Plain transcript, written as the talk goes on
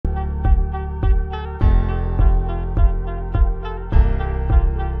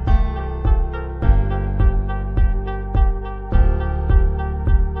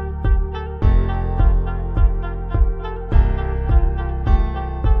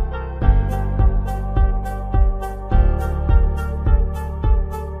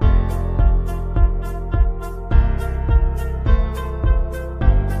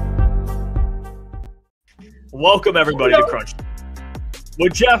Welcome, everybody, to Crunch.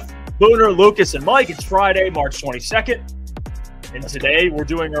 With Jeff, Booner, Lukas, and Mike, it's Friday, March 22nd. And today we're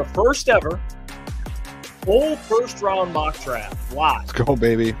doing our first ever full first-round mock draft. Wow. Let's go,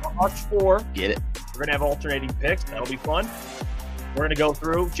 baby. March 4. Get it. We're going to have alternating picks. That'll be fun. We're going to go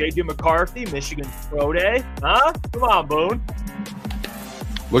through J.J McCarthy, Michigan Pro Day. Huh? Come on, Boone.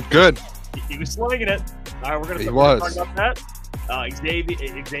 Looked good. He was slinging it. All right, we're going to talk about that.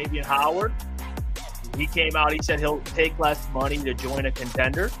 Xavien Howard. He came out. He said he'll take less money to join a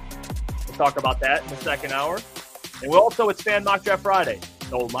contender. We'll talk about that in the second hour. And it's Fan Mock Draft Friday.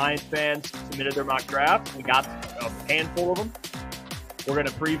 So Lions fans submitted their mock drafts. We got a handful of them. We're going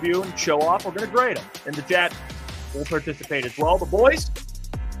to preview and show off. We're going to grade them. And the chat will participate as well. But boys,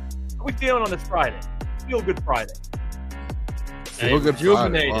 how are we feeling on this Friday? Feel good Friday. Feel good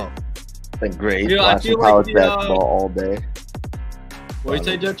Friday. Wow. Been great watching college basketball all day. What did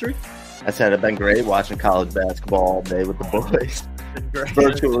you say, Gentry? I said I've been great watching college basketball all day with the boys.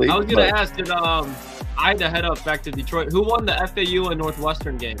 Virtually. I was going to ask, I had to head up back to Detroit. Who won the FAU and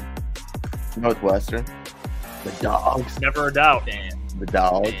Northwestern game? Northwestern. The Dogs. Never a doubt. Damn. The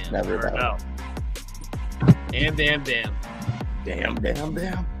Dogs. Damn, never a doubt. Damn.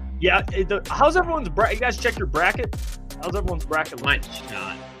 Damn. Yeah. How's everyone's bracket? You guys check your bracket? How's everyone's bracket? Mine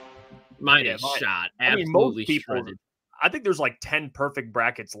shot. Shot. Absolutely, I mean, most people. shredded. I think there's like 10 perfect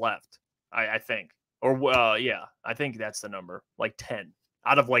brackets left. I think. Or, yeah, I think that's the number. Like 10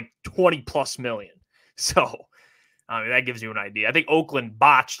 out of like 20 plus million. So, I mean, that gives you an idea. I think Oakland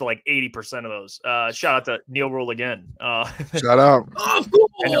botched like 80% of those. Shout out to Neil Rule again. Shout out.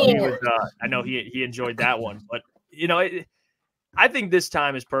 I know he enjoyed that one. But, you know, I think this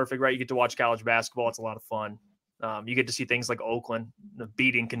time is perfect, right? You get to watch college basketball. It's a lot of fun. You get to see things like Oakland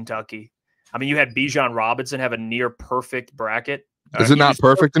beating Kentucky. I mean, you had Bijan Robinson have a near perfect bracket. Is it not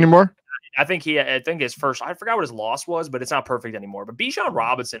perfect anymore? I think his first. I forgot what his loss was, but it's not perfect anymore. But Bijan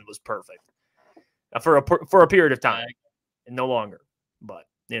Robinson was perfect for a period of time, and no longer. But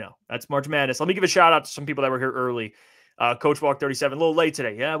you know, that's March Madness. Let me give a shout out to some people that were here early. Coach Walk 37, a little late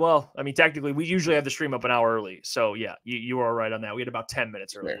today. Yeah, well, I mean, technically, we usually have the stream up an hour early, so yeah, you were all right on that. We had about 10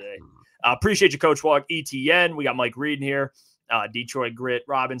 minutes early today. Appreciate you, Coach Walk. ETN. We got Mike Reed in here. Detroit Grit,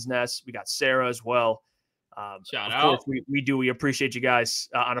 Robin's Nest. We got Sarah as well. Shout out. We appreciate you guys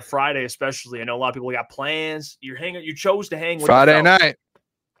on a Friday, especially. I know a lot of people got plans. You chose to hang with Friday night.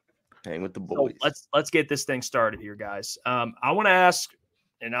 Hang with the boys. So let's get this thing started here, guys. I want to ask,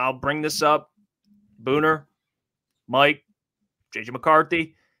 and I'll bring this up. Booner, Mike, J.J.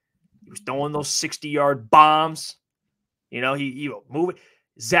 McCarthy. He was throwing those 60-yard bombs. You know, he moving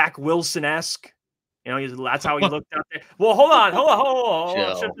Zach Wilson-esque. You know, that's how he looked out there. Well, hold on.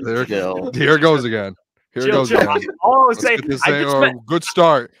 Here it goes again. All I was saying, good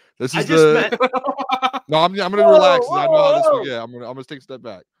start. This is No, I'm going to relax. I know how this will get. I'm going to take a step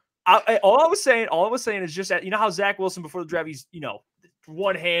back. All I was saying is just that, you know how Zach Wilson before the draft, he's, you know,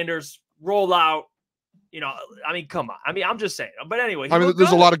 one-handers, roll out. You know, I mean, come on. I mean, I'm just saying. But anyway,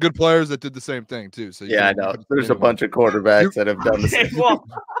 there's a lot of good players that did the same thing too. So I know. There's a bunch of quarterbacks that have done the same. Well,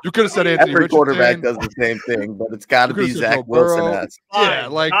 you could have said Anthony every Richardson. Quarterback does the same thing, but it's got to be Zach Wilson. Yeah,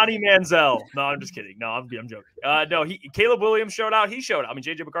 like Johnny Manziel. No, I'm just kidding. No, I'm joking. No, Caleb Williams showed out. He showed out. I mean,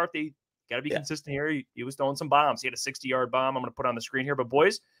 J.J. McCarthy got to be consistent here. He was throwing some bombs. He had a 60-yard bomb. I'm going to put on the screen here. But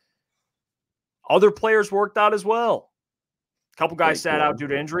boys, other players worked out as well. A couple guys sat out due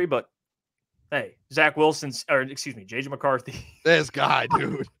to injury, but. Hey, J.J. McCarthy. This guy,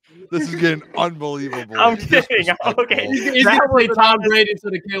 dude. This is getting unbelievable. I'm kidding. Okay. He's going to play Tom Brady to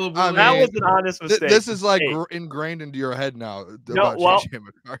the Caleb Williams. That was an honest mistake. This is like ingrained into your head now about J.J.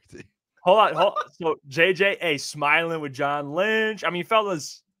 McCarthy. Hold on. So, J.J., smiling with John Lynch. I mean,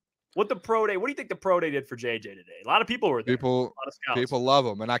 fellas, what do you think the pro day did for J.J. today? A lot of people were there. People love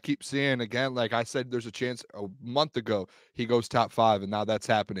him. And I keep seeing, again, like I said, there's a chance a month ago he goes top 5, and now that's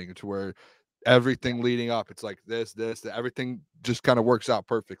happening to where everything leading up, it's like this, everything just kind of works out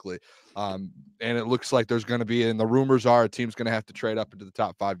perfectly. And it looks like there's going to be, and the rumors are a team's going to have to trade up into the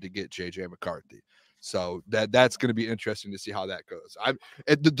top 5 to get J.J. McCarthy. So that's going to be interesting to see how that goes.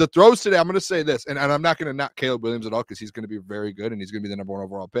 The throws today, I'm going to say this, and I'm not going to knock Caleb Williams at all because he's going to be very good and he's going to be the #1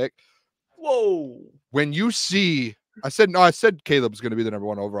 overall pick. Whoa. When you see, I said Caleb's going to be the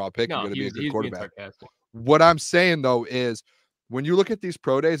 #1 overall pick. He's going to be a good quarterback. What I'm saying, though, is when you look at these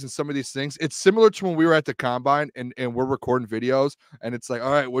pro days and some of these things, it's similar to when we were at the combine and we're recording videos and it's like, all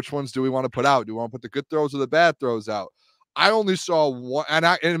right, which ones do we want to put out? Do we want to put the good throws or the bad throws out? I only saw one,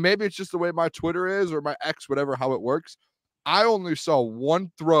 and maybe it's just the way my Twitter is or my X, whatever, how it works. I only saw one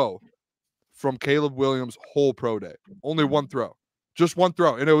throw from Caleb Williams' whole pro day. Only one throw. Just one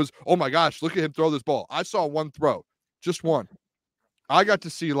throw. And it was, oh my gosh, look at him throw this ball. I saw one throw, just one. I got to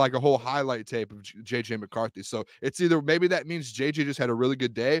see like a whole highlight tape of J.J. McCarthy. So it's either maybe that means J.J. just had a really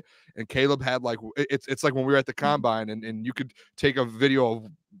good day and Caleb had like it's like when we were at the combine and you could take a video of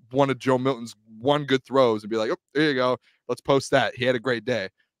one of Joe Milton's one good throws and be like, oh, there you go. Let's post that. He had a great day.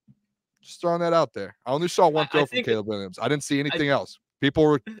 Just throwing that out there. I only saw one throw from Caleb Williams. I didn't see anything else. People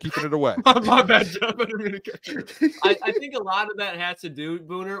were keeping it away. My bad, Jeff. I think a lot of that has to do,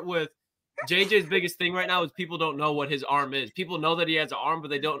 Booner, with JJ's biggest thing right now is people don't know what his arm is. People know that he has an arm, but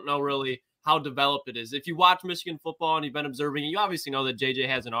they don't know really how developed it is. If you watch Michigan football and you've been observing, you obviously know that JJ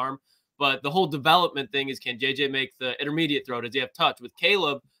has an arm, but the whole development thing is, can JJ make the intermediate throw? Does he have touch? With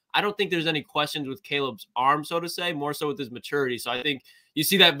Caleb, I don't think there's any questions with Caleb's arm, so to say, more so with his maturity. So I think you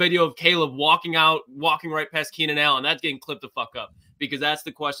see that video of Caleb walking right past Keenan Allen, that's getting clipped the fuck up because that's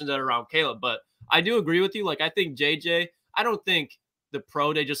the questions that are around Caleb. But I do agree with you. Like, I think JJ, I don't think the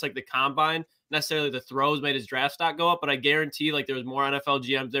pro day, just like the combine, necessarily the throws made his draft stock go up, but I guarantee like there was more NFL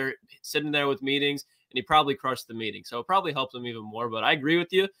GMs there sitting there with meetings, and he probably crushed the meeting. So it probably helped him even more. But I agree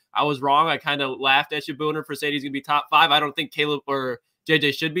with you. I was wrong. I kind of laughed at you, Booner, for saying he's going to be top 5. I don't think Caleb or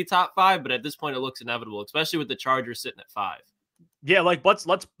JJ should be top 5, but at this point it looks inevitable, especially with the Chargers sitting at 5. Yeah, like let's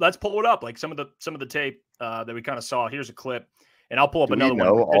pull it up. Like some of the tape that we kind of saw. Here's a clip, and I'll pull up another one.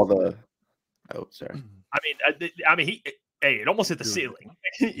 All the. Oh, sorry. I mean, it almost hit the ceiling.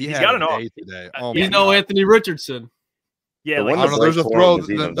 He's had got an arm today. He's no Anthony Richardson. Yeah, like, I don't know. There's a throw.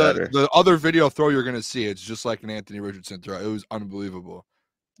 The other video throw you're going to see, it's just like an Anthony Richardson throw. It was unbelievable.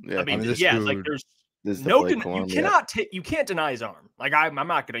 Yeah, I mean, this dude, like there's no you can't deny his arm. Like I'm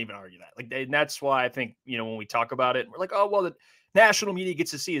not going to even argue that. Like and that's why I think when we talk about it, we're like, oh well, the national media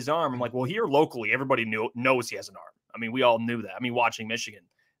gets to see his arm. I'm like, well, here locally, everybody knows he has an arm. I mean, we all knew that. I mean, watching Michigan,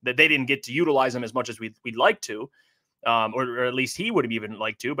 that they didn't get to utilize him as much as we'd like to, or at least he would have even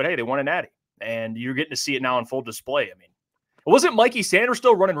liked to. But hey, they won a natty, and you're getting to see it now on full display. I mean, wasn't Mikey Sanders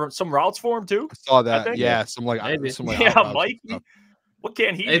still running some routes for him too? I saw that. Yeah, some Mikey. What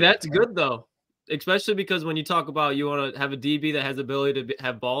can he? Hey, that's good though. Especially because when you talk about you want to have a DB that has the ability to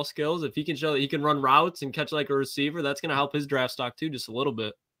have ball skills, if he can show that he can run routes and catch like a receiver, that's going to help his draft stock too, just a little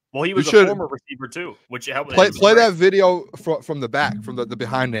bit. Well, he was a former receiver too, which helped. Play that video from the back, from the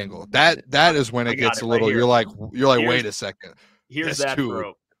behind angle. That is when it gets a little. Right, you're like, wait a second. Here's that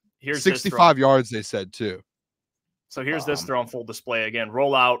throw. Here's 65 yards. They said too. So here's this throw on full display again.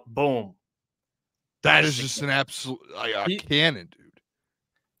 Roll out, boom. That is just an absolute cannon, dude.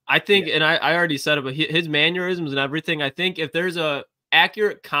 I think, and I already said it, but his mannerisms and everything, I think if there's a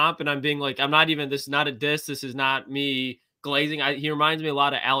accurate comp, and I'm being like, this is not a diss, this is not me glazing. He reminds me a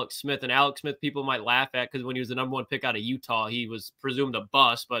lot of Alex Smith, and Alex Smith people might laugh at because when he was the #1 pick out of Utah, he was presumed a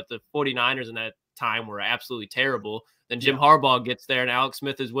bust, but the 49ers in that time were absolutely terrible. Then Jim Harbaugh gets there, and Alex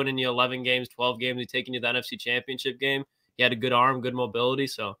Smith is winning you 11 games, 12 games. He's taking you to the NFC Championship game. He had a good arm, good mobility,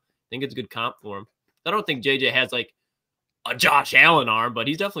 so I think it's a good comp for him. I don't think JJ has like a Josh Allen arm, but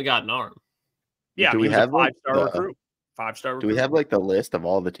he's definitely got an arm. Yeah, we have a 5-star recruit. 5-star recruit. Do we have like the list of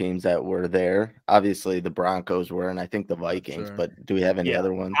all the teams that were there? Obviously, the Broncos were, and I think the Vikings. Sure. But do we have any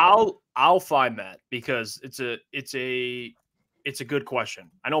other ones? I'll find that because it's a good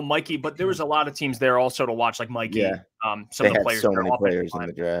question. I know Mikey, but there was a lot of teams there also to watch, like Mikey. Yeah. Some of the players. So many players in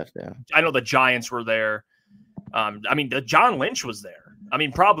the draft. Yeah. I know the Giants were there. I mean, the John Lynch was there. I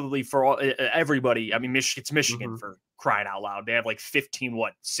mean, probably for everybody. I mean, it's Michigan for crying out loud. They have like 16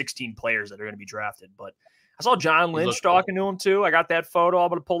 players that are going to be drafted. But I saw John Lynch talking to him too. I got that photo I'm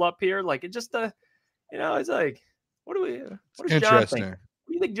going to pull up here. Like, it just, it's like, what does John think? What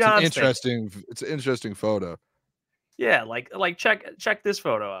do you think John's thinking? It's an interesting photo. Yeah, like check this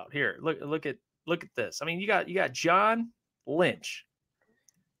photo out here. Look at this. I mean, you got John Lynch.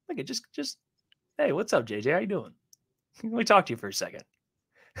 Look at just hey, what's up, JJ? How you doing? Let me talk to you for a second.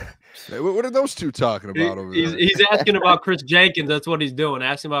 Hey, what are those two talking about over there? He's asking about Chris Jenkins. That's what he's doing.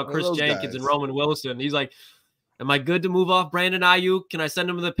 Asking about Chris Jenkins and Roman Wilson. He's like, am I good to move off Brandon Ayuk? Can I send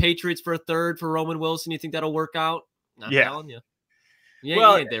him to the Patriots for a third for Roman Wilson? You think that'll work out? I'm telling you. You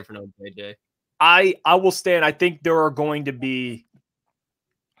ain't there for no JJ. I will stand. I think there are going to be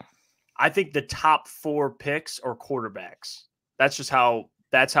the top 4 picks or quarterbacks.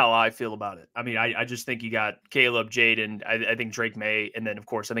 That's how I feel about it. I mean, I just think you got Caleb, Jaden. I think Drake May. And then, of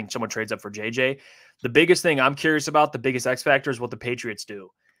course, I think someone trades up for JJ. The biggest thing I'm curious about, the biggest X factor is what the Patriots do.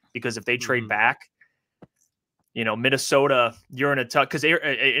 Because if they trade back, Minnesota, you're in a tough – because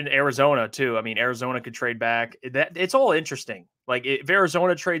in Arizona, too. I mean, Arizona could trade back. It's all interesting. Like, if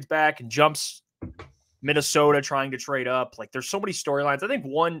Arizona trades back and jumps Minnesota trying to trade up, like, there's so many storylines. I think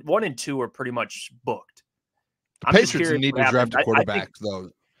 1 and 2 are pretty much booked. The Patriots need to draft a quarterback, though.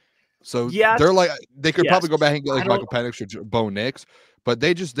 So yes, they're like, they could probably go back and get like Michael Penix or Bo Nix, but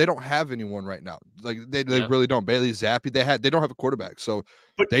they don't have anyone right now. Like they really don't. Bailey Zappi, they don't have a quarterback. So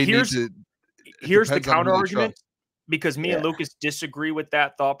they need to. Here's the counter argument, because me and Lucas disagree with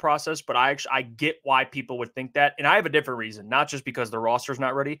that thought process, but I get why people would think that. And I have a different reason, not just because the roster's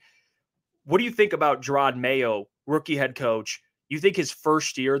not ready. What do you think about Gerard Mayo, rookie head coach? You think his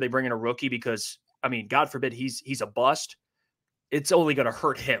first year they bring in a rookie because, I mean, God forbid he's a bust. It's only going to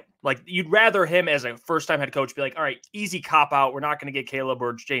hurt him. Like, you'd rather him as a first-time head coach be like, all right, easy cop-out. We're not going to get Caleb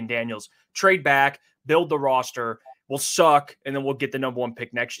or Jane Daniels. Trade back, build the roster. We'll suck, and then we'll get the #1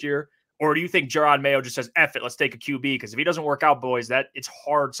 pick next year. Or do you think Gerard Mayo just says, F it, let's take a QB? Because if he doesn't work out, boys, it's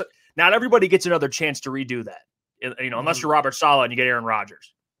hard. So, not everybody gets another chance to redo that, unless you're Robert Saleh and you get Aaron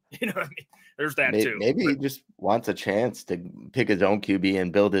Rodgers. You know what I mean? There's that too. Maybe he just wants a chance to pick his own QB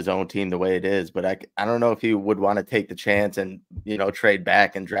and build his own team the way it is. But I don't know if he would want to take the chance and, trade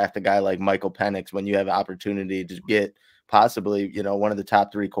back and draft a guy like Michael Penix when you have an opportunity to get possibly, one of the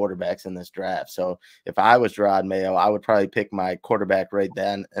top 3 quarterbacks in this draft. So if I was Gerard Mayo, I would probably pick my quarterback right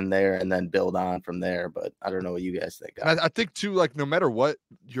then and there and then build on from there. But I don't know what you guys think. I think too, like, no matter what,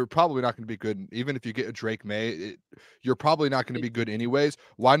 you're probably not going to be good. Even if you get a Drake May, you're probably not going to be good anyways.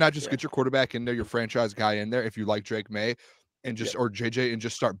 Why not just get your quarterback in there, your franchise guy in there, if you like Drake May, and just or JJ, and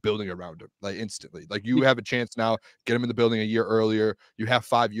just start building around him like instantly. Like, you have a chance now, get him in the building a year earlier. You have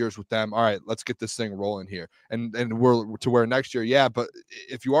 5 years with them. All right, let's get this thing rolling here. And we're to where next year, but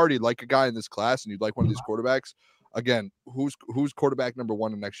if you already like a guy in this class and you'd like one of these quarterbacks, again, who's quarterback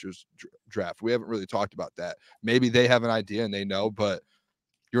 #1 in next year's draft? We haven't really talked about that. Maybe they have an idea and they know, but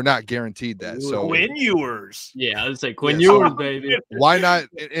you're not guaranteed that. So Quinn Ewers. Yeah, I would say Quinn Ewers, baby. Why not?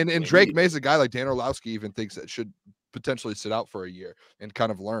 And Drake May's a guy like Dan Orlovsky even thinks that should potentially sit out for a year and kind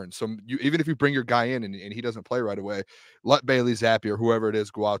of learn. So even if you bring your guy in and he doesn't play right away, let Bailey Zappi or whoever it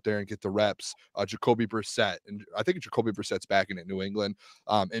is go out there and get the reps. Jacoby Brissett, and I think Jacoby Brissett's back in at New England,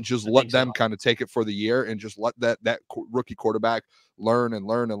 and just let them kind of take it for the year and just let that rookie quarterback learn.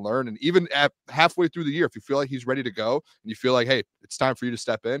 And even at halfway through the year, if you feel like he's ready to go and you feel like, hey, it's time for you to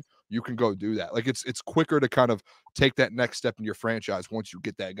step in, you can go do that. Like, it's quicker to kind of take that next step in your franchise once you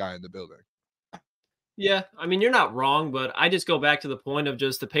get that guy in the building. Yeah, I mean, you're not wrong, but I just go back to the point of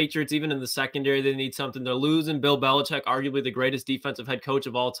just the Patriots, even in the secondary, they need something. They're losing Bill Belichick, arguably the greatest defensive head coach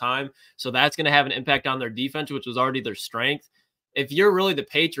of all time. So that's going to have an impact on their defense, which was already their strength. If you're really the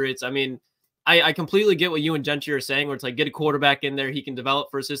Patriots, I mean, I completely get what you and Gentry are saying, where it's like, get a quarterback in there, he can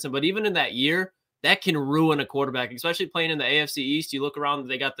develop for a system. But even in that year, that can ruin a quarterback, especially playing in the AFC East. You look around,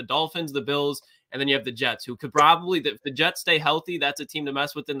 they got the Dolphins, the Bills, and then you have the Jets, who could probably, if the Jets stay healthy, that's a team to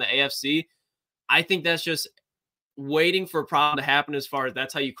mess with in the AFC. I think that's just waiting for a problem to happen as far as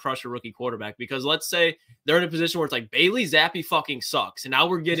that's how you crush a rookie quarterback. Because let's say they're in a position where it's like Bailey Zappi fucking sucks. And now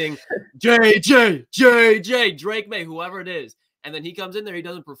we're getting JJ, Drake May, whoever it is. And then he comes in there, he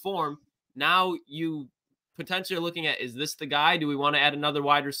doesn't perform. Now you potentially are looking at, is this the guy? Do we want to add another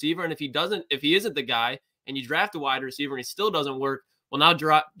wide receiver? And if he isn't the guy and you draft a wide receiver and he still doesn't work, well, now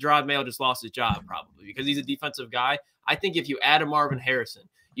Gerard Mayo just lost his job probably because he's a defensive guy. I think if you add a Marvin Harrison,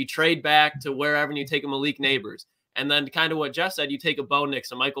 you trade back to wherever and you take a Malik Neighbors. And then kind of what Jeff said, you take a Bo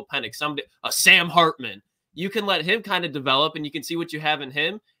Nix, a Michael Penix, a Sam Hartman. You can let him kind of develop and you can see what you have in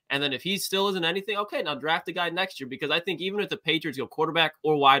him. And then if he still isn't anything, okay, now draft a guy next year. Because I think even if the Patriots go quarterback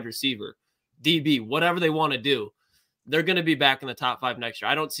or wide receiver, DB, whatever they want to do, they're going to be back in the top 5 next year.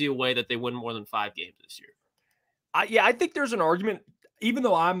 I don't see a way that they win more than 5 games this year. I think there's an argument, even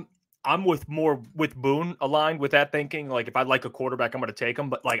though I'm with Boone aligned with that thinking. Like, if I like a quarterback, I'm going to take him.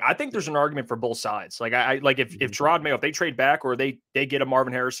 But like, I think there's an argument for both sides. Like, I like if Gerard Mayo, if they trade back or they get a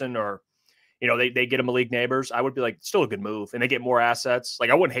Marvin Harrison or, they get a Malik Neighbors, I would be like, still a good move. And they get more assets. Like,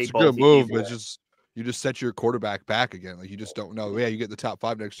 I wouldn't hate both. Good move, but you just set your quarterback back again. Like, you just don't know. Yeah, you get the top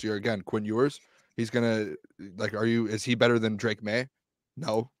 5 next year again. Quinn Ewers, he's gonna is he better than Drake May?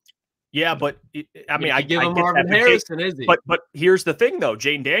 No. Yeah, but I mean, I give him Marvin Harrison, is he? But here's the thing, though.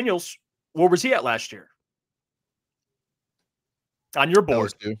 Jane Daniels, where was he at last year? On your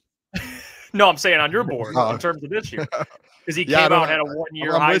board. No, I'm saying on your board in terms of this year. Because he came out, had a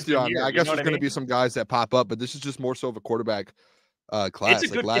 1-year I'm with you on that. I guess there's going to be some guys that pop up, but this is just more so of a quarterback class.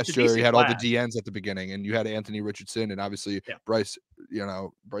 Like last year, you had all the DNs at the beginning, and you had Anthony Richardson and obviously Bryce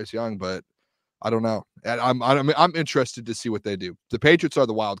Young, but I don't know. And I'm interested to see what they do. The Patriots are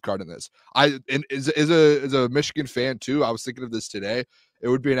the wild card in this. As a Michigan fan too, I was thinking of this today. It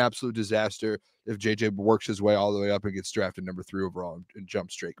would be an absolute disaster if JJ works his way all the way up and gets drafted number 3 overall and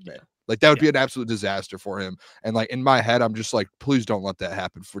jumps Drake May. Like, that would be an absolute disaster for him. And like, in my head, I'm just like, please don't let that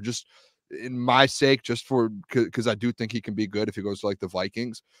happen. in my sake, just because I do think he can be good if he goes to like the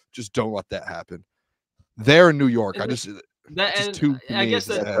Vikings, just don't let that happen. They're in New York. I guess that's what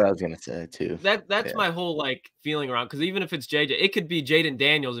I was gonna say too. That's my whole like feeling around, because even if it's JJ, it could be Jaden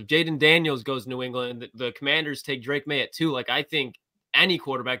Daniels. If Jaden Daniels goes to New England, the Commanders take Drake May at 2. Like, I think any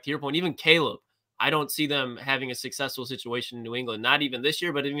quarterback, to your point, even Caleb, I don't see them having a successful situation in New England. Not even this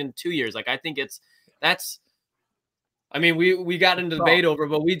year, but even 2 years. Like, I think I mean, we got into debate over,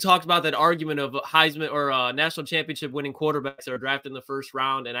 but we talked about that argument of Heisman or national championship winning quarterbacks that are drafted in the first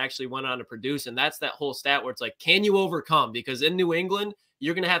round and actually went on to produce. And that's that whole stat where it's like, can you overcome? Because in New England,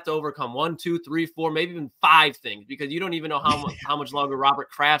 you're going to have to overcome 1, 2, 3, 4, maybe even 5 things, because you don't even know how much longer Robert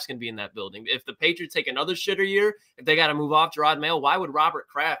Kraft's going to be in that building. If the Patriots take another shitter year, if they got to move off Gerard Mayo, why would Robert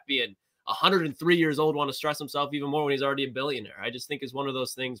Kraft, being 103 years old, want to stress himself even more when he's already a billionaire? I just think it's one of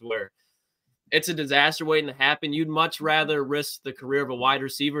those things where it's a disaster waiting to happen. You'd much rather risk the career of a wide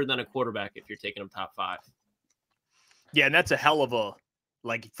receiver than a quarterback if you're taking him top 5. Yeah, and that's a hell of a,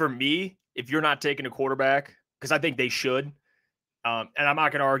 like, for me, if you're not taking a quarterback, because I think they should, and I'm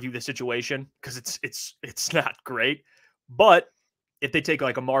not going to argue the situation because it's not great, but if they take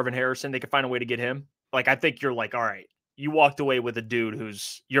like a Marvin Harrison, they can find a way to get him. Like, I think you're like, all right, you walked away with a dude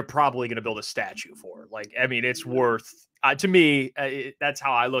who's you're probably going to build a statue for. Like, I mean, it's worth. To me, that's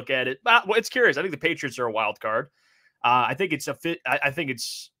how I look at it. But it's curious. I think the Patriots are a wild card. I think it's a fit. I think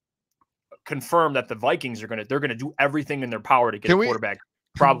it's confirmed that the Vikings they're gonna do everything in their power to get a quarterback.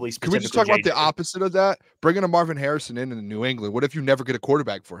 Probably. Can we just talk about the opposite of that? Bringing a Marvin Harrison in New England. What if you never get a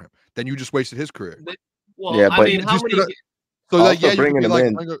quarterback for him? Then you just wasted his career. Well, yeah, I mean, how many? You bringing him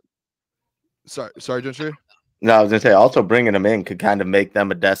in. Sorry, Gentry. No, I was gonna say also bringing them in could kind of make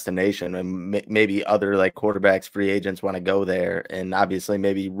them a destination, and maybe other like quarterbacks, free agents want to go there, and obviously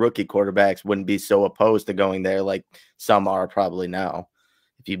maybe rookie quarterbacks wouldn't be so opposed to going there like some are probably now.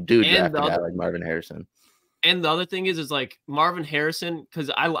 If you do draft a guy like Marvin Harrison. And the other thing is like Marvin Harrison, because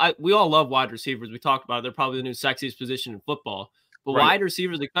we all love wide receivers. We talked about it. They're probably the new sexiest position in football. But wide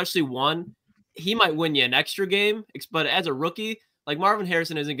receivers, especially one, he might win you an extra game. But as a rookie, like Marvin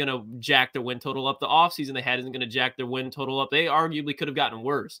Harrison isn't going to jack their win total up. The offseason they had isn't going to jack their win total up. They arguably could have gotten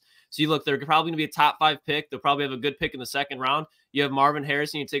worse. So you look, they're probably going to be a top 5 pick. They'll probably have a good pick in the second round. You have Marvin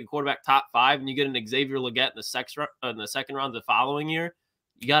Harrison, you take a quarterback top 5, and you get an Xavier Legette in the second round the following year.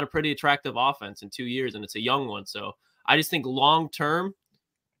 You got a pretty attractive offense in 2 years, and it's a young one. So I just think long-term,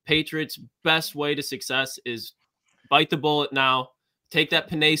 Patriots' best way to success is bite the bullet now. Take that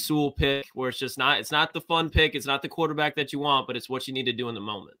Penei Sewell pick where it's not the fun pick. It's not the quarterback that you want, but it's what you need to do in the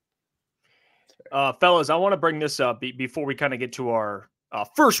moment. Fellas, I want to bring this up before we kind of get to our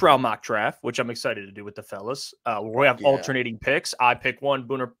first round mock draft, which I'm excited to do with the fellas. We have alternating picks. I pick 1,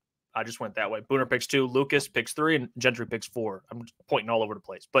 Booner. I just went that way. Booner picks 2, Lukas picks 3, and Gentry picks 4. I'm pointing all over the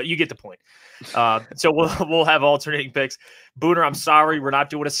place, but you get the point. So we'll have alternating picks. Booner, I'm sorry, we're not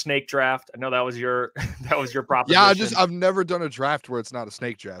doing a snake draft. I know that was your proposition. Yeah, I've never done a draft where it's not a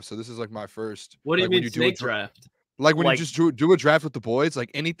snake draft, so this is like my first. What do you mean snake draft? Like when you just do a draft with the boys,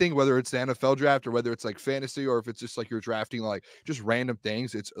 like anything, whether it's the NFL draft or whether it's like fantasy or if it's just like you're drafting like just random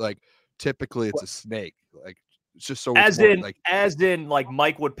things. It's like typically it's a snake. Like it's just so as in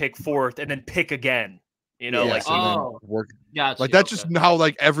Mike would pick 4th and then pick again. You know, gotcha. Like that's just how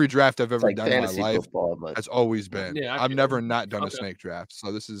like every draft I've ever done in my life has always been. Yeah, I've never not done a snake draft,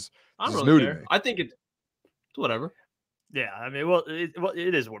 so this is new to me. I think it's whatever. Yeah, I mean,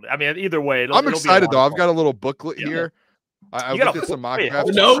 it is what I mean. Either way, I'm excited though. I've got a little booklet here. I looked at some mock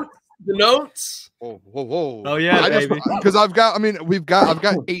drafts. The notes. Whoa. Oh yeah, because I've got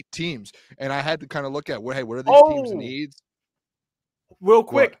 8 teams, and I had to kind of look at what are these teams' needs. Real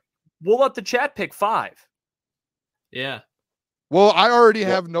quick, we'll let the chat pick 5. Yeah. Well, I already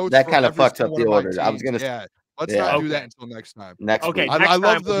have notes. That kind of fucks up the order. I was gonna. Yeah. Let's not do that until next time. Okay. I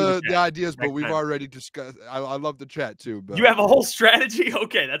love the ideas, but we've already discussed. I love the chat too. But you have a whole strategy.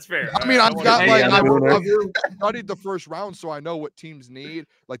 Okay, that's fair. I mean, I've studied the first round, so I know what teams need.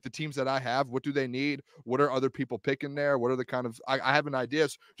 Like the teams that I have, what do they need? What are other people picking there? What are the kind of? I have an idea,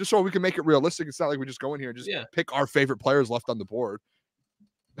 just so we can make it realistic. It's not like we just go in here and just pick our favorite players left on the board.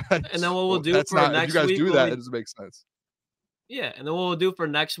 And then what we'll do next week. If you guys do that, it doesn't make sense. Yeah, and then what we'll do for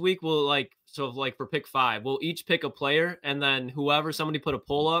next week, for pick 5, we'll each pick a player, and then somebody put a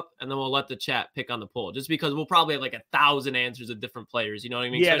poll up, and then we'll let the chat pick on the poll, just because we'll probably have like 1,000 answers of different players. You know what I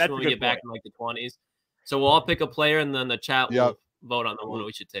mean? Yeah, especially when we get back in like the 20s. So we'll all pick a player, and then the chat will vote on the one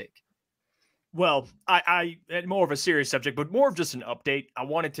we should take. Well, I had more of a serious subject, but more of just an update. I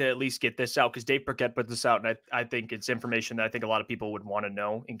wanted to at least get this out because Dave Burkett put this out, and I think it's information that I think a lot of people would want to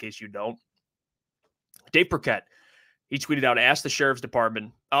know in case you don't. Dave Burkett. He tweeted out, ask the sheriff's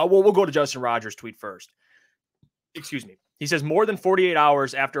department. We'll go to Justin Rogers' tweet first. Excuse me. He says, more than 48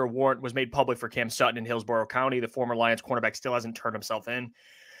 hours after a warrant was made public for Cam Sutton in Hillsborough County, the former Lions cornerback still hasn't turned himself in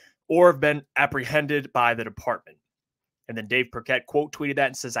or have been apprehended by the department. And then Dave Burkett quote tweeted that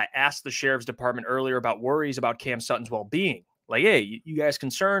and says, I asked the sheriff's department earlier about worries about Cam Sutton's well-being. Like, hey, you guys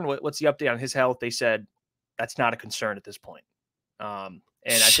concerned? What's the update on his health? They said, that's not a concern at this point. And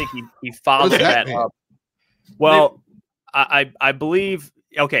I think he followed that up. Well, I believe,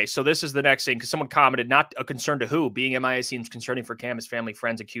 okay, so this is the next thing, because someone commented, not a concern to who? Being MIA seems concerning for Cam, his family,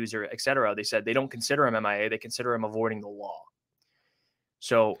 friends, accuser, etc. They said they don't consider him MIA. They consider him avoiding the law.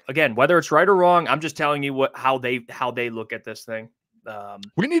 So again, whether it's right or wrong, I'm just telling you how they look at this thing.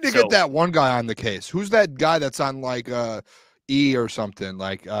 We need to get that one guy on the case. Who's that guy that's on like E or something?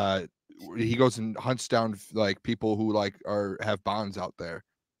 Like he goes and hunts down like people who like have bonds out there.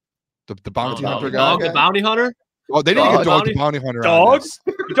 The bounty hunter guy. The bounty hunter? Oh, they need to get Dog the bounty hunter. Dogs?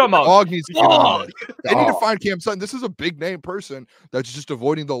 You're talking about Dog needs to get on it. They need to find Cam Sutton. This is a big name person that's just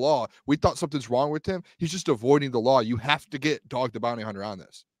avoiding the law. We thought something's wrong with him. He's just avoiding the law. You have to get Dog the bounty hunter on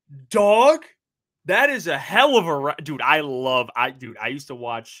this. Dog? That is a hell of a dude. I used to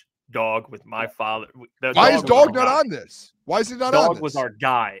watch Dog with my father. Why is Dog not on this? Why is he not on this? Dog was our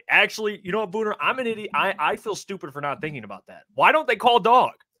guy. Actually, you know what, Booner? I'm an idiot. I feel stupid for not thinking about that. Why don't they call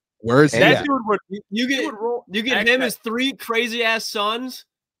Dog? Where is he that at? Dude would, you get him his 3 crazy ass sons.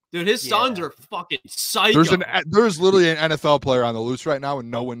 Dude, his sons are fucking psycho. There's literally an NFL player on the loose right now,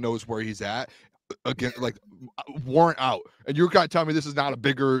 and no one knows where he's at. Again, like warrant out, and you're gonna tell me this is not a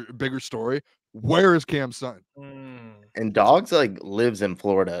bigger story. Where is Cam Sutton? And Dogs like lives in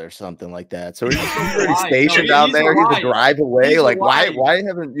Florida or something like that. So he's already stationed out there. He's a drive away. Like why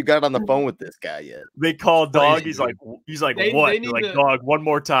haven't you got on the phone with this guy yet? They call Dog. He's like what? They're like, Dog, one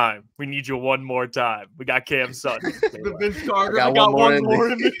more time. We need you one more time. We got Cam Sutton. The Vince Carter. I got one more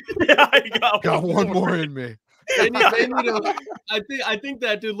in me. Yeah, I got one more in me. They need I think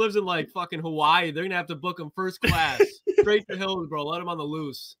that dude lives in like fucking Hawaii. They're gonna have to book him first class straight to Hillsborough. Let him on the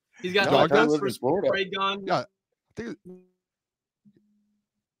loose. He's got a spray gun. Yeah. Did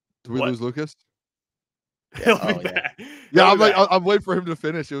we lose Lucas? He'll be back. Yeah, I'm waiting for him to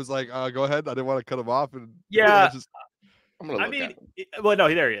finish. It was like, go ahead. I didn't want to cut him off. And yeah, well, no,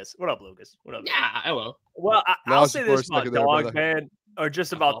 there he is. What up, Lucas? What up? Yeah, hello. Well, I'll say this about Dog, man, or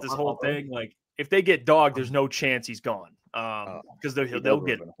just about this whole thing. Like, if they get Dog, there's no chance he's gone. Because they'll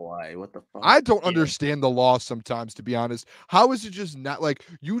get him. Hawaii. What the fuck? I don't understand the law sometimes, to be honest. How is it just not like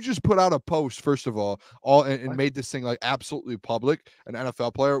you just put out a post, first of all, and made this thing like absolutely public, an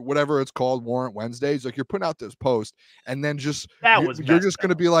NFL player, whatever it's called, Warrant Wednesdays, like you're putting out this post, and then just you're just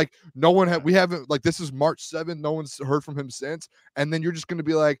gonna be like, we haven't, like, this is March 7th, no one's heard from him since, and then you're just gonna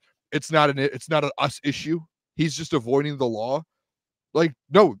be like, it's not an us issue. He's just avoiding the law. Like,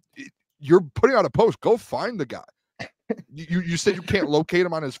 no, you're putting out a post. Go find the guy. You said you can't locate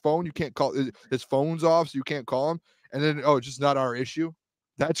him on his phone. You can't call his phone's off, so you can't call him. And then it's just not our issue.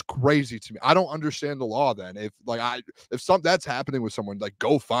 That's crazy to me. I don't understand the law. Then if that's happening with someone, like,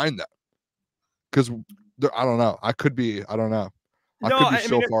 go find them, because I don't know. I could be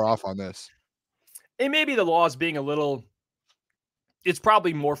so far off on this. It may be the law is being a little. It's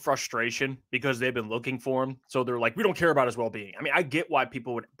probably more frustration because they've been looking for him, so they're like, we don't care about his well-being. I mean, I get why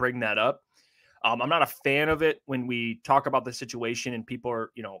people would bring that up. I'm not a fan of it when we talk about the situation and people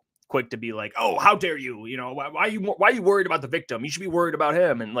are, quick to be like, "Oh, how dare you? Why are you worried about the victim? You should be worried about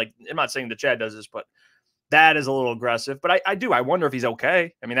him." And like, I'm not saying that Chad does this, but that is a little aggressive. But I wonder if he's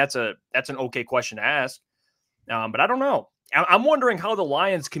okay. I mean, that's an okay question to ask. But I don't know. I'm wondering how the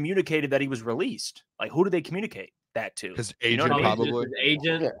Lions communicated that he was released. Like, who did they communicate that to? His agent, probably.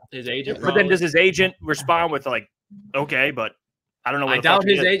 His agent. But then does his agent respond with like, "Okay, but." I don't know. I doubt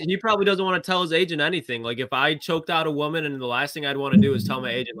his agent. He probably doesn't want to tell his agent anything. Like, if I choked out a woman, and the last thing I'd want to do is tell my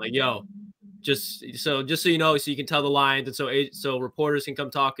agent, like, "Yo, just so you know, so you can tell the Lions, and so reporters can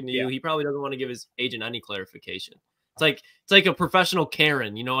come talking to you." He probably doesn't want to give his agent any clarification. It's like a professional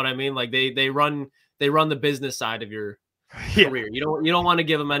Karen. You know what I mean? Like they run the business side of your career. You don't want to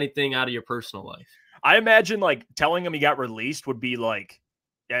give them anything out of your personal life. I imagine like telling him he got released would be like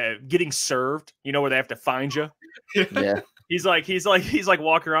getting served. Where they have to find you. Yeah. He's like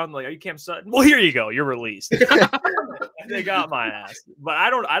walking around like, "Are you Cam Sutton? Well, here you go. You're released." They got my ass. But I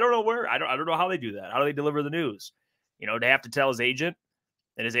don't know where. I don't know how they do that. How do they deliver the news? They have to tell his agent,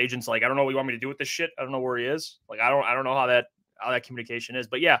 and his agent's like, "I don't know what you want me to do with this shit. I don't know where he is." Like, I don't know how that communication is.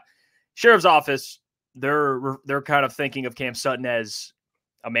 But yeah, sheriff's office, they're kind of thinking of Cam Sutton as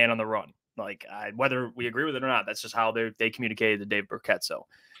a man on the run. Like, whether we agree with it or not, that's just how they communicated to Dave Burkett. So,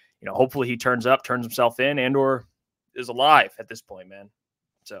 hopefully he turns himself in, and or is alive at this point, man.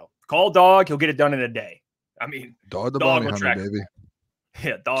 So call Dog. He'll get it done in a day. I mean, Dog the bounty hunter, baby.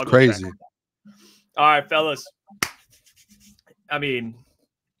 Yeah, Dog. Crazy. All right, fellas. I mean,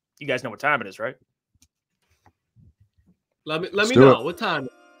 you guys know what time it is, right? Let me know what time.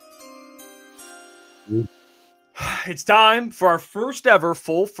 It's time for our first ever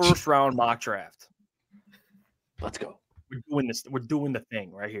full first round mock draft. Let's go. We're doing this. We're doing the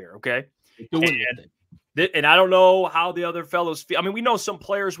thing right here. Okay. And I don't know how the other fellows feel. I mean, we know some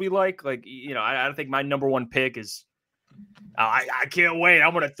players we like. Like, you know, I think my number one pick is. I can't wait.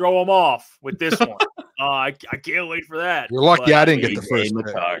 I'm going to throw him off with this one. I can't wait for that. You're lucky I didn't get the first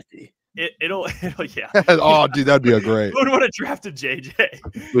McCarthy. It'll yeah. Oh, dude, that'd be a great. Boone would have drafted JJ.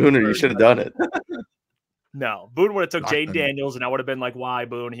 Booner, you should have done it. No, Boone would have took Jane Daniels, and I would have been like, "Why,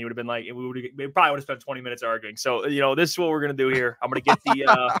 Boone?" He would have been like, we probably would have spent 20 minutes arguing. So, you know, this is what we're gonna do here. I'm gonna get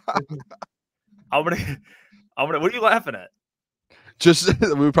the. I'm gonna. What are you laughing at? Just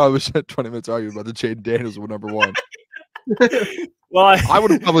we probably spent 20 minutes arguing about the Jane Daniels were number one. Well, I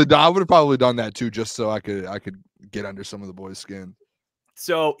would have probably done that too, just so I could get under some of the boys' skin.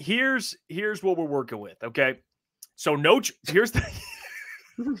 So here's what we're working with. Okay, so here's the.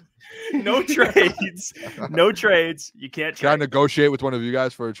 No trades. No trades. You can't trade. Can I negotiate with one of you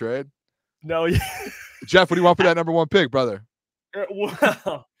guys for a trade? No. Jeff, what do you want for that number one pick, brother?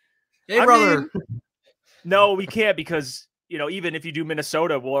 Well, hey, brother. No, we can't because, you know, even if you do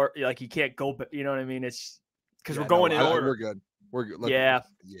Minnesota, well, like you can't go, you know what I mean? It's because we're going in order. We're good. We're good. Yeah.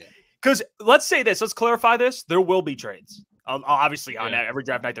 Because let's say this. Let's clarify this. There will be trades. Obviously, on every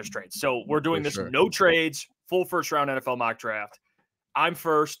draft night, there's trades. So we're doing this. Sure. No trades. Full first round NFL mock draft. I'm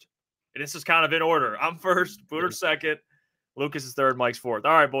first. This is kind of in order. I'm first, Booner second, Lukas is third, Mike's fourth.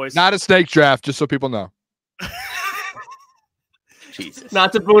 All right, boys. Not a snake draft, just so people know. Jesus.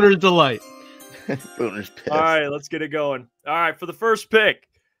 Not to Booner's delight. Booner's pissed. All right, let's get it going. All right, for the first pick.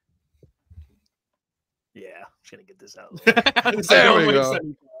 Yeah, I'm just going to get this out. There we go. Right,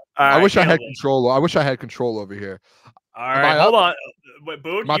 I wish I had control. I wish I had control over here. All right, hold on. Wait,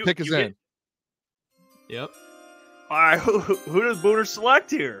 Boone, my pick is in. Yep. All right, who does Booner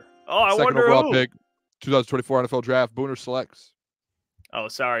select here? Oh, I Second wonder overall who. pick, 2024 NFL Draft. Booner selects. Oh,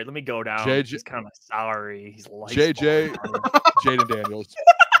 sorry. Let me go down. He's kind of sorry. He's like JJ, Jaden Daniels.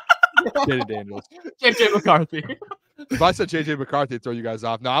 Jaden Daniels. J.J McCarthy. If I said J.J. McCarthy, I'd throw you guys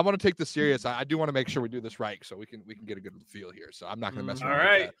off. Now I want to take this serious. I do want to make sure we do this right, so we can get a good feel here. So I'm not going to mess around. All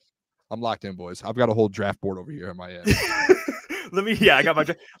right. With that. I'm locked in, boys. I've got a whole draft board over here on my end. I got my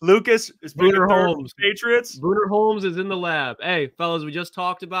Lukas is Booner Holmes. Patriots. Booner Holmes is in the lab. Hey, fellas, we just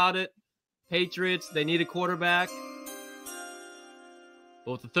talked about it. Patriots, they need a quarterback.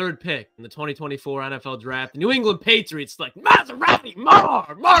 But with the third pick in the 2024 NFL Draft, the New England Patriots like Maserati,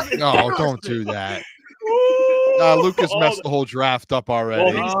 Marvin. No, don't do that. Lukas messed the whole draft up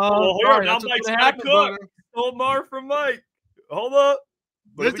already. Now Mike's got to cook. Hold Marv from Mike. Hold up.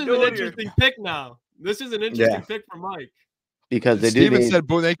 This is an interesting pick now. This is an interesting pick for Mike. Because they Steven said,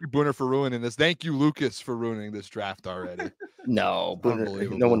 thank you, Booner, for ruining this. Thank you, Lukas, for ruining this draft already. No,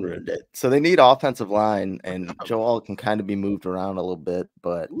 Booner, no one ruined it. So they need offensive line, and Joel can kind of be moved around a little bit,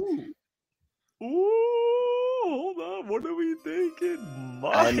 but hold on. What are we thinking,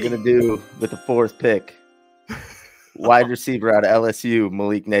 Mike? I'm going to do with the fourth pick, wide receiver out of LSU,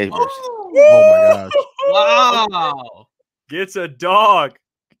 Malik Neighbors. Oh my gosh. Wow. Gets a dog.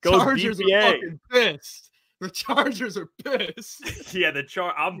 Goes Chargers BPA. are fucking pissed. The Chargers are pissed. Yeah,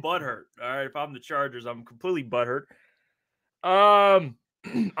 I'm butthurt. All right, if I'm the Chargers, I'm completely butthurt. I'm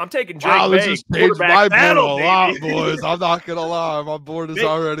taking Drake May. This has changed my board a lot, boys. I'm not gonna lie. My board is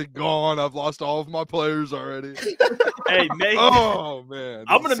already gone. I've lost all of my players already. Hey, May. Oh man.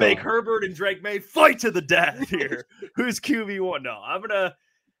 I'm gonna make Herbert and Drake May fight to the death here. Who's QB1? No, I'm gonna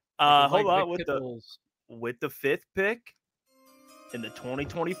hold on with the fifth pick in the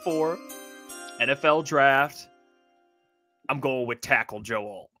 2024 NFL Draft. I'm going with tackle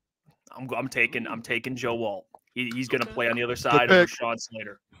Joel. I'm taking Joel. He's going to play on the other side of Rashawn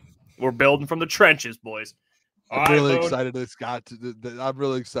Slater. We're building from the trenches, boys. I'm really excited. I'm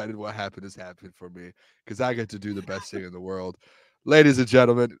really excited. What happened has happened for me because I get to do the best thing in the world, ladies and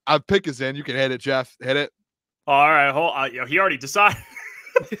gentlemen. Our pick is in. You can hit it, Jeff. Hit it. All right. He already decided.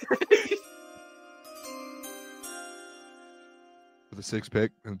 With the sixth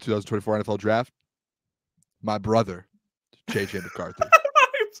pick in the 2024 NFL Draft, my brother, J.J. McCarthy.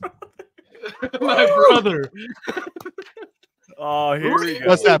 My brother. Oh, here we go.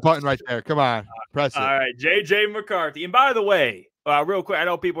 What's that button right there? Come on. Press it. All right, J.J. McCarthy. And by the way, real quick, I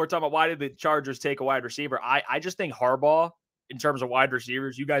know people are talking about why did the Chargers take a wide receiver. I just think Harbaugh in terms of wide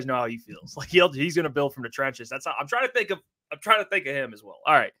receivers, you guys know how he feels. Like he's going to build from the trenches. That's how I'm trying to think of him as well.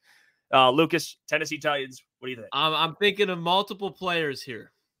 All right. Lucas, Tennessee Titans. What do you think? I'm thinking of multiple players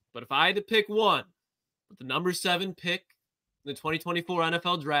here, but if I had to pick one, with the number 7 pick in the 2024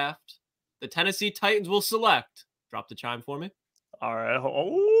 NFL Draft, the Tennessee Titans will select. Drop the chime for me. All right.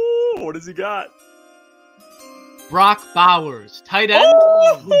 Oh, what does he got? Brock Bowers, tight end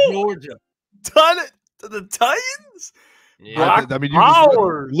from Georgia. The Titans? Yeah. I mean,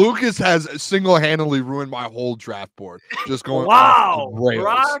 Lucas has single-handedly ruined my whole draft board. Just going wow,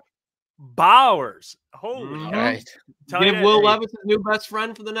 Brock Bowers. Holy right. Give Will Levis his new best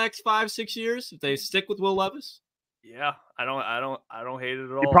friend for the next 5-6 years if they stick with Will Levis. Yeah, I don't hate it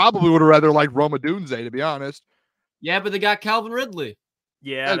at all. He probably would have rather liked Roma Dunze, to be honest. Yeah, but they got Calvin Ridley.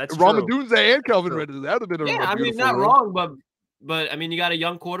 Yeah, that's Roma true. Dunze and Calvin Ridley. That would have been I mean, not wrong, but I mean, you got a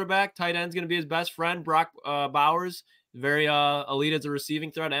young quarterback. Tight end's going to be his best friend. Brock Bowers, very elite as a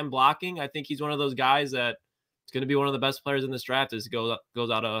receiving threat and blocking. I think he's one of those guys that is going to be one of the best players in this draft. As goes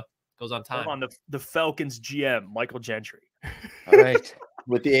on time. On the Falcons GM, Michael Gentry. All right,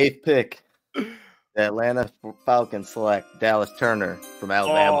 with the 8th pick. The Atlanta Falcons select Dallas Turner from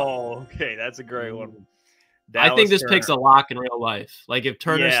Alabama. Oh, okay. That's a great one. I think this pick's a lock in real life. Like, if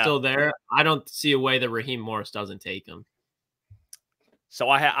Turner's still there, I don't see a way that Raheem Morris doesn't take him. So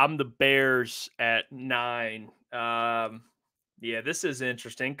I'm the Bears at 9. Yeah, this is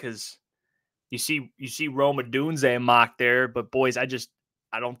interesting because you see Roma Dunze mock there, but boys, I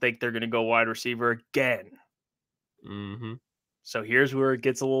don't think they're going to go wide receiver again. Mm-hmm. So here's where it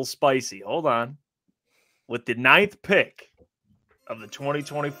gets a little spicy. Hold on. With the 9th pick of the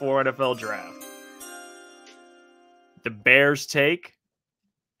 2024 NFL Draft, the Bears take.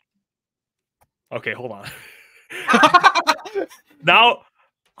 Okay, hold on. Now,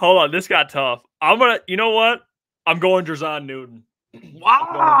 hold on. This got tough. You know what? I'm going Jerzon Newton.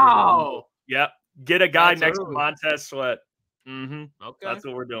 Wow. Yep. Get a guy next to Montez Sweat. Mm-hmm. Okay. That's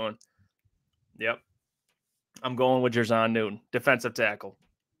what we're doing. Yep. I'm going with Jerzon Newton, defensive tackle.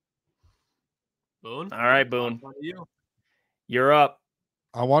 Boone. All right, Boone. You're up.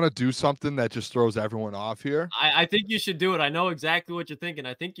 I want to do something that just throws everyone off here. I think you should do it. I know exactly what you're thinking.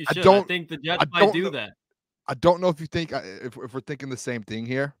 I think you should. I think the Jets might do that. I don't know if you think if we're thinking the same thing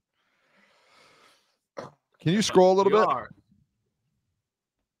here. Can you scroll a little bit?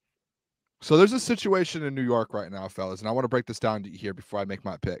 So there's a situation in New York right now, fellas, and I want to break this down here before I make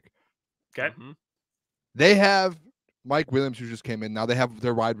my pick. Okay. Mm-hmm. They have Mike Williams, who just came in. Now they have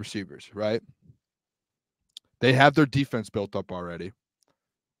their wide receivers, right? They have their defense built up already.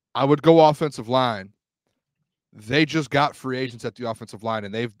 I would go offensive line. They just got free agents at the offensive line,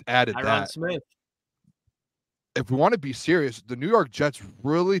 and they've added that. Smith. If we want to be serious, the New York Jets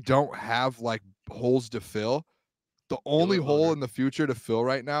really don't have like holes to fill. The only hole in the future to fill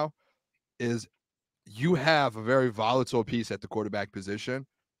right now is you have a very volatile piece at the quarterback position,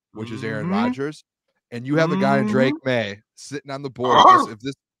 which is Aaron Rodgers, and you have a guy in Drake May sitting on the board. If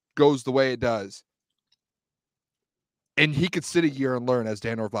this goes the way it does, and he could sit a year and learn, as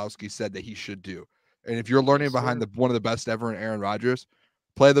Dan Orlovsky said that he should do. And if you're learning behind one of the best ever in Aaron Rodgers,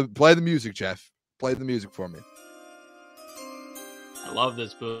 play the music, Jeff. Play the music for me. I love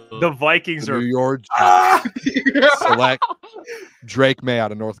this, boo. The Vikings the are New York Jets select Drake May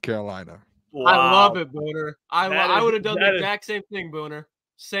out of North Carolina. Wow. I love it, Booner. I would have done the exact same thing, Booner.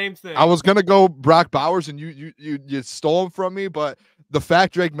 Same thing. I was gonna go Brock Bowers, and you stole him from me. But the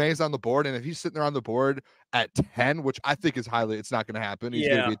fact Drake May's on the board, and if he's sitting there on the board at 10, which I think is it's not going to happen. He's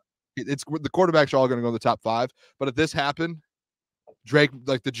gonna be, the quarterbacks are all going to go in the top 5. But if this happened, Drake,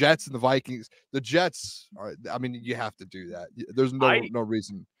 like the Jets and the Vikings, the Jets are. I mean, you have to do that. There's no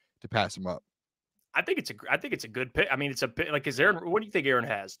reason to pass him up. I think it's a good pick. I mean, it's a pick. Like, is Aaron? What do you think Aaron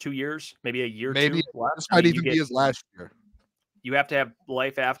has? 2 years, maybe a year. Maybe this might even be his last year. You have to have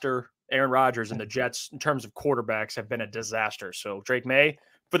life after Aaron Rodgers, and the Jets, in terms of quarterbacks, have been a disaster. So Drake May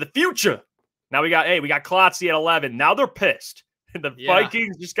for the future. Now we got Klotz at 11. Now they're pissed. The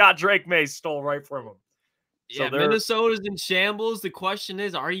Vikings just got Drake May stole right from them. So Minnesota's in shambles. The question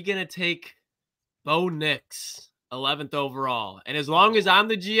is, are you going to take Bo Nix 11th overall? And as long as I'm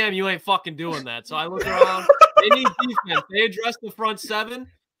the GM, you ain't fucking doing that. So I look around. They need defense. They address the front 7.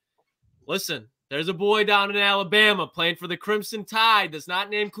 Listen, there's a boy down in Alabama playing for the Crimson Tide that's not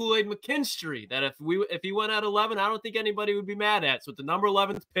named Kool-Aid McKinstry. That if he went at 11, I don't think anybody would be mad at. So with the number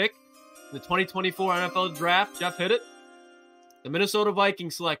 11th pick in the 2024 NFL Draft, Jeff hit it. The Minnesota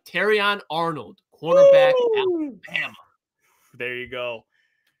Vikings select Terrion Arnold, cornerback, Alabama. There you go.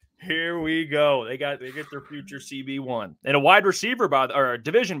 Here we go. They get their future CB1 and a wide receiver or a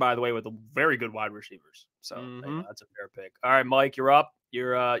division, by the way, with very good wide receivers. So that's a fair pick. All right, Mike, you're up.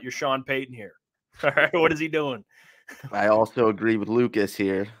 You're Sean Payton here. All right, what is he doing? I also agree with Lucas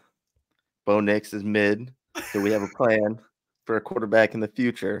here. Bo Nix is mid, so we have a plan for a quarterback in the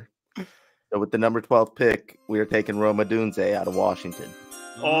future. So with the number 12 pick, we are taking Rome Odunze out of Washington.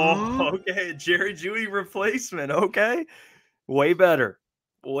 Oh, okay, Jerry Jeudy replacement. Okay, way better.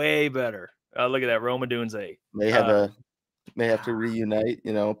 Way better. Look at that, Rome Odunze. May have to reunite,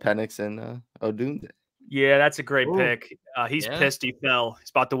 Penix and Odunze. Yeah, that's a great pick. He's pissed he fell. He's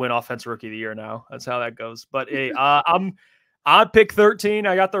about to win Offensive Rookie of the Year now. That's how that goes. But hey, I'm pick 13.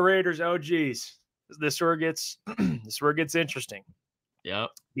 I got the Raiders. Oh, geez, this where it gets interesting. Yeah,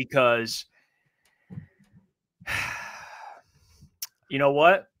 because you know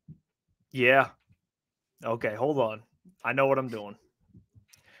what? Yeah. Okay, hold on. I know what I'm doing.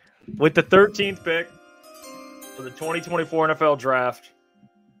 With the 13th pick for the 2024 NFL Draft,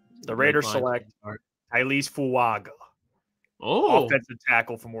 the Raiders select Tylis Fuaga, offensive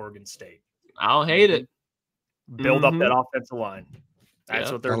tackle from Oregon State. I don't hate it. Build up that offensive line.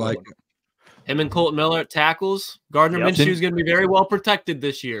 That's what they're like. doing. Him and Colton Miller at tackles. Gardner Minshew is going to be very well protected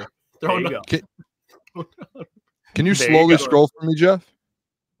this year. There you go. Can you slowly scroll for me, Jeff?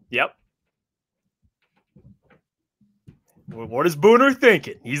 Yep. What is Booner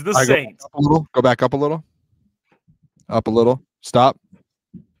thinking? He's the Saints. Go back up a little. Up a little. Stop.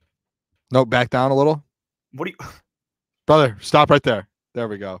 No, back down a little. What do you, brother? Stop right there. There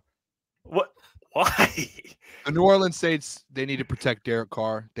we go. What? Why? The New Orleans Saints, they need to protect Derek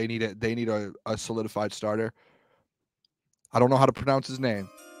Carr. They need a solidified starter. I don't know how to pronounce his name.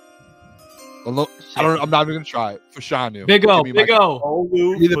 I'm not even gonna try it. Fashanu. Big O.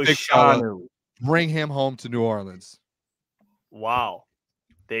 Fashanu. Bring him home to New Orleans. Wow.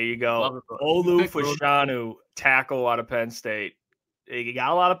 There you go. Olu Fashanu, tackle out of Penn State. He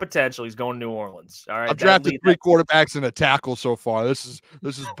got a lot of potential. He's going to New Orleans. All right. I've drafted 3 quarterbacks and a tackle so far. This is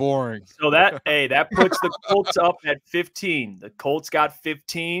boring. So that puts the Colts up at 15. The Colts got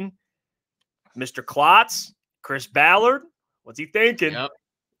 15. Mr. Klotz, Chris Ballard. What's he thinking? Yep.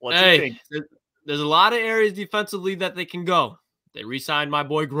 What's he thinking? There's a lot of areas defensively that they can go. They re-signed my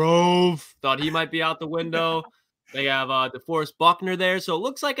boy Grove. Thought he might be out the window. They have DeForest Buckner there. So it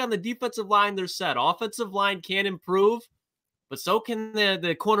looks like on the defensive line, they're set. Offensive line can improve, but so can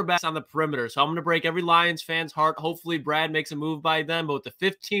the cornerbacks on the perimeter. So I'm going to break every Lions fan's heart. Hopefully Brad makes a move by then. But with the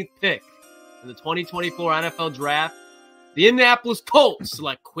 15th pick in the 2024 NFL Draft, the Indianapolis Colts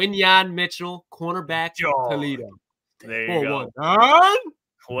select Quinyon Mitchell, cornerback Toledo. There you go.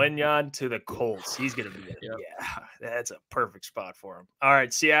 Quinyon to the Colts. He's going to be there. Yeah, that's a perfect spot for him. All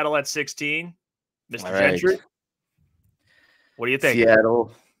right, Seattle at 16. Mr. Gentry. What do you think?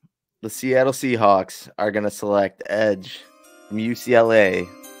 The Seattle Seahawks are going to select edge from UCLA,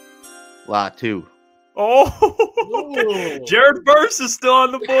 lot 2. Oh, Jared Verse is still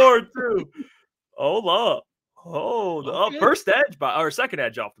on the board too. Hold up. First edge second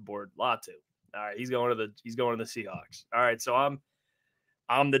edge off the board, lot 2. All right, he's going to the Seahawks. All right, so I'm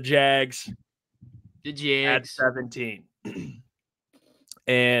the Jags. The Jags at 17.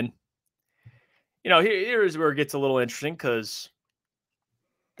 And here's where it gets a little interesting because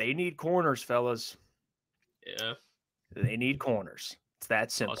they need corners, fellas. Yeah. They need corners. It's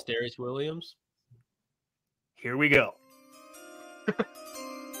that simple. Darius Williams. Here we go.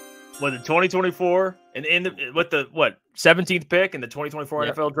 With the 2024 and with the 17th pick in the 2024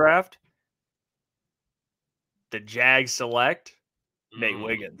 NFL Draft, the Jags select Nate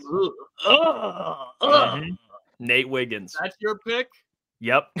Wiggins. Nate Wiggins. That's your pick?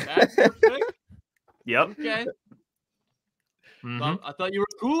 Yep. That's your pick? Yep. Okay. I thought you were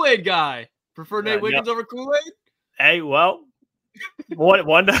a Kool-Aid guy. Prefer Nate Wiggins over Kool-Aid? Hey, well, Nate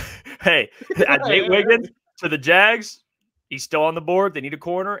Wiggins to the Jags. He's still on the board. They need a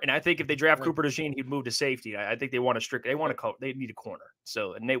corner, and I think if they draft Cooper DeJean, he'd move to safety. I think they need a corner.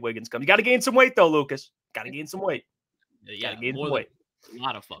 So Nate Wiggins comes. You got to gain some weight though, Lucas. Got to gain some weight. Yeah, gain some weight. A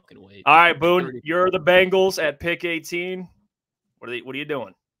lot of fucking weight. All right, Boone, you're the Bengals at pick 18. What are you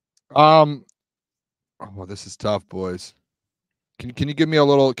doing? Oh, this is tough, boys. Can you give me a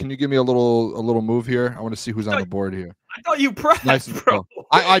little move here? I want to see who's on the board here. I thought you prepped, bro.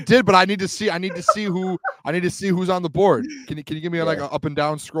 I did, but I need to see who's on the board. Can you give me like an up and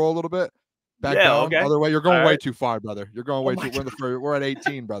down scroll a little bit? Back down. Okay. Other way, you're going way too far, brother. You're going way too. We're at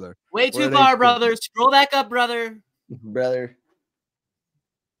 18, brother. Way too far, brother. Scroll back up, brother.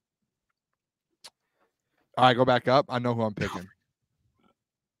 All right, go back up. I know who I'm picking.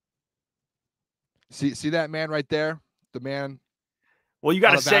 See that man right there? The man. Well, you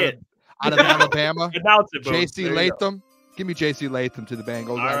got to say it. Out of Alabama. Announce it, J.C. Latham. Give me J.C. Latham to the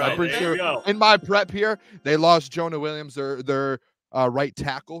Bengals. Right, I'm pretty sure in my prep here, they lost Jonah Williams, their right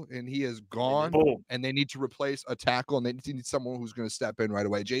tackle, and he is gone. Boom. And they need to replace a tackle, and they need someone who's going to step in right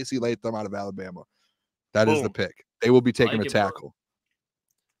away. J.C. Latham out of Alabama. That is the pick. They will be taking a tackle.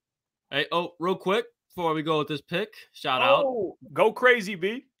 Hey, real quick before we go with this pick, shout out. Go crazy,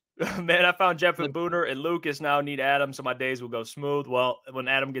 B. Man, I found Jeff and Booner and Lucas. Now need Adam, so my days will go smooth. Well, when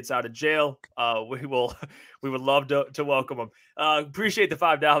Adam gets out of jail, we would love to welcome him. Appreciate the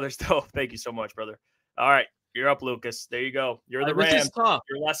 $5 though. Thank you so much, brother. All right, you're up, Lucas. There you go. You're the Rams. This is tough.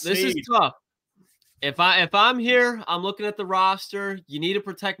 This is tough. If I'm here, I'm looking at the roster. You need to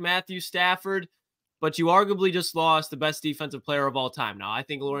protect Matthew Stafford, but you arguably just lost the best defensive player of all time. Now, I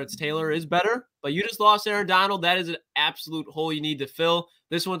think Lawrence Taylor is better, but you just lost Aaron Donald. That is an absolute hole you need to fill.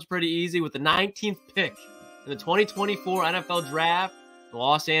 This one's pretty easy. With the 19th pick in the 2024 NFL Draft, the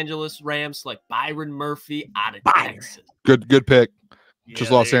Los Angeles Rams select Byron Murphy out of Texas. Good pick.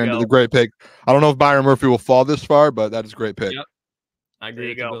 Just lost Aaron. A great pick. I don't know if Byron Murphy will fall this far, but that is a great pick. Yep. I agree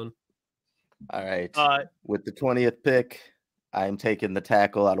with you, Boone. All right. With the 20th pick, I'm taking the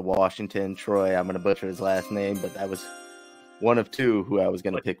tackle out of Washington, Troy. I'm going to butcher his last name, but that was one of two who I was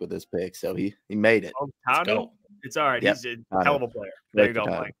going to pick with this pick. So he made it. It's all right. Yep. He's a hell of a player. There you go,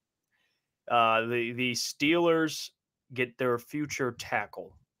 Mike. The Steelers get their future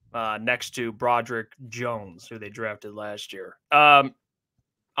tackle next to Broderick Jones, who they drafted last year. I'm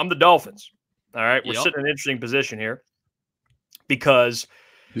the Dolphins. All right. We're sitting in an interesting position here because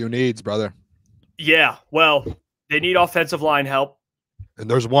few needs, brother. Yeah. Well, they need offensive line help. And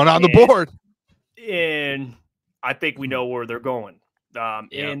there's one on the board. And I think we know where they're going.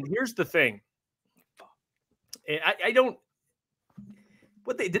 And here's the thing. I don't.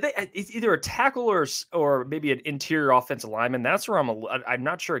 What did they? It's either a tackle or maybe an interior offensive lineman. That's where I'm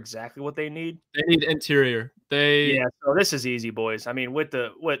not sure exactly what they need. They need interior. So this is easy, boys. I mean, with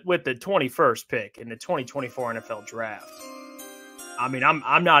the 21st pick in the 2024 NFL Draft. I mean,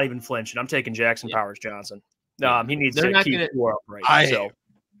 I'm not even flinching. I'm taking Jackson Powers Johnson. He needs to keep 4 upright.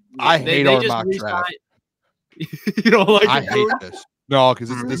 I hate our mock draft. You don't like? I hate this. No, because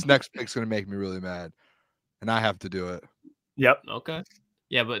this next pick's gonna make me really mad, and I have to do it. Yep. Okay.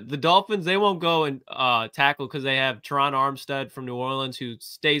 Yeah, but the Dolphins, they won't go and tackle because they have Teron Armstead from New Orleans, who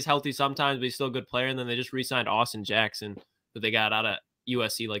stays healthy sometimes, but he's still a good player. And then they just re-signed Austin Jackson, who they got out of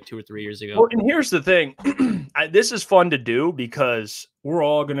USC like 2 or 3 years ago. Well, and here's the thing. This is fun to do because we're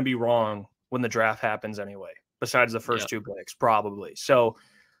all going to be wrong when the draft happens anyway, besides the first 2 picks, probably. So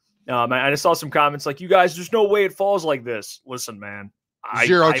I just saw some comments like, you guys, there's no way it falls like this. Listen, man, I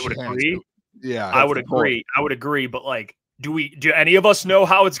would agree. Yeah, I would agree. I would agree. But like, do any of us know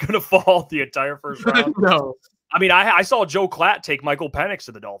how it's going to fall the entire first round? No. I mean, I saw Joe Klatt take Michael Penix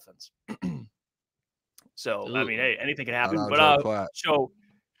to the Dolphins. So, I mean, hey, anything can happen. But so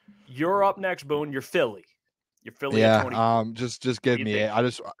you're up next, Boone. You're Philly. You're Philly. Yeah. Just give me it. I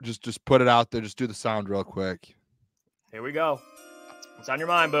just put it out there. Just do the sound real quick. Here we go. What's on your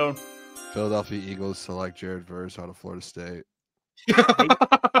mind, Boone? Philadelphia Eagles select Jared Verse out of Florida State.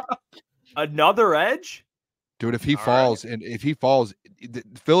 Another edge? Dude, if he falls,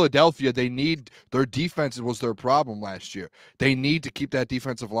 Philadelphia, they need their defense was their problem last year. They need to keep that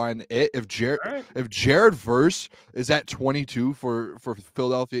defensive line. If Jared Verse is at 22 for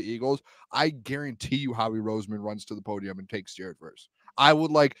Philadelphia Eagles, I guarantee you Howie Roseman runs to the podium and takes Jared Verse. I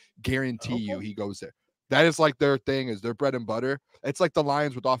would guarantee you he goes there. That is like their thing, is their bread and butter. It's like the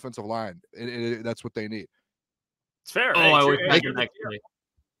Lions with offensive line. That's what they need. It's fair. I wish I had the next pick.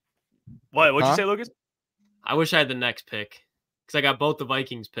 What'd you say, Lucas? I wish I had the next pick because I got both the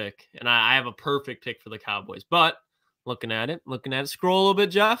Vikings pick, and I have a perfect pick for the Cowboys. But looking at it, scroll a little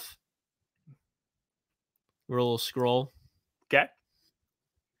bit, Jeff. We're a little scroll. Okay.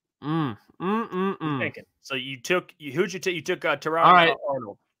 Thinking. So who'd you take? You took Teron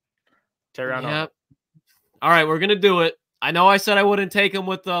Arnold. Arnold. All right, we're gonna do it. I know I said I wouldn't take him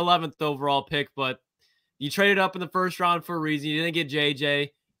with the 11th overall pick, but you traded up in the first round for a reason. You didn't get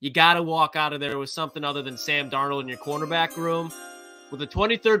JJ. You got to walk out of there with something other than Sam Darnold in your cornerback room. With the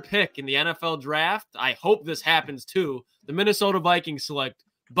 23rd pick in the NFL Draft, I hope this happens too. The Minnesota Vikings select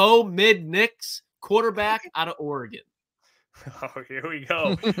Bo Nix, quarterback out of Oregon. Oh, here we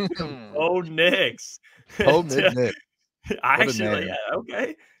go. Bo Nix. Bo Nix.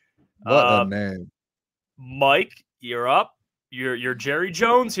 Okay. What a name. Mike, you're up. You're Jerry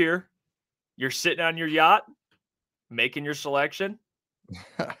Jones here. You're sitting on your yacht, making your selection.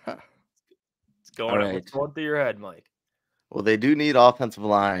 It's going right. What's going through your head, Mike? Well, they do need offensive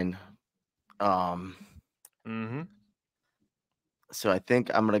line. So I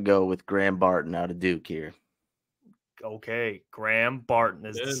think I'm going to go with Graham Barton out of Duke here. Okay, Graham Barton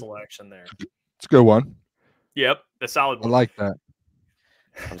is the selection there. It's a good one. Yep, a solid one. I like that.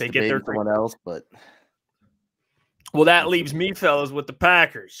 They get their someone else, but well, that leaves me, fellas, with the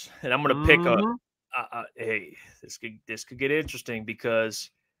Packers, and I'm going to pick a. Hey, this could get interesting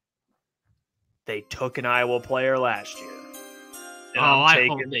because they took an Iowa player last year. I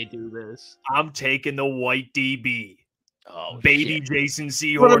hope they do this. I'm taking the white DB. Oh, baby shit. Jason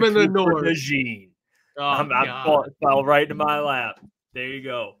Sehorn. Put him in the north. I fell right into my lap. There you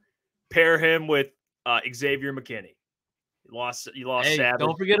go. Pair him with Xavier McKinney. You lost Savage.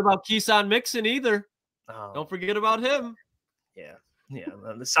 Don't forget about Keyshawn Mixon either. Oh. Don't forget about him. Yeah.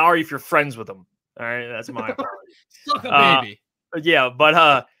 I'm sorry if you're friends with him. All right, that's my apology. Suck a baby. Yeah,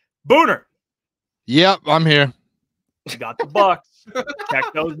 but Booner. Yep, I'm here. You got the Bucks. Check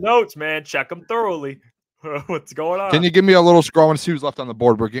those notes, man. Check them thoroughly. What's going on? Can you give me a little scroll? I want to see who's left on the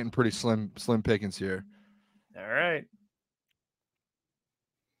board. We're getting pretty slim pickings here. All right.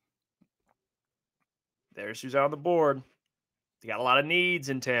 There's who's on the board. You got a lot of needs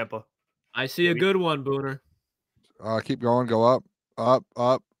in Tampa. I see a good one, Booner. Keep going. Go up, up,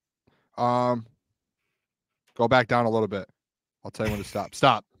 up. Go back down a little bit. I'll tell you when to stop.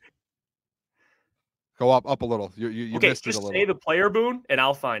 Stop. Go up a little. You okay, missed it a little. Just say the player, Boone, and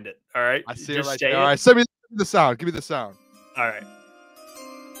I'll find it. All right. I see just it right there. All right. Send me the sound. Give me the sound. All right.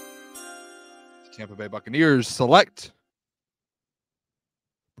 Tampa Bay Buccaneers select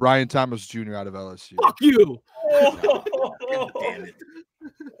Brian Thomas Jr. out of LSU. Fuck you. Damn it.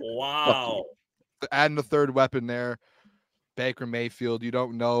 Wow. Adding a third weapon there. Baker Mayfield, you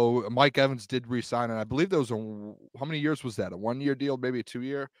don't know. Mike Evans did resign, and I believe there was how many years was that? A 1-year deal, maybe a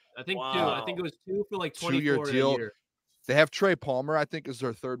 2-year? I think 2. I think it was 2 for like 24 a year. They have Trey Palmer, I think, is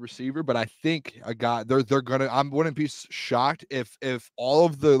their third receiver, but I think a guy they're gonna. I wouldn't be shocked if all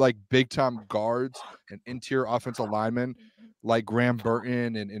of the like big time guards and interior offensive linemen like Graham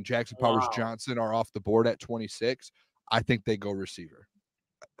Burton and Jackson Powers Johnson are off the board at 26. I think they go receiver.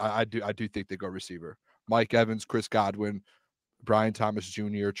 I do think they go receiver. Mike Evans, Chris Godwin, Brian Thomas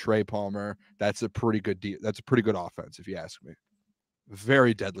Jr., Trey Palmer. That's a pretty good deal. That's a pretty good offense, if you ask me.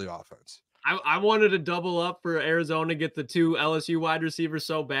 Very deadly offense. I wanted to double up for Arizona, get the 2 LSU wide receivers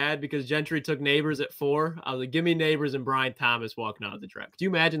so bad because Gentry took Neighbors at 4. I was like, give me Neighbors and Brian Thomas walking out of the draft. Do you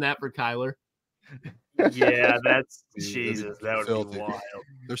imagine that for Kyler? Yeah, that's Jesus. That would be wild.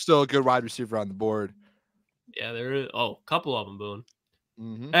 There's still a good wide receiver on the board. Yeah, there is. Oh, a couple of them, Boone.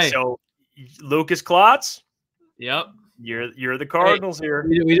 Mm-hmm. Hey, so Lukas Klotz. Yep. You're the Cardinals here.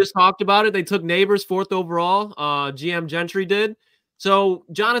 We just talked about it. They took Neighbors 4th overall. GM Gentry did. So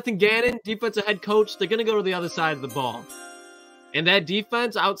Jonathan Gannon, defensive head coach, they're going to go to the other side of the ball. And that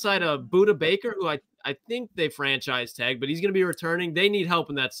defense outside of Buda Baker, who I think they franchise tag, but he's going to be returning. They need help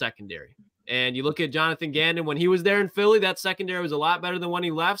in that secondary. And you look at Jonathan Gannon, when he was there in Philly, that secondary was a lot better than when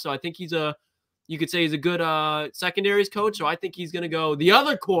he left. So I think you could say he's a good secondaries coach. So I think he's going to go the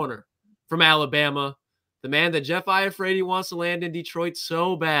other corner from Alabama, the man that Jeff Iafrate wants to land in Detroit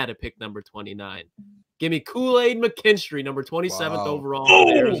so bad at pick number 29. Give me Kool-Aid McKinstry, number 27th overall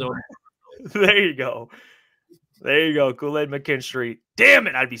in Arizona. There you go. Kool-Aid McKinstry. Damn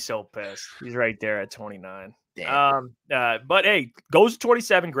it, I'd be so pissed. He's right there at 29. Damn. But hey, goes to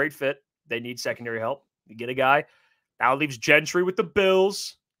 27. Great fit. They need secondary help. You get a guy. Now leaves Gentry with the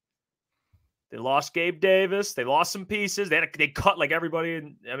Bills. They lost Gabe Davis. They lost some pieces. They cut like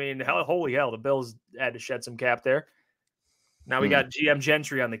everybody. Holy hell, the Bills had to shed some cap there. Now we got GM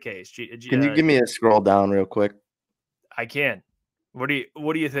Gentry on the case. Can you give me a scroll down real quick? I can. What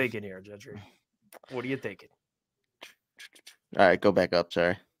are you thinking here, Gentry? What are you thinking? All right, go back up.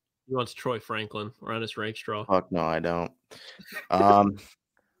 Sorry. He wants Troy Franklin or Ernest Rakestraw. Fuck no, I don't. I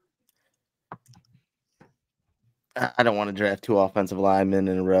don't want to draft 2 offensive linemen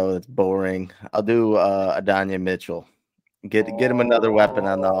in a row. That's boring. I'll do Adonai Mitchell. Get him another weapon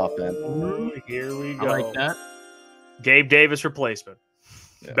on the offense. Here we go. I like that. Gabe Davis replacement.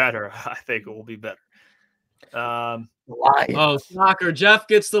 Yeah. Better. I think it will be better. Lions. Oh, shocker. Jeff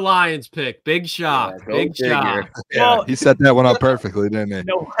gets the Lions pick. Big shock. Yeah, big shock. Yeah, Well, he set that one up perfectly, didn't he?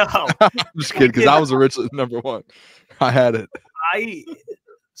 No, wow. I'm just kidding, because I was originally number 1. I had it.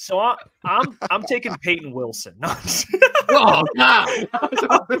 I'm taking Peyton Wilson. No, Oh, God.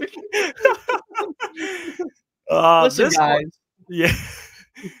 Listen, guys. Yeah.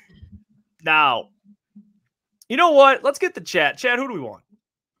 Now, you know what? Let's get the chat. Chat, who do we want?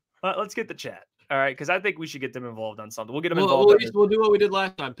 Let's get the chat. All right, because I think we should get them involved on something. We'll get them involved. We'll do what we did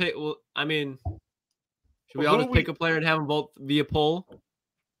last time. Should we all just pick a player and have them vote via poll?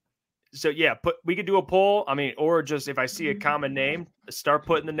 So yeah, we could do a poll. I mean, or just if I see a common name, start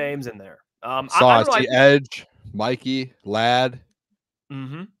putting the names in there. I don't know. Edge, Mikey, Ladd,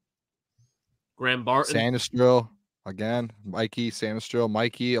 Graham Barton, Sanistril again, Mikey, Sanistril,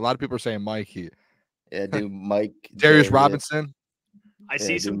 Mikey. A lot of people are saying Mikey. Yeah, do Mike Darius Robinson. I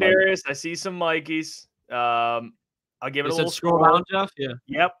see some Darius. I see some Mikeys. I'll give it a little scroll down, Jeff. Yeah.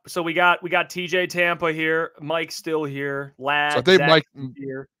 Yep. So we got TJ Tampa here. Mike's still here. Ladd. So I think Zach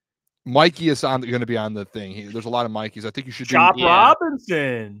here. Mikey is going to be on the thing. There's a lot of Mikeys. I think you should Chop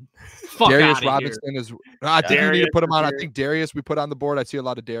Robinson. Darius Robinson is. I think you need to put him on. I think Darius we put on the board. I see a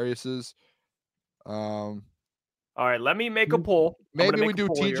lot of Dariuses. All right, let me make a poll. Maybe we do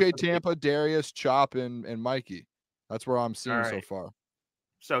TJ Tampa, Darius, Chop, and Mikey. That's where I'm seeing so far.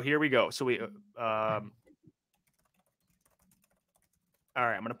 So here we go. So we all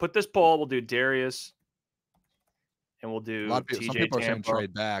right, I'm gonna put this poll. We'll do Darius. And we'll do some people are saying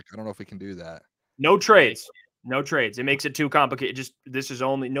trade back. I don't know if we can do that. No trades. No trades. It makes it too complicated. This is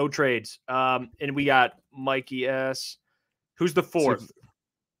only no trades. And we got Mikey S. Who's the fourth?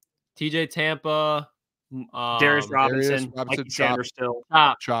 TJ Tampa. Darius Robinson. Mikey Sanders still.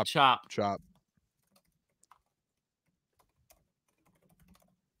 Chop.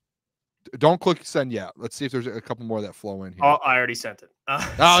 Don't click send yet. Let's see if there's a couple more that flow in here. Oh, I already sent it.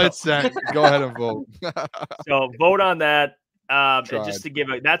 It's sent. Go ahead and vote. So vote on that. And just to give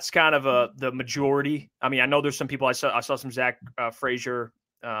that's kind of the majority. I mean, I know there's some people I saw some Zach Frazier,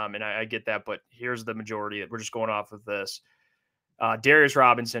 and I get that, but here's the majority. We're just going off of this. Darius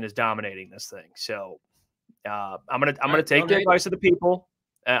Robinson is dominating this thing. So I'm gonna take the advice of the people.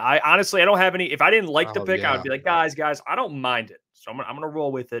 I honestly I don't have any. If I didn't like the pick, I would be like, guys, I don't mind it. So I'm gonna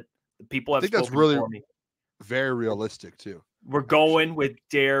roll with it. The people have. I think that's really very realistic too. We're going with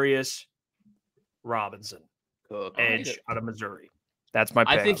Darius Robinson, edge out of Missouri. That's my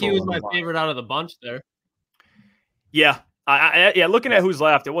pick. I think he was my favorite out of the bunch there. Yeah, yeah. Looking at who's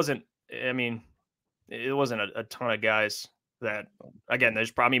left, it wasn't. I mean, it wasn't a ton of guys that. Again, there's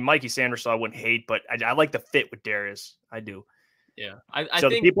probably Mikey Sanders. So I wouldn't hate, but I like the fit with Darius. I do. Yeah, I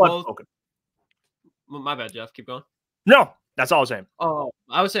think people both. My bad, Jeff. Keep going. No. That's all I was saying. Oh,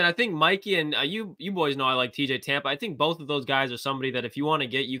 I was saying, I think Mikey and you boys know I like TJ Tampa. I think both of those guys are somebody that if you want to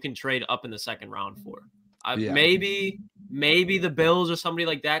get, you can trade up in the second round for. Maybe the Bills or somebody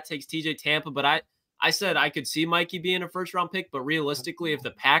like that takes TJ Tampa, but I said I could see Mikey being a first round pick, but realistically, if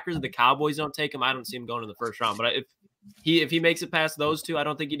the Packers and the Cowboys don't take him, I don't see him going in the first round. But if he makes it past those two, I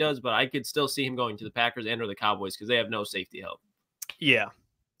don't think he does, but I could still see him going to the Packers and or the Cowboys because they have no safety help. Yeah.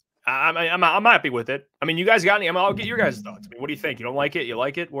 I'm happy with it. I mean, you guys got any? I'll get your guys' thoughts. I mean, what do you think? You don't like it? You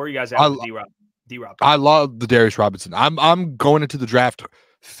like it? Where are you guys at with D-Rob? I love the Darius Robinson. I'm going into the draft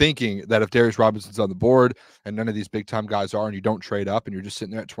thinking that if Darius Robinson's on the board and none of these big time guys are, and you don't trade up and you're just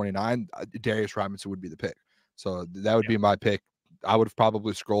sitting there at 29, Darius Robinson would be the pick. So that would be my pick. I would have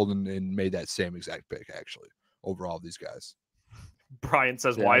probably scrolled and made that same exact pick actually over all of these guys. Brian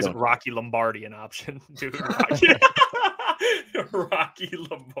says, "Why isn't Rocky Lombardi an option, dude?" Rocky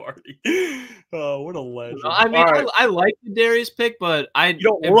Lombardi. Oh, what a legend! I mean, I like the Darius pick, but you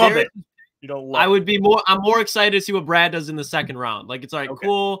don't love it. You don't love. I would be more. I'm more excited to see what Brad does in the second round. Like it's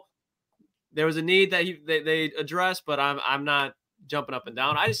cool. There was a need that they addressed, but I'm not jumping up and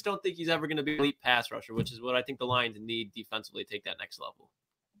down. I just don't think he's ever going to be an elite pass rusher, which is what I think the Lions need defensively to take that next level.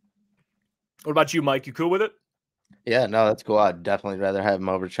 What about you, Mike? You cool with it? Yeah, no, that's cool. I'd definitely rather have him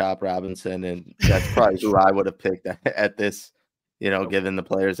over Chop Robinson, and that's probably who I would have picked at this, given the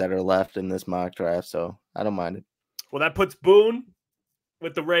players that are left in this mock draft. So I don't mind it. Well, that puts Boone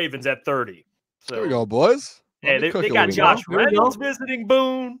with the Ravens at 30. So there we go, boys. Yeah, they got Josh Reynolds visiting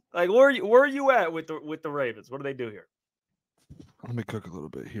Boone. Like, where are you at with the Ravens? What do they do here? Let me cook a little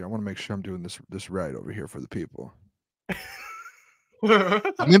bit here. I want to make sure I'm doing this right over here for the people.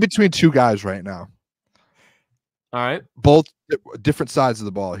 I'm in between two guys right now. All right. Both different sides of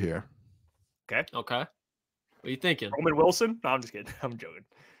the ball here. Okay. What are you thinking? Roman Wilson? No, I'm just kidding. I'm joking.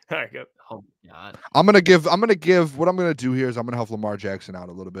 All right, go. Oh God. I'm gonna give what I'm gonna do here is I'm gonna help Lamar Jackson out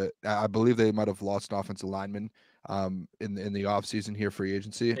a little bit. I believe they might have lost an offensive lineman in the offseason here, free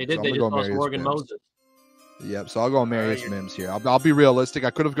agency. They did. So they just lost Morgan Moses. Yep. So I'll go Marius Mims here. I'll be realistic. I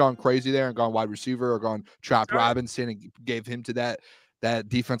could have gone crazy there and gone wide receiver or gone Chop Robinson and gave him to that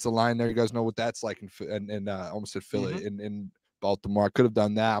defensive line there. You guys know what that's like in almost at Philly in Baltimore. I could have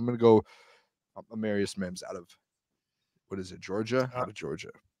done that. I'm going to go Marius Mims out of, what is it, Georgia? Out of Georgia.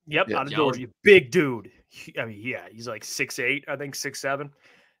 Yep, out of Georgia. Big dude. I mean, yeah, he's like 6'8", I think 6'7".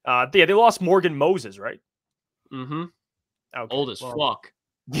 Yeah, they lost Morgan Moses, right? Mm-hmm. Okay. Old as fuck.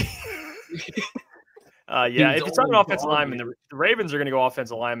 Yeah, if it's not an offensive lineman, the Ravens are going to go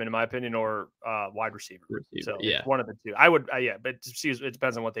offensive lineman, in my opinion, or wide receiver. So yeah, one of the two. I would, yeah, but it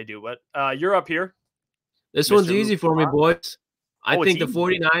depends on what they do. But you're up here. This Mr. one's easy for me, boys. I think the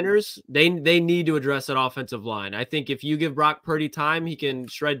 49ers, they need to address that offensive line. I think if you give Brock Purdy time, he can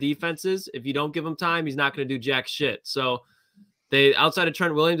shred defenses. If you don't give him time, he's not going to do jack shit. So they, outside of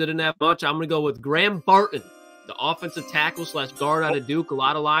Trent Williams, they didn't have much. I'm going to go with Graham Barton, the offensive tackle / guard out of Duke. A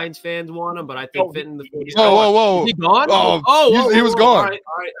lot of Lions fans want him, but I think fitting the 49ers. Whoa. Is he gone? He was gone.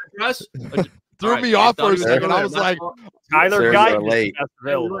 All right. Address. Threw me off for a second. I was like, Tyler Guy late.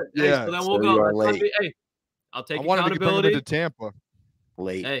 Yeah. So then we'll go. Hey, I'll take accountability. I wanted to get to Tampa.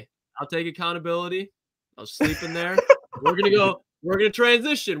 Late. Hey, I'll take accountability. I was sleeping there. We're gonna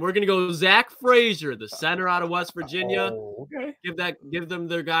transition. We're gonna go Zach Frazier, the center out of West Virginia. Oh, okay. Give them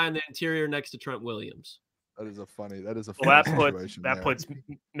their guy in the interior next to Trent Williams. That is a funny situation. That puts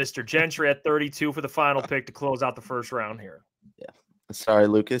Mr. Gentry at 32 for the final pick to close out the first round here. Yeah. Sorry,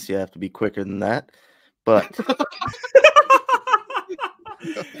 Lucas. You have to be quicker than that. But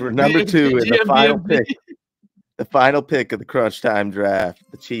for number 2 in the final pick. The final pick of the crunch time draft,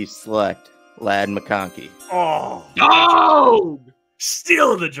 the Chiefs select Ladd McConkey. Oh!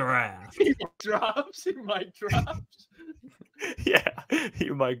 Still the draft. He drops. Yeah,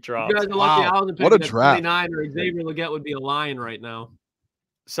 you mic drops. You guys are lucky I wasn't what a picking draft. 29 or Xavier Legette would be a Lion right now.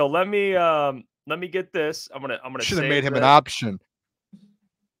 So let me get this. I'm gonna should have made him an option.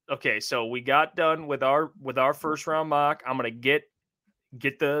 Okay, so we got done with our first round mock. I'm gonna get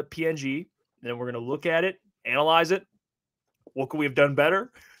the PNG, then we're gonna look at it. Analyze it. What could we have done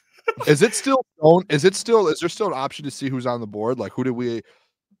better? Is there still an option to see who's on the board? Like, who did we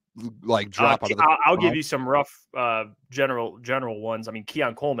drop out of the I'll give you some rough general ones. I mean,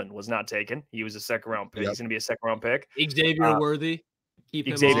 Keon Coleman was not taken. He was a second round pick. He's going to be a second round pick. Xavier Worthy.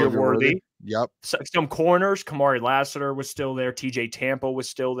 Xavier Worthy. Yep. Some corners. Kamari Lassiter was still there. TJ Tampa was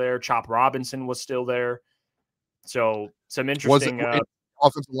still there. Chop Robinson was still there. So some interesting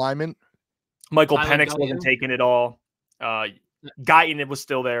offensive lineman. Michael Penix wasn't taken at all. Guyton was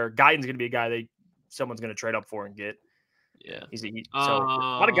still there. Guyton's going to be a guy someone's going to trade up for and get. Yeah. So a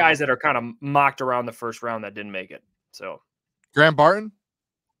lot of guys that are kind of mocked around the first round that didn't make it. So Graham Barton?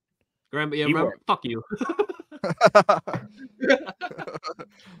 Fuck you.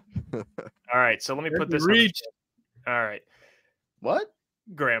 All right. So let me put this reach. All right. What?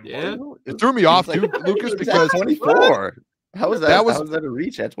 Graham Yeah. Barton. It threw me off, dude, Lucas, because 24. How was that? How was that a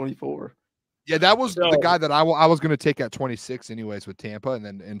reach at 24? Yeah, that was the guy that I was going to take at 26 anyways with Tampa,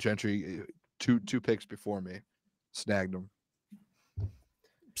 and Gentry two picks before me snagged him.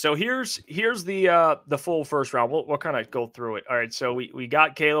 So here's the full first round. We'll kind of go through it. All right, so we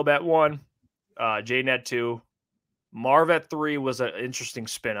got Caleb at 1, Jaden at 2, Marv at 3 was an interesting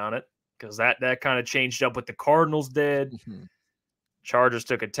spin on it because that kind of changed up what the Cardinals did. Mm-hmm. Chargers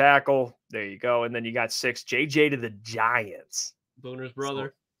took a tackle. There you go, and then you got 6, JJ to the Giants. Booner's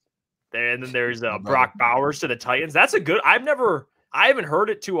brother. And then there's Brock Bowers to the Titans. That's a good. I haven't heard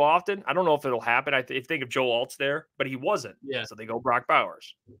it too often. I don't know if it'll happen. I think of Joe Alt's there, but he wasn't. Yeah. So they go Brock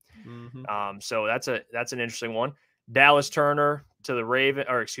Bowers. Mm-hmm. So that's an interesting one. Dallas Turner to the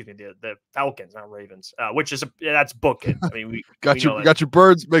the Falcons, not Ravens. Which is that's booking. I mean, we got your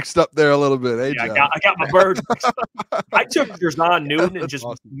birds mixed up there a little bit. Eh, yeah, I got my birds mixed up. I took Jerzon Newton and just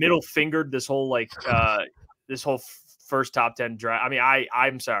middle fingered this whole first top 10 draft. I mean,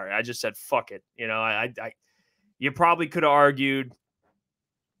 I'm sorry. I just said, fuck it. You know, you probably could have argued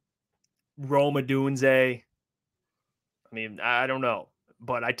Roma Dunze. I mean, I don't know,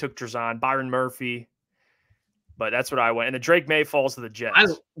 but I took Jerzon, Byron Murphy, but that's what I went. And the Drake May falls to the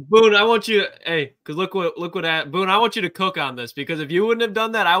Jets. Boone, I want you to, because look what Boone, I want you to cook on this, because if you wouldn't have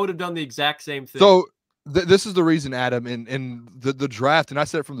done that, I would have done the exact same thing. So this is the reason, Adam, in the draft, and I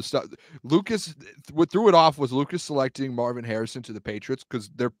said it from the start, what threw it off was Lucas selecting Marvin Harrison to the Patriots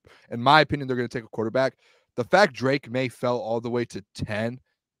because they're, in my opinion, they're going to take a quarterback. The fact Drake May fell all the way to 10,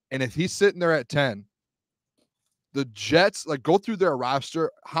 and if he's sitting there at 10, the Jets, go through their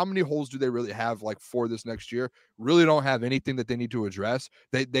roster, how many holes do they really have, for this next year? Really don't have anything that they need to address.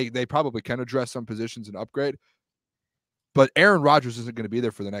 They probably can address some positions and upgrade, but Aaron Rodgers isn't going to be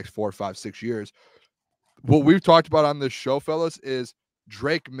there for the next 4, 5, 6 years. What we've talked about on this show, fellas, is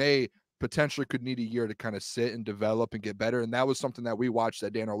Drake May potentially could need a year to kind of sit and develop and get better. And that was something that we watched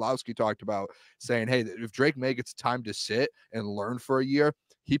that Dan Orlovsky talked about, saying, hey, if Drake May gets time to sit and learn for a year,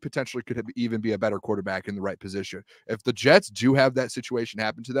 he potentially could even be a better quarterback in the right position. If the Jets do have that situation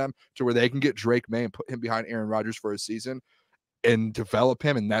happen to them to where they can get Drake May and put him behind Aaron Rodgers for a season and develop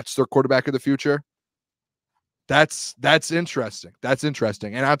him, and that's their quarterback of the future, That's interesting. That's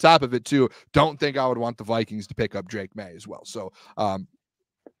interesting. And on top of it too, don't think I would want the Vikings to pick up Drake May as well. So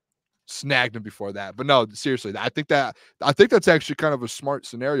snagged him before that. But no, seriously, I think that's actually kind of a smart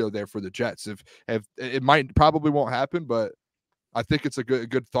scenario there for the Jets. If it probably won't happen, but I think it's a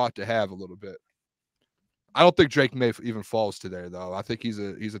good thought to have a little bit. I don't think Drake May even falls to there though. I think he's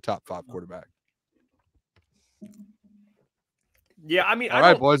a top 5 quarterback. Yeah, I mean, all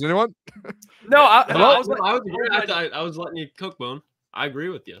right, boys. Anyone? No, I was letting you cook, Boone. I agree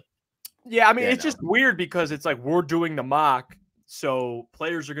with you. Yeah, I mean, it's just weird because it's like we're doing the mock, so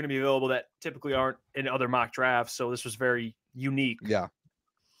players are going to be available that typically aren't in other mock drafts. So this was very unique. Yeah.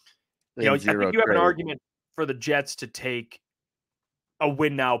 You know, I think you have an argument for the Jets to take a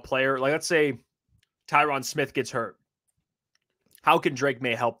win now player. Like, let's say Tyron Smith gets hurt. How can Drake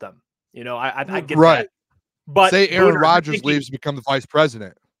May help them? You know, I get that. But say Aaron Rodgers leaves to become the vice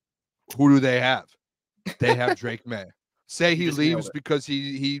president. Who do they have? They have Drake May. Say he leaves because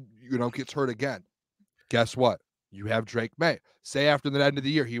he gets hurt again. Guess what? You have Drake May. Say after the end of the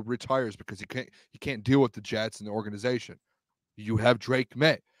year he retires because he can't deal with the Jets and the organization. You have Drake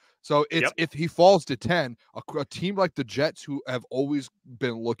May. So if he falls to 10, a team like the Jets, who have always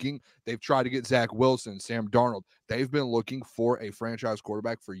been looking, they've tried to get Zach Wilson, Sam Darnold. They've been looking for a franchise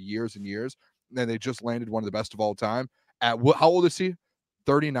quarterback for years and years. And they just landed one of the best of all time. At how old is he?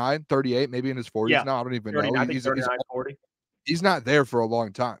 39, 38, maybe in his 40s now. I don't even know. He's 39, 40. He's not there for a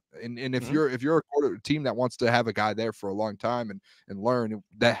long time. And if you're a team that wants to have a guy there for a long time and learn,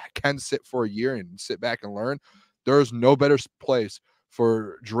 that can sit for a year and sit back and learn, there's no better place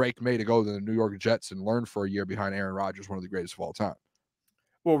for Drake May to go than the New York Jets and learn for a year behind Aaron Rodgers, one of the greatest of all time.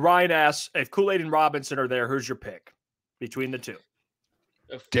 Well, Ryan asks, if Kool-Aid and Robinson are there, who's your pick between the two?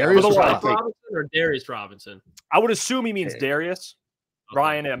 Darius Robinson or Darius Robinson? I would assume he means Darius. Okay.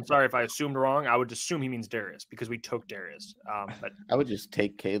 Ryan, I'm sorry if I assumed wrong. I would assume he means Darius because we took Darius. But I would just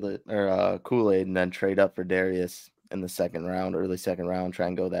take Kool-Aid and then trade up for Darius in the second round, early second round, try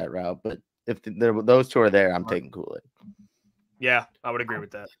and go that route. But if those two are there, I'm taking Kool-Aid. Yeah, I would agree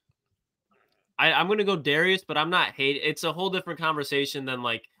with that. I'm going to go Darius, but I'm not hating. It's a whole different conversation than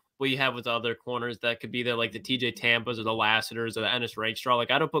like what you have with other corners that could be there, like the TJ Tampas or the Lassiters or the Ennis Rakestraw. Like,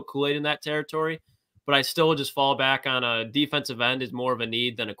 I don't put Kool-Aid in that territory, but I still just fall back on a defensive end is more of a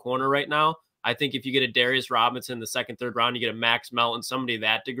need than a corner right now. I think if you get a Darius Robinson in the second, third round, you get a Max Melton, somebody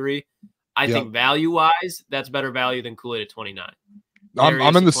that degree. I think value-wise, that's better value than Kool-Aid at 29.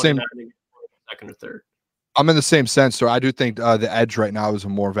 I'm in the same second or third. I'm in the same sense. So I do think the edge right now is a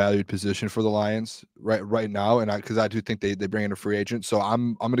more valued position for the Lions right now, and because I do think they bring in a free agent. So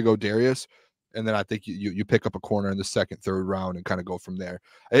I'm going to go Darius, and then I think you pick up a corner in the second, third round and kind of go from there.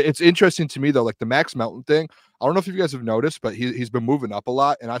 It's interesting to me though, like the Max Melton thing. I don't know if you guys have noticed, but he's been moving up a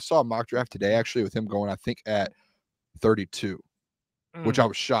lot, and I saw a mock draft today actually with him going, I think at 32. Which I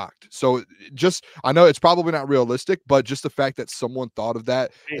was shocked. So I know it's probably not realistic, but just the fact that someone thought of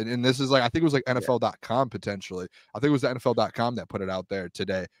that, and this is like, I think it was like NFL.com potentially. I think it was the NFL.com that put it out there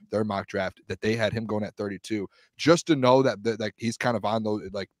today, their mock draft, that they had him going at 32. Just to know that like he's kind of on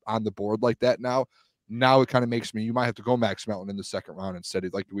the board like that now. Now it kind of makes me, you might have to go Max Melton in the second round instead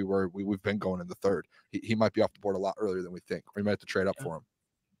of like we've been going in the third. He might be off the board a lot earlier than we think. We might have to trade up for him.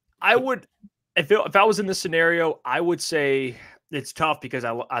 I would, if I was in this scenario, I would say it's tough because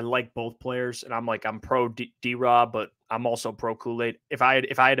I like both players, and I'm pro D-Rob, but I'm also pro Kool-Aid. If I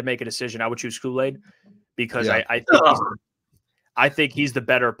had to make a decision, I would choose Kool-Aid because I think he's the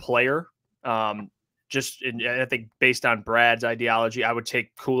better player. I think based on Brad's ideology, I would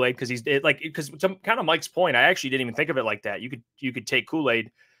take Kool-Aid because kind of Mike's point. I actually didn't even think of it like that. You could take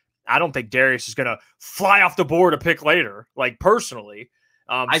Kool-Aid. I don't think Darius is gonna fly off the board a pick later. Like personally.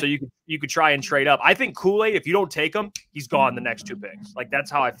 So you could try and trade up. I think Kool-Aid, if you don't take him, he's gone the next two picks. Like that's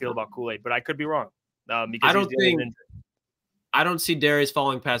how I feel about Kool-Aid, but I could be wrong. Because I don't see Darius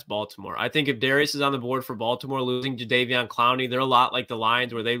falling past Baltimore. I think if Darius is on the board for Baltimore, losing Jadeveon Clowney, they're a lot like the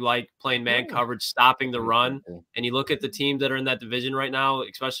Lions where they like playing man coverage, stopping the run. And you look at the teams that are in that division right now,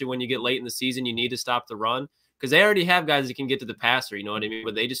 especially when you get late in the season, you need to stop the run because they already have guys that can get to the passer. You know what I mean?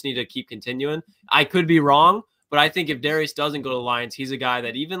 But they just need to keep continuing. I could be wrong. But I think if Darius doesn't go to the Lions, he's a guy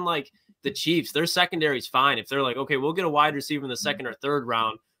that even like the Chiefs, their secondary is fine. If they're like, okay, we'll get a wide receiver in the second or third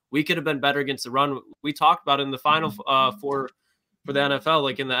round, we could have been better against the run. We talked about it in the final for the NFL,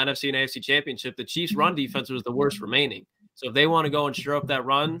 like in the NFC and AFC championship, the Chiefs run defense was the worst remaining. So if they want to go and stir up that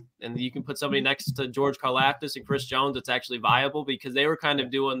run and you can put somebody next to George Karlaftis and Chris Jones, it's actually viable because they were kind of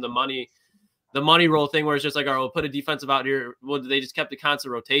doing the money roll thing where it's just like, all right, we'll put a defensive out here. Well, they just kept the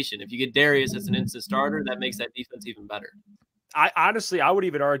constant rotation. If you get Darius as an instant starter, that makes that defense even better. I would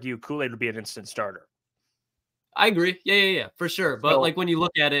even argue Kool-Aid would be an instant starter. I agree. Yeah, for sure. But like when you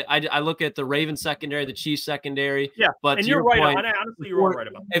look at it, I look at the Ravens secondary, the Chiefs secondary. Yeah, but and to you're your right. Point, honestly, you're all right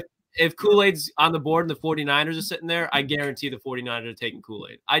about that. If Kool-Aid's on the board and the 49ers are sitting there, I guarantee the 49ers are taking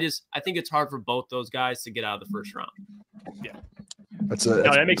Kool-Aid. I think it's hard for both those guys to get out of the first round. Yeah,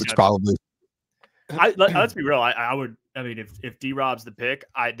 that makes sense. Probably. Let's be real. I would. I mean, if D-Rob's the pick,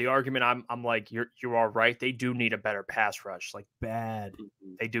 the argument I'm like, you are right. They do need a better pass rush, like bad.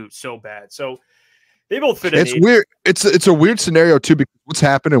 They do so bad. So they both fit in. It's weird. It's a weird scenario too, because what's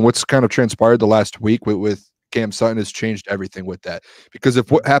happened and what's kind of transpired the last week with Cam Sutton has changed everything with that. Because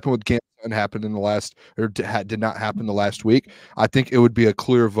if what happened with Cam Sutton happened in the last, or did not happen the last week, I think it would be a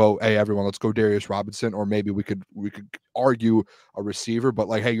clear vote. Hey, everyone, let's go Darius Robinson, or maybe we could argue a receiver. But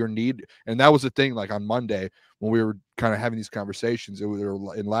like, hey, your need, and that was the thing. Like on Monday when we were kind of having these conversations, it was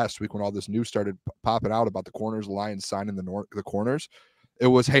in last week when all this news started popping out about the corners, Lions signing the corners. It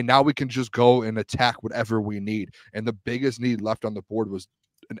was, hey, now we can just go and attack whatever we need. And the biggest need left on the board was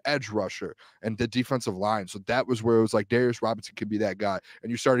an edge rusher and the defensive line. So that was where it was like Darius Robinson could be that guy. And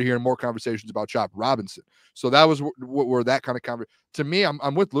you started hearing more conversations about Chop Robinson. So that was where that kind of conversation. To me,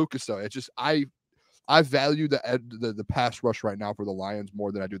 I'm with Lukas though. It's just I value the pass rush right now for the Lions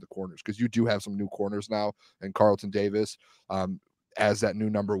more than I do the corners, because you do have some new corners now and Carlton Davis as that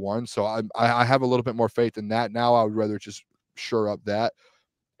new number one. So I have a little bit more faith in that now. I would rather just shore up that.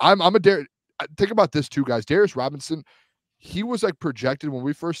 Think about this too, guys. Darius Robinson, he was like projected when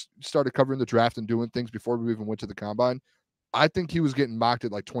we first started covering the draft and doing things before we even went to the combine. I think he was getting mocked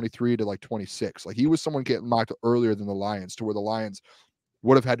at like 23 to like 26. Like he was someone getting mocked earlier than the Lions, to where the Lions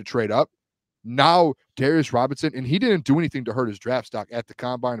would have had to trade up. Now Darius Robinson, and he didn't do anything to hurt his draft stock at the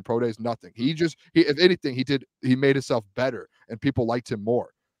combine and pro days, nothing. If anything, he made himself better and people liked him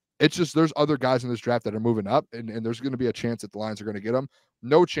more. It's just there's other guys in this draft that are moving up, and there's going to be a chance that the Lions are going to get him.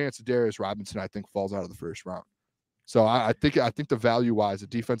 No chance that Darius Robinson, I think, falls out of the first round. So I think the value-wise, the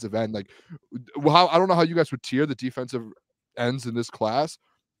defensive end, like, I don't know how you guys would tier the defensive ends in this class.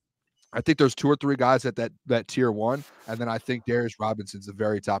 I think there's 2 or 3 guys at that tier 1, and then I think Darius Robinson's the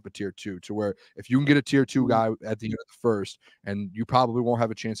very top of tier 2, to where if you can get a tier 2 guy at the end of the first, and you probably won't have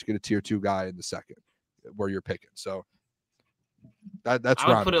a chance to get a tier 2 guy in the second where you're picking. So that's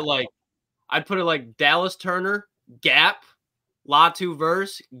where I'd put it like Dallas Turner, Gap, Latu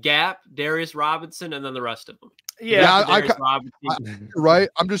Verse, Gap, Darius Robinson, and then the rest of them. Yeah, right.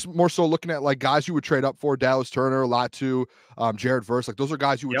 I'm just more so looking at like guys you would trade up for: Dallas Turner, Latu, Jared Verse. Like those are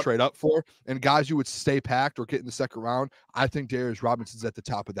guys you would trade up for, and guys you would stay packed or get in the second round. I think Darius Robinson's at the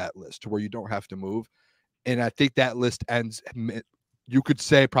top of that list, to where you don't have to move. And I think that list ends, you could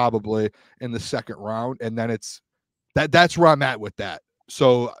say, probably in the second round, and then that's where I'm at with that.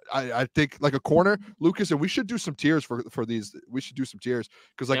 So I think like a corner, Lukas, and we should do some tiers for these. We should do some tiers,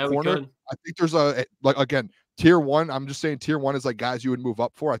 because like corner, I think there's again, tier 1. I'm just saying tier 1 is like guys you would move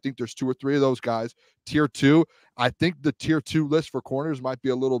up for. I think there's 2 or 3 of those guys. Tier 2, I think the tier 2 list for corners might be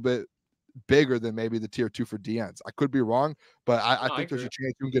a little bit bigger than maybe the tier 2 for DNs. I could be wrong, but I think there's a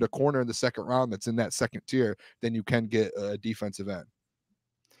chance you can get a corner in the second round that's in that second tier than you can get a defensive end.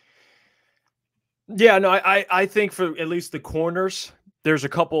 Yeah, no, I think for at least the corners, there's a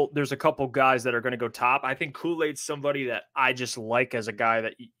couple guys that are going to go top. I think Kool-Aid's somebody that I just like as a guy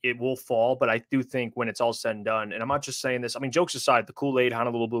that it will fall, but I do think when it's all said and done, and I'm not just saying this, I mean, jokes aside, the Kool-Aid,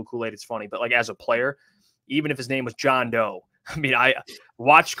 Honolulu Blue Kool-Aid, it's funny, but like as a player, even if his name was John Doe, I mean, I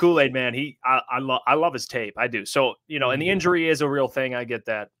watched Kool-Aid, man. I love his tape. I do. So, and the injury is a real thing. I get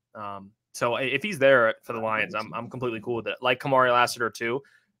that. So if he's there for the Lions, I'm completely cool with it. Like Kamari Lassiter too.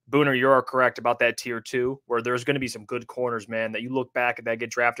 Booner, you're correct about that tier 2, where there's going to be some good corners, man, that you look back at that get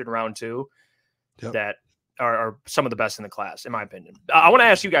drafted in round 2 that are some of the best in the class, in my opinion. I want to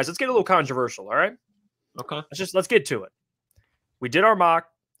ask you guys, let's get a little controversial. All right. Okay. Let's get to it. We did our mock.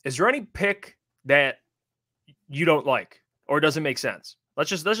 Is there any pick that you don't like or doesn't make sense? Let's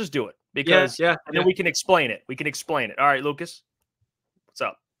just do it, because and then we can explain it. All right, Lukas, what's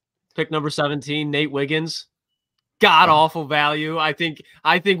up? Pick number 17, Nate Wiggins. God awful value. I think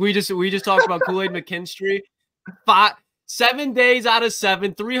we just talked about Kool-Aid McKinstry. 7 days out of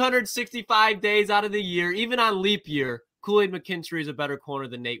 7, 365 days out of the year, even on leap year, Kool-Aid McKinstry is a better corner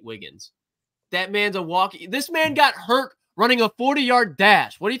than Nate Wiggins. That man's a walking. This man got hurt running a 40-yard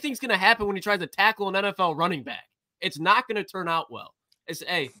dash. What do you think is going to happen when he tries to tackle an NFL running back? It's not going to turn out well.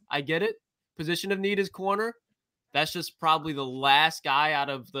 I get it. Position of need is corner. That's just probably the last guy out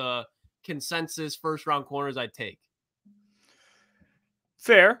of the consensus first-round corners I'd take.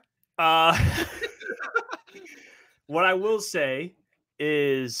 Fair. What I will say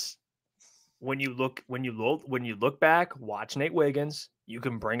is, when you look back, watch Nate Wiggins. You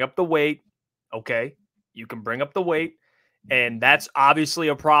can bring up the weight, okay? You can bring up the weight, and that's obviously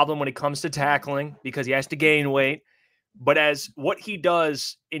a problem when it comes to tackling because he has to gain weight. But as what he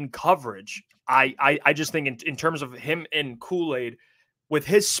does in coverage, I just think in terms of him and Kool-Aid, with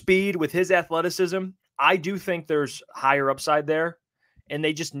his speed, with his athleticism, I do think there's higher upside there. And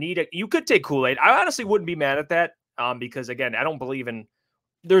they just need it. You could take Kool-Aid. I honestly wouldn't be mad at that because, again, I don't believe in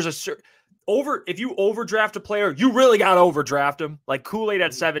 – there's a if you overdraft a player, you really got to overdraft him. Like Kool-Aid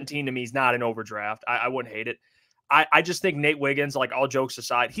at 17 to me is not an overdraft. I wouldn't hate it. I just think Nate Wiggins, like all jokes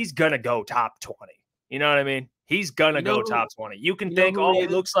aside, he's going to go top 20. You know what I mean? He's going to go top 20. You can think, oh, he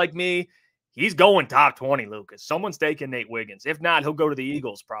looks like me. He's going top 20, Lucas. Someone's taking Nate Wiggins. If not, he'll go to the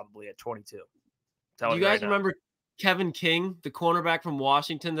Eagles probably at 22. Do you guys remember Kevin King, the cornerback from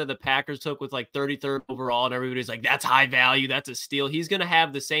Washington that the Packers took with like 33rd overall, and everybody's like, that's high value. That's a steal. He's going to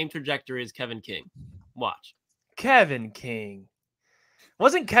have the same trajectory as Kevin King. Watch. Kevin King.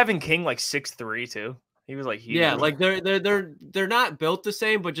 Wasn't Kevin King like 6'3" too? He was like huge. Yeah, like they're not built the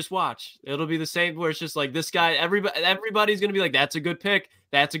same, but just watch. It'll be the same where it's just like this guy, everybody's going to be like, that's a good pick.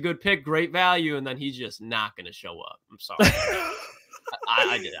 That's a good pick. Great value. And then he's just not going to show up. I'm sorry.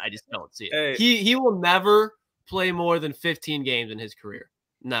 I just don't see it. Hey. He will never play more than 15 games in his career.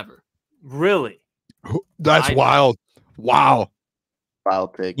 Never. Really? That's wild. Wow.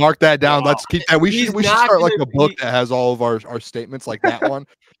 Wild pick. Mark that down. Wow. Let's keep that. We should start like a book that has all of our statements like that one,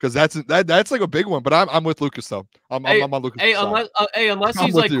 because that's like a big one. But I'm with Lucas though. I'm on Lucas. Hey, unless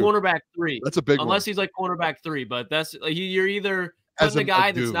he's like cornerback 3. That's a big one. Unless he's like cornerback 3, but that's you're either as a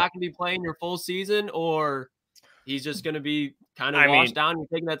guy that's not going to be playing your full season, or he's just going to be kind of washed down. You're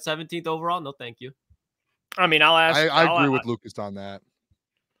taking that 17th overall. No, thank you. I mean, I'll ask. I agree with Lucas on that.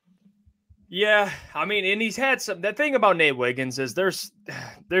 Yeah, I mean, and he's had some. The thing about Nate Wiggins is there's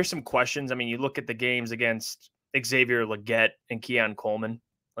some questions. I mean, you look at the games against Xavier Legette and Keon Coleman.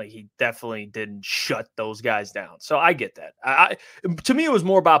 Like, he definitely didn't shut those guys down. So I get that. To me, it was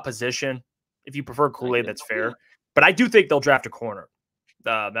more about position. If you prefer Kool-Aid, that's fair. But I do think they'll draft a corner.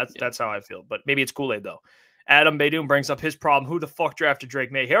 That's how I feel. But maybe it's Kool-Aid though. Adam Baydoun brings up his problem. Who the fuck drafted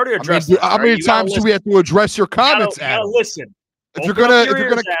Drake May? He already addressed it. How many times do we have to address your comments, Adam? Listen. If you're gonna,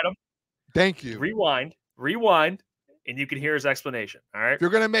 Adam, thank you. Rewind, and you can hear his explanation. All right. If you're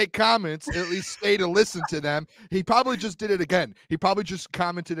gonna make comments, at least stay to listen to them. He probably just did it again. He probably just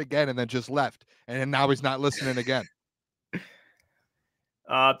commented again and then just left, and now he's not listening again.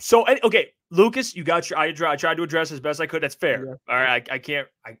 Okay, Lucas, you got your. I tried to address as best I could. That's fair. Yeah. All right. I can't.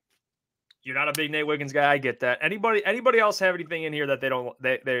 You're not a big Nate Wiggins guy. I get that. Anybody else have anything in here that they're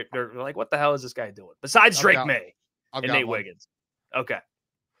like, what the hell is this guy doing? Besides Drake May and Nate Wiggins. Okay.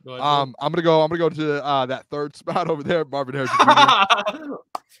 I'm gonna go to that third spot over there, Marvin Harrison Jr.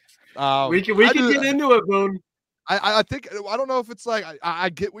 We can get into it, Boone. I think I don't know if it's like I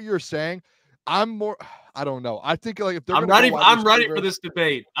get what you're saying. I don't know. I think like if they're I'm ready for this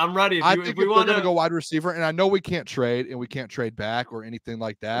debate. I'm ready. I think if they're gonna go wide receiver, and I know we can't trade and we can't trade back or anything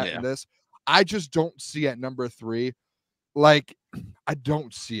like that in this. I just don't see at number 3. Like, I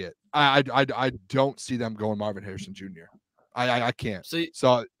don't see it. I don't see them going Marvin Harrison Jr. I can't. So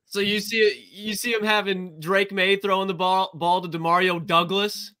you see him having Drake May throwing the ball to Demario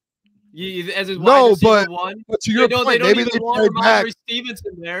Douglas as his wide receiver one. But to your point, maybe they trade back.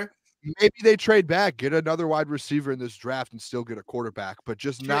 Stevenson there. Maybe they trade back, get another wide receiver in this draft, and still get a quarterback, but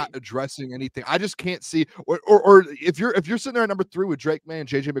just not addressing anything. I just can't see. Or if you're sitting there at number 3 with Drake May and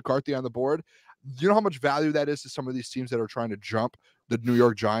J.J. McCarthy on the board, you know how much value that is to some of these teams that are trying to jump the New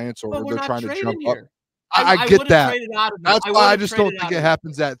York Giants, or they're trying to jump up. I get that. That's why I just don't think it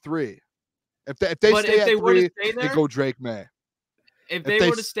happens at 3. If they stay at 3, they go Drake May. If they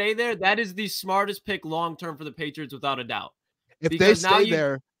were to stay there, that is the smartest pick long term for the Patriots, without a doubt. If they stay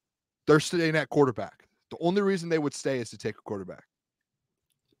there, they're staying at quarterback. The only reason they would stay is to take a quarterback.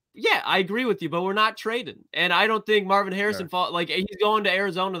 Yeah, I agree with you, but we're not trading. And I don't think Marvin Harrison he's going to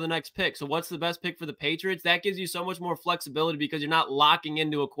Arizona the next pick. So what's the best pick for the Patriots? That gives you so much more flexibility because you're not locking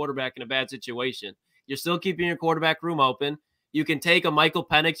into a quarterback in a bad situation. You're still keeping your quarterback room open. You can take a Michael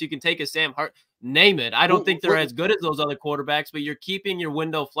Penix. You can take a Sam Hart. Name it. I don't think they're as good as those other quarterbacks, but you're keeping your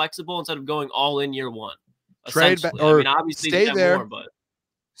window flexible instead of going all in year one. Trade back, or obviously stay there. More, but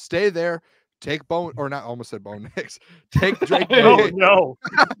stay there. Take Bone, or not, almost said Bone Nix. Take Drake. No.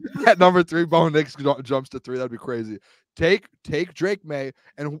 At number 3, Bone Nix jumps to 3. That'd be crazy. Take Drake May,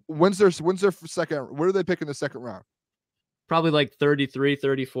 and when's their second? Where do they pick in the second round? Probably like 33,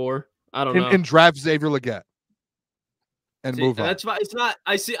 34. I don't know. And draft Xavier Legette and move on. That's fine. It's not.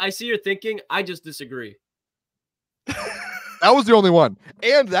 I see your thinking. I just disagree. That was the only one,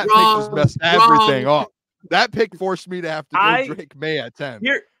 and that pick just messed everything up. That pick forced me to have to go Drake May at 10.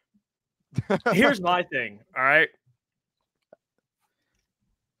 Here's my thing. All right.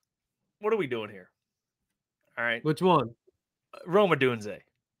 What are we doing here? All right. Which one? Roma Dunze.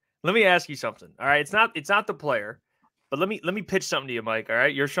 Let me ask you something. All right. It's not the player, but let me pitch something to you, Mike. All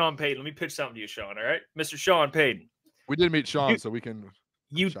right. You're Sean Payton. Let me pitch something to you, Sean. All right. Mr. Sean Payton. We did meet Sean, so we can.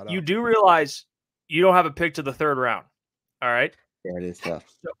 You do realize you don't have a pick to the 3rd round. All right. Yeah, it is tough.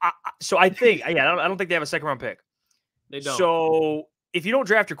 So I think, I don't think they have a 2nd round pick. They don't. So if you don't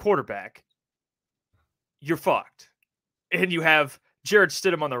draft your quarterback, you're fucked. And you have Jared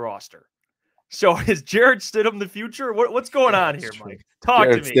Stidham on the roster. So is Jared Stidham the future? What's going on here, Mike? Talk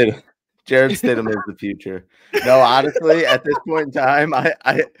to me. Jared Stidham is the future. No, honestly, at this point in time,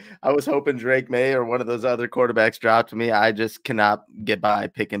 I was hoping Drake May or one of those other quarterbacks dropped me. I just cannot get by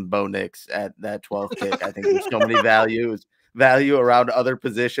picking Bo Nix at that 12th pick. I think there's so many value around other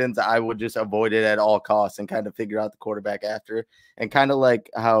positions. I would just avoid it at all costs and kind of figure out the quarterback after. And kind of like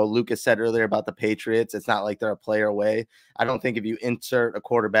how Lucas said earlier about the Patriots, it's not like they're a player away. I don't think if you insert a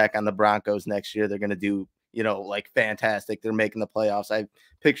quarterback on the Broncos next year, they're going to do, like fantastic. They're making the playoffs. I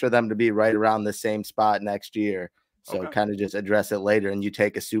picture them to be right around the same spot next year. So kind of just address it later, and you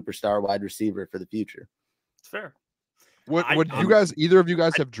take a superstar wide receiver for the future. It's fair. Would either of you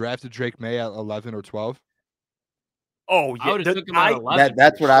guys have drafted Drake May at 11 or 12? Oh, yeah. I would have took him at 11.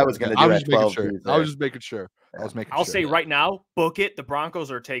 That's what I was going to do at 12. I was just making sure. I'll say right now, book it. The Broncos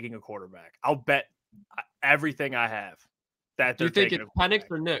are taking a quarterback. I'll bet everything I have that Do they're you think taking it's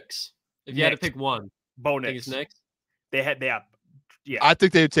Penix or Nix? If you had to pick one. Bo Think Nix. it's Nix? Yeah. I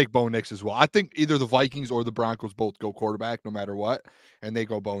think they'd take Bo Nix as well. I think either the Vikings or the Broncos both go quarterback no matter what, and they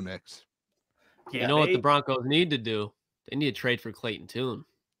go Bo Nix. Yeah, you know what the Broncos need to do? They need to trade for Clayton Tune.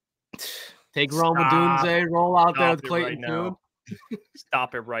 Take Roma Dunze, roll out there with Clayton Tune.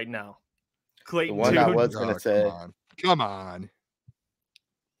 Stop it right now. Clayton Tune. The one I was going to say. Come on.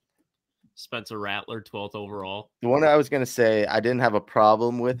 Spencer Rattler, 12th overall. The one I was going to say, I didn't have a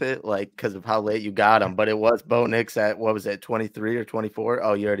problem with it, because of how late you got him, but it was Bo Nix at, 23 or 24?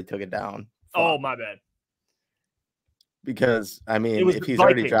 Oh, you already took it down. Fuck. Oh, my bad. Because, if he's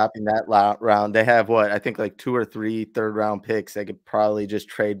already dropping that round, they have I think 2 or 3 third-round picks. They could probably just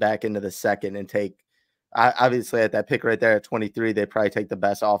trade back into the 2nd and take – obviously, at that pick right there at 23, they probably take the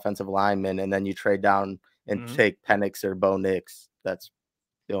best offensive lineman, and then you trade down and take Penix or Bo Nix. That's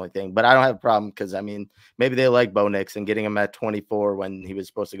the only thing. But I don't have a problem because, maybe they like Bo Nix and getting him at 24 when he was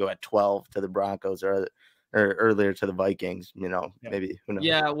supposed to go at 12 to the Broncos or earlier to the Vikings, maybe. Who knows?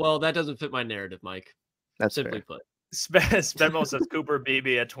 Yeah, well, that doesn't fit my narrative, Mike. That's simply fair. put. Spenmo says Cooper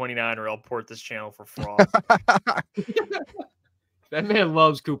Beebe at 29, or I'll port this channel for fraud. That man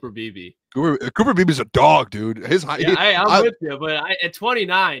loves Cooper Beebe. Cooper Beebe's a dog, dude. I'm with you, but at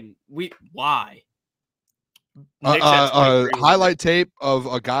 29, why? Highlight tape of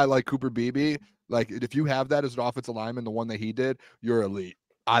a guy like Cooper Beebe. If you have that as an offensive lineman, the one that he did, you're elite.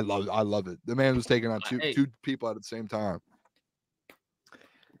 I love it. The man was taking on two people at the same time.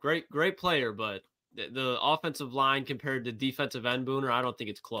 Great player, but the offensive line compared to defensive end Booner, I don't think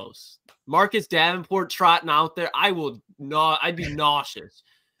it's close. Marcus Davenport trotting out there, I'd be nauseous.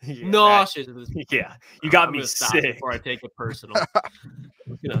 Nauseous. Yeah, you got me sick before I take it personal.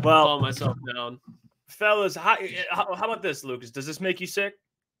 Calm myself down. Fellas, how about this, Lucas? Does this make you sick?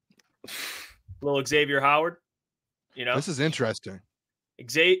 Little Xavier Howard? This is interesting.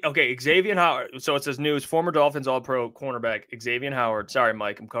 Xavien Howard. So it says news, former Dolphins All-Pro cornerback Xavien Howard. Sorry,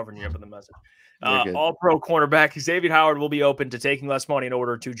 Mike, I'm covering you up in the message. All-Pro cornerback Xavien Howard will be open to taking less money in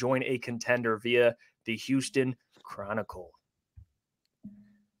order to join a contender via the Houston Chronicle.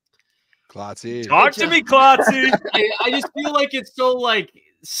 Klotzy. Talk to me, Klotzy. I just feel like it's so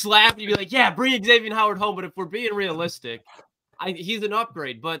slap. You'd be like, yeah, bring Xavien Howard home. But if we're being realistic, he's an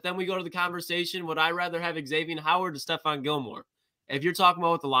upgrade. But then we go to the conversation, would I rather have Xavien Howard or Stephon Gilmore? If you're talking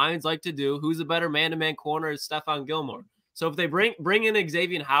about what the Lions like to do, who's a better man-to-man corner is Stephon Gilmore. So if they bring in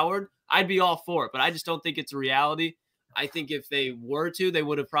Xavien Howard, I'd be all for it. But I just don't think it's a reality. I think if they were to, they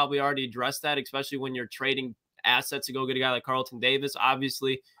would have probably already addressed that, especially when you're trading assets to go get a guy like Carlton Davis.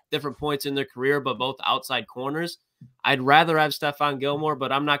 Obviously, different points in their career, but both outside corners. I'd rather have Stephon Gilmore,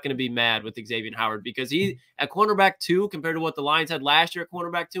 but I'm not going to be mad with Xavien Howard because he at cornerback 2 compared to what the Lions had last year at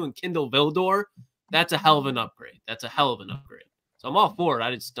cornerback 2 and Kindle Vildor, that's a hell of an upgrade. So I'm all for it.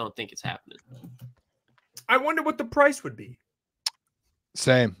 I just don't think it's happening. I wonder what the price would be.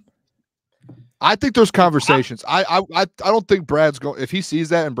 Same. I think there's conversations. I don't think Brad's going. If he sees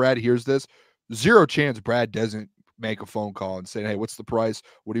that and Brad hears this, 0 chance Brad doesn't make a phone call and say, "Hey, what's the price?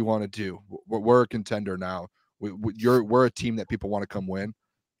 What do you want to do? We're a contender now. We're a team that people want to come win.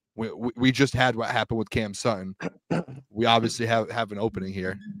 We just had what happened with Cam Sutton. We obviously have an opening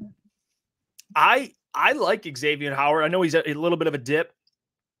here." I like Xavien Howard. I know he's a little bit of a dip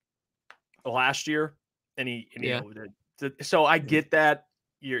last year, and you know, so I get that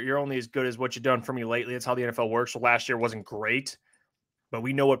you're only as good as what you've done for me lately. That's how the NFL works. So last year wasn't great, but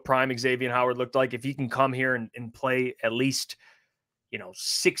we know what prime Xavien Howard looked like. If he can come here and play at least,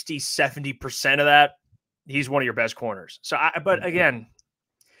 60, 70% of that, he's one of your best corners. So, but again,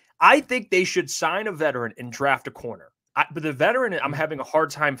 I think they should sign a veteran and draft a corner. But the veteran, I'm having a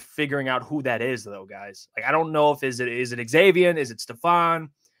hard time figuring out who that is, though, guys. Like, I don't know if is it Xavien, is it Stefan?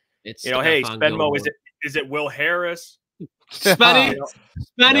 It's hey, Spenmo, is it Will Harris? Spenny,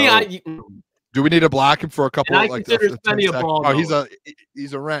 do we need to block him for a couple? I consider Spenny a ball. Oh,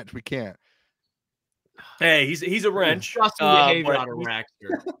 he's a wrench. We can't. Hey, he's a wrench. Trusting behavior out of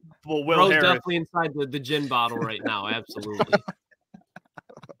Raxter. Well, Will Bro's Harris definitely inside the gin bottle right now. Absolutely.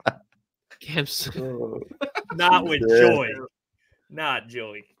 Not with joy. Not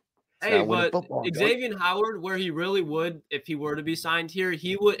joy. Hey, but Xavien Howard, where he really would, if he were to be signed here,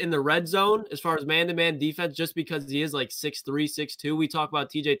 he would in the red zone as far as man-to-man defense, just because he is like 6'3", 6'2". We talk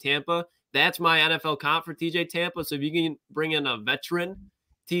about TJ Tampa. That's my NFL comp for TJ Tampa. So if you can bring in a veteran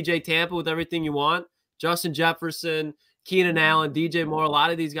TJ Tampa with everything you want, Justin Jefferson, Keenan Allen, DJ Moore, a lot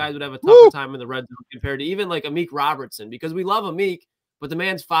of these guys would have a tougher time in the red zone compared to even like Amik Robertson, because we love Amik, but the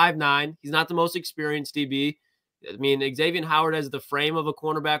man's 5'9". He's not the most experienced DB. I mean, Xavien Howard has the frame of a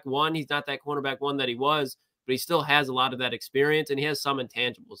cornerback one. He's not that cornerback one that he was, but he still has a lot of that experience, and he has some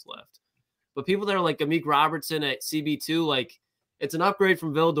intangibles left. But people that are like Amik Robertson at CB2, like, it's an upgrade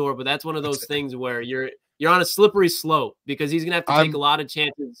from Vildor, but that's one of those things where you're on a slippery slope, because he's going to have to take a lot of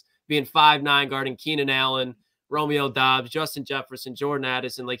chances being 5'9", guarding Keenan Allen, Romeo Doubs, Justin Jefferson, Jordan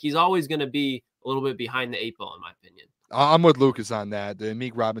Addison. Like, he's always going to be a little bit behind the 8 ball, in my opinion. I'm with Lucas on that. The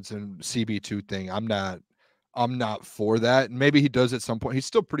Amik Robinson CB2 thing, I'm not for that. Maybe he does at some point. He's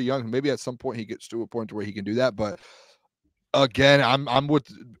still pretty young. Maybe at some point he gets to a point where he can do that. But again, I'm with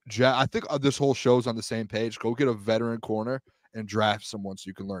Jeff. I think this whole show's on the same page. Go get a veteran corner and draft someone so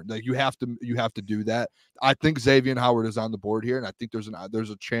you can learn. Like, you have to do that. I think Xavien Howard is on the board here, and I think there's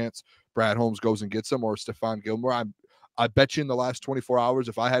a chance Brad Holmes goes and gets him, or Stephon Gilmore. I bet you in the last 24 hours,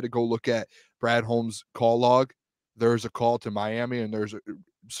 if I had to go look at Brad Holmes' call log, there's a call to Miami, and there's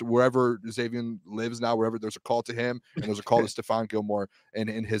wherever Xavien lives now, wherever, there's a call to him, and there's a call to Stephon Gilmore and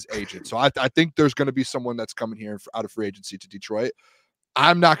his agent. So I think there's going to be someone that's coming here out of free agency to Detroit.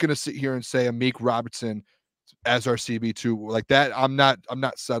 I'm not going to sit here and say Amik Robertson as our CB2 like that. I'm not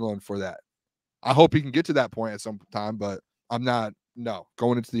settling for that. I hope he can get to that point at some time, but I'm not. No,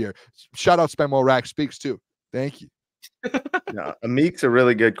 going into the year. Shout out Spenmo Rack Speaks too. Thank you. No, Amik's a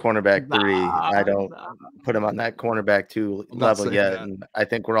really good cornerback 3. I don't put him on that cornerback 2 level yet. And I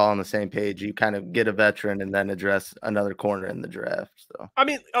think we're all on the same page. You kind of get a veteran and then address another corner in the draft. So I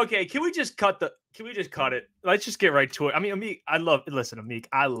mean, okay, can we just cut it? Let's just get right to it. I mean, Amik, Amik,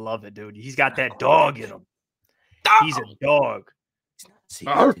 I love it, dude. He's got that dog in him. He's a dog.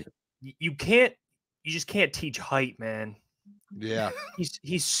 You just can't teach height, man. Yeah. He's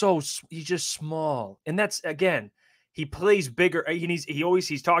just small. And that's, again, he plays bigger.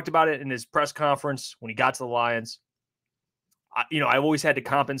 He's talked about it in his press conference when he got to the Lions. I've always had to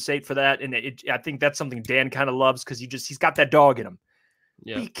compensate for that, and I think that's something Dan kind of loves, because he's got that dog in him.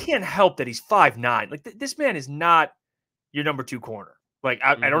 Yeah, but you can't help that he's 5'9". Like, this man is not your number 2 corner. Like,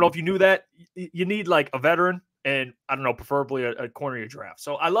 I don't know if you knew that. You need like a veteran, and I don't know, preferably a corner you draft.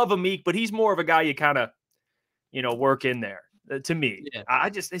 So I love Amik, but he's more of a guy you kind of work in there. To me, yeah.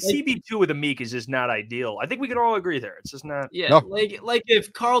 CB2 with Amik is just not ideal. I think we can all agree there. It's just not. Yeah, no. like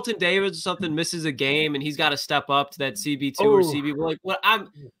if Carlton Davis or something misses a game and he's got to step up to that CB2 or CB, like, what I'm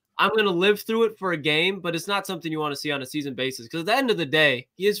going to live through it for a game, but it's not something you want to see on a season basis, because at the end of the day,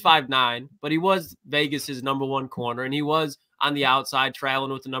 he is 5'9", but he was Vegas's number 1 corner, and he was on the outside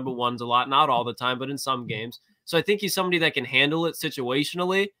traveling with the number 1s a lot, not all the time, but in some games. So I think he's somebody that can handle it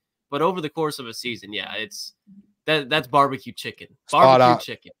situationally, but over the course of a season, yeah, that's barbecue chicken.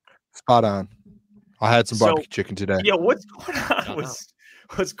 Chicken. Spot on. I had some barbecue chicken today. Yeah, what's going on?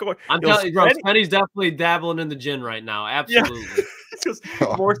 What's going? I'm telling you, bro, Spenny's definitely dabbling in the gin right now. Absolutely.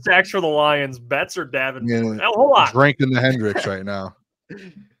 Yeah. More sacks for the Lions. Bets are dabbing. Yeah, hold on. Drinking the Hendrix right now.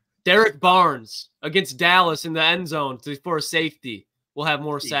 Derek Barnes against Dallas in the end zone for a safety. We'll have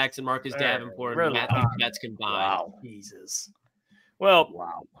more sacks than Marcus Davenport and Matthew Betts combined. Wow. Jesus. Well,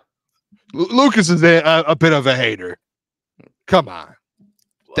 wow. Lucas is a bit of a hater. Come on.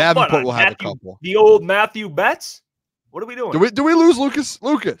 Davenport will have a couple. The old Matthew Betts? What are we doing? Do we lose Lucas?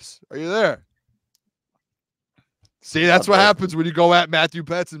 Lucas, are you there? See, that's what happens when you go at Matthew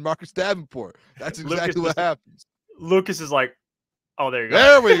Betts and Marcus Davenport. That's exactly what happens. Lucas is like, Oh, there you go.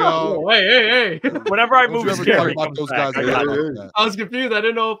 There we go. Oh, hey. Whenever I Don't move, you ever Gary talk about comes those back. guys I got like it. that. I was confused. I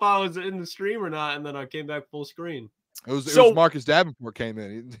didn't know if I was in the stream or not, and then I came back full screen. It was So- Marcus Davenport came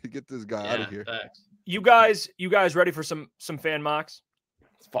in. Get this guy out of here. Facts. You guys ready for some fan mocks?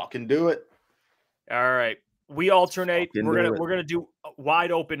 Let's fucking do it. All right. We alternate. Fucking We're do it. gonna do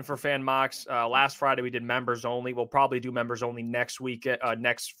wide open for fan mocks. Last Friday we did members only. We'll probably do members only next week.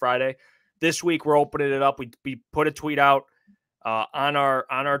 Next Friday. This week we're opening it up. We put a tweet out on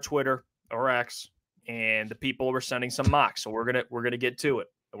our Twitter or X, and the people were sending some mocks. So we're gonna get to it.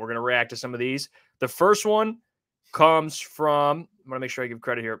 And we're gonna react to some of these. The first one comes from. I'm gonna make sure I give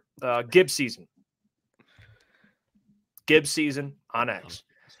credit here. Gibbs season. Gibbs season on X.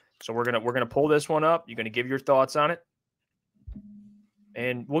 So we're gonna pull this one up. You're gonna give your thoughts on it,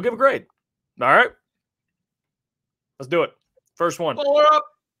 and we'll give a grade. All right, let's do it. First one. Pull her up.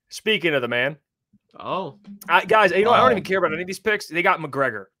 Speaking of the man, Oh. guys, you know I don't even care about any of these picks. They got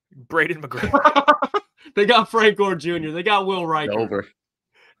McGregor, Braden McGregor, They got Frank Gore Jr. They got Will Riker. Over.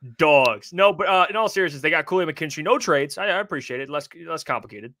 dogs. No, but in all seriousness, they got Kool-Aid McKinstry. No trades. I appreciate it. Less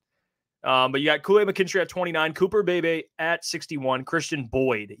complicated. But you got Kool-Aid McKinstry at 29, Cooper Bebe at 61, Christian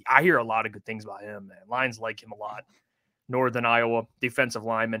Boyd. I hear a lot of good things about him, man. Lions like him a lot. Northern Iowa defensive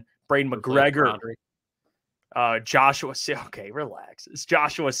lineman. Braden McGregor. Joshua. Okay, relax. It's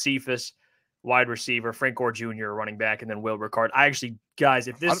Joshua Cephas, wide receiver. Frank Gore Jr., running back, and then Will Ricard. I actually, guys,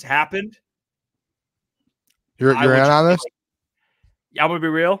 if this happened, You're in on this? I'm going to be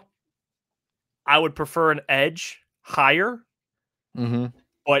real. I would prefer an edge higher,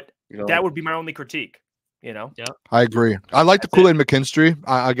 but that would be my only critique, you know? Yeah. I agree. I like the Kool-Aid McKinstry.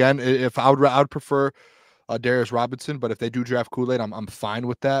 Again, if I would prefer Darius Robinson, but if they do draft Kool-Aid, I'm fine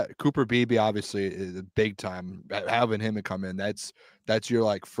with that. Cooper Beebe obviously is a big time. Having him come in, that's your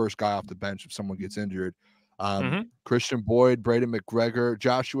like first guy off the bench if someone gets injured. Christian Boyd, Braden McGregor,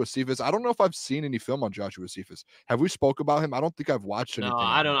 Joshua Cephas. I don't know if I've seen any film on Joshua Cephas. Have we spoke about him? I don't think I've watched anything. No,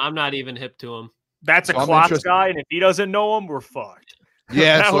 I don't. I'm not even hip to him. That's a Klotz guy, and if he doesn't know him, we're fucked.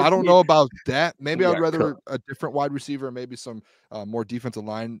 Yeah, so I don't know about that. Maybe I'd Yeah, rather a different wide receiver, maybe some more defensive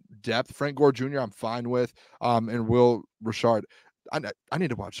line depth. Frank Gore Jr. I'm fine with, and Will Richard. I need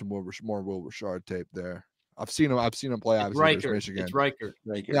to watch some more Will Richard tape there. I've seen him play. Obviously, Riker. Michigan. It's Riker.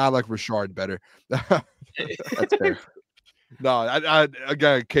 Yeah, I like Richard better. That's fair. No, I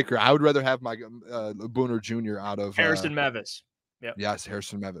again kicker. I would rather have my Booner Jr. out of Harrison Mevis. Yep. Yes,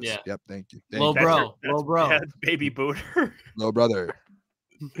 Harrison Mevis. Yeah. Yep. Thank you. Low bro. Yeah, baby Booner. Low brother.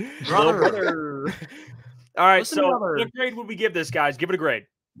 Brother. All right. Listen, So, brother. what grade would we give this, guys? Give it a grade.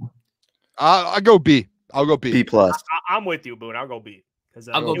 I go B. I'll go B. B plus. I'm with you, Boone. I'll go B.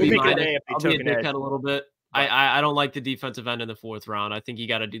 I'll go it would B make an minus. A if they I'll took be a an edge. dickhead a little bit. I don't like the defensive end in the 4th round. I think you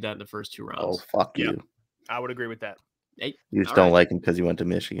got to do that in the first 2 Oh, rounds. fuck Yeah. you. I would agree with that. Hey, You just all don't right. like him because he went to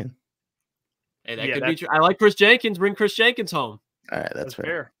Michigan. Hey, that Yeah, could be that's- true. I like Chris Jenkins. Bring Chris Jenkins home. All right, that's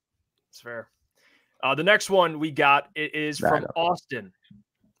fair. It's fair. The next one we got is from Austin.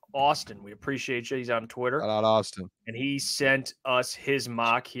 Austin, we appreciate you. He's on Twitter. Shout out Austin. And he sent us his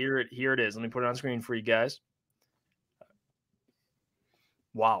mock. Here it is. Let me put it on screen for you guys.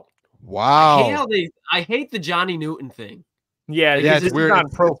 Wow. I hate the Johnny Newton thing. Yeah, it's it's weird. on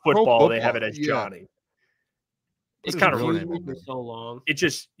pro football. They Football, have it as yeah. Johnny. It's It's kind of really rude. for so long. It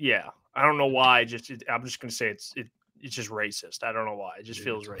just, yeah. I don't know why. I'm just gonna say it's just racist. I don't know why. It just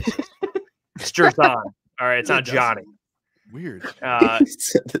feels racist. It's Jerzon. All right, it's not Johnny. Weird. He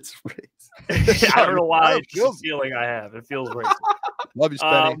said it's race. I don't know why. It It's just a feels- feeling I have. It feels racist. Love you,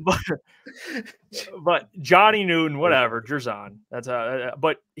 Spenny. But Johnny Newton, whatever, Jerzon. That's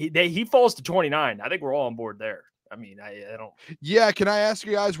but he falls to 29. I think we're all on board there. I mean, I don't. Yeah, can I ask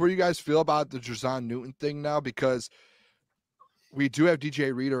you guys where you guys feel about the Jerzon Newton thing now? Because we do have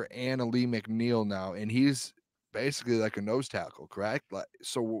DJ Reader and Ali McNeil now, and he's basically like a nose tackle, correct? Like,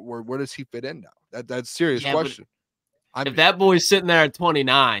 so where does he fit in now? That's a serious question. If that boy's sitting there at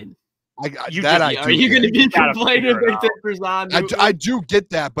 29, are you going to be complaining they take Jerzon Newton? I do get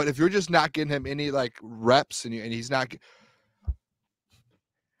that, but if you're just not getting him any like reps and he's not,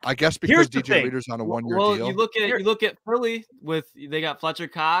 I guess because DJ Reader's on a 1-year deal. You look at Philly they got Fletcher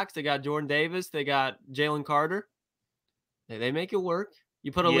Cox, they got Jordan Davis, they got Jalen Carter. They make it work.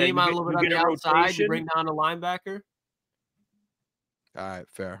 You put a Liam on a little bit on the outside, you bring down a linebacker. All right,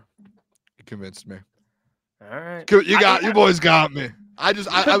 fair. You convinced me. All right, you boys got me. I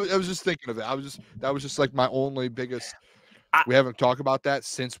was just thinking of it. That was just like my only biggest. We haven't talked about that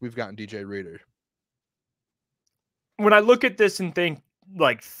since we've gotten DJ Reader. When I look at this and think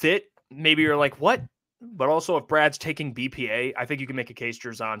like fit, maybe you're like, what? But also, if Brad's taking BPA, I think you can make a case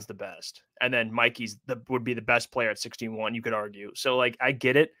Jerzon's the best. And then Mikey's would be the best player at 61, you could argue. So, like, I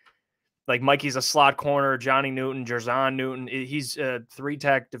get it. Like, Mikey's a slot corner, Johnny Newton, Jerzon Newton. He's a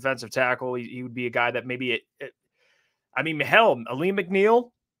 3-tech defensive tackle. He would be a guy that maybe hell, Aleem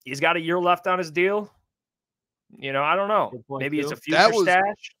McNeil, he's got a year left on his deal. You know, I don't know. Maybe it's a future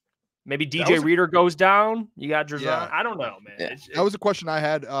stash. Maybe DJ Reader goes down. You got Jerzon. Yeah. I don't know, man. Yeah. That was a question I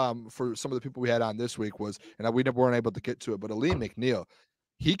had for some of the people we had on this week was, and we weren't able to get to it, but Aleem McNeil,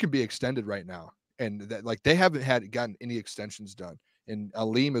 he can be extended right now. And that, like, they haven't gotten any extensions done. And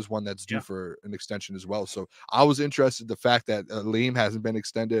Aleem is one that's due for an extension as well. So I was interested in the fact that Aleem hasn't been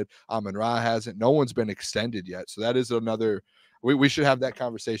extended. Amon-Ra hasn't. No one's been extended yet. So that is another – we should have that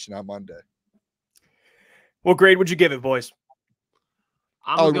conversation on Monday. What grade would you give it, boys?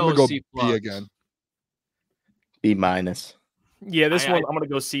 I'm going to go C+. B again. B-. Yeah, this one I'm going to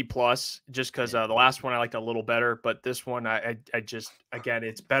go C+, just because the last one I liked a little better. But this one, I just, again,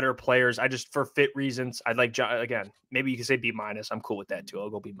 it's better players. I just, for fit reasons, I'd like, again, maybe you can say B-. I'm cool with that too.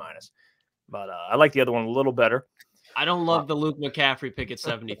 I'll go B-. But I like the other one a little better. I don't love the Luke McCaffrey pick at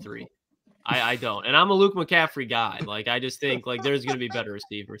 73. I don't. And I'm a Luke McCaffrey guy. Like, I just think, like, there's going to be better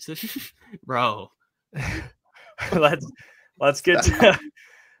receivers. Bro. Let's get to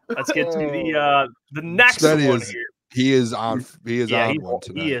the next one here. He is on one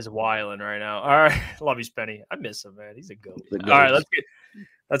tonight. He is wilding right now. All right. Love you, Spenny. I miss him, man. He's a goat. All right,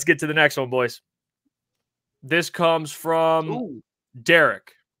 let's get to the next one, boys. This comes from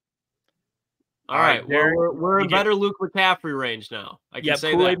Derek. All right. We're in better Luke McCaffrey range now. I can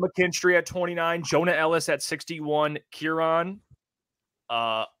say Kool-Aid that. McKinstry at 29, Jonah Ellis at 61, Kieran,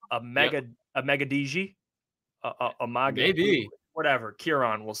 Megadiji, maybe. Whatever,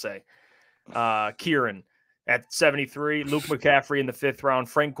 Kieran will say. Kieran at 73, Luke McCaffrey in the 5th round,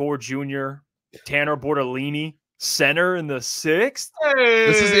 Frank Gore Jr., Tanner Bortolini, center in the 6th. Hey.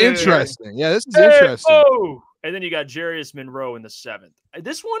 This is interesting. Yeah, this is interesting. Oh! And then you got Jarius Monroe in the 7th.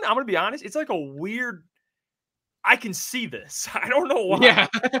 This one, I'm going to be honest, it's like a weird – I can see this. I don't know why. Yeah.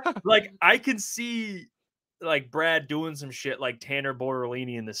 Like, I can see – like Brad doing some shit like Tanner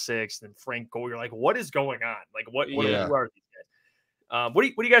Bortolini in the 6th and Frank Gore. You're like, what is going on? Like, what are these guys? What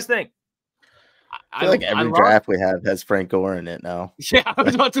do you guys think? I feel like every draft we have has Frank Gore in it now. Yeah, I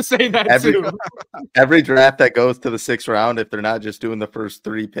was about to say that too. Every draft that goes to the 6th round, if they're not just doing the first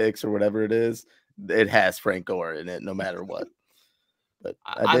 3 picks or whatever it is, it has Frank Gore in it no matter what. But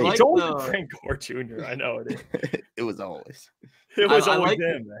it's always Frank Gore Jr. I know it is. It was always. It was always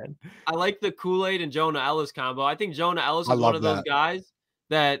him, man. I like the Kool-Aid and Jonah Ellis combo. I think Jonah Ellis is one of those guys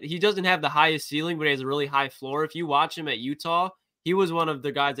that he doesn't have the highest ceiling, but he has a really high floor. If you watch him at Utah, he was one of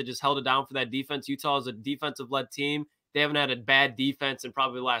the guys that just held it down for that defense. Utah is a defensive-led team. They haven't had a bad defense in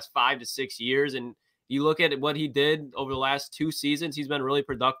probably the last 5 to 6 years. And you look at what he did over the last 2 seasons, he's been really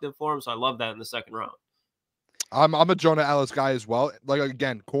productive for him. So I love that in the 2nd round. I'm a Jonah Ellis guy as well. Like,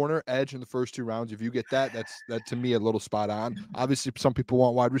 again, corner, edge in the first 2 rounds. If you get that to me a little spot on. Obviously, some people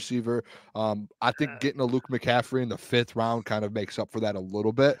want wide receiver. I think getting a Luke McCaffrey in the 5th round kind of makes up for that a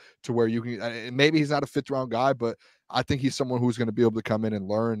little bit, to where you can. Maybe he's not a 5th round guy, but I think he's someone who's going to be able to come in and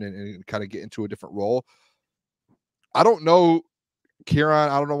learn and kind of get into a different role. I don't know, Kieran.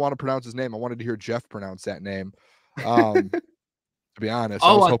 I don't want to pronounce his name. I wanted to hear Jeff pronounce that name. To be honest,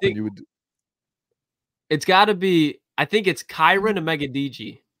 I was hoping you would. It's got to be, I think it's Kyron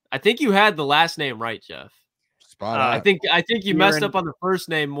Megadiji. I think you had the last name right, Jeff. Spot on. I think you messed up on the first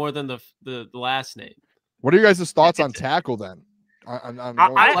name more than the last name. What are you guys' thoughts on tackle then? I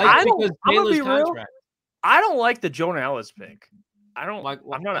don't like the Jonah Ellis pick. I don't like.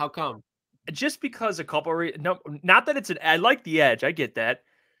 How come? Just because a couple of no, not that it's I like the edge. I get that.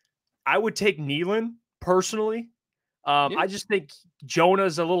 I would take Nealon personally. I just think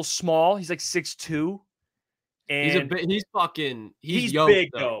Jonah's a little small. He's like 6'2". And he's yoked, big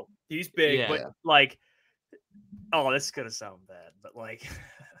though. He's big, but like, oh, this is gonna sound bad, but like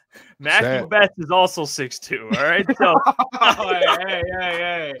Matthew Betts is also 6'2". All right, so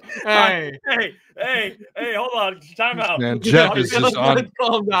hey, hold on, time out. Man, Jeff is just on.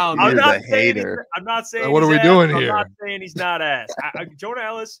 Calm down. I'm not a hater. I'm not saying. What are we doing here? I'm not saying he's not ass. Jonah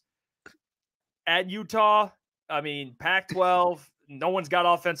Ellis at Utah. I mean, Pac-12. No one's got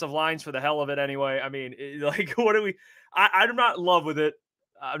offensive lines for the hell of it anyway. I mean, like, what do we? I'm not in love with it.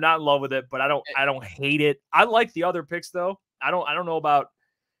 I'm not in love with it, but I don't hate it. I like the other picks though. I don't know about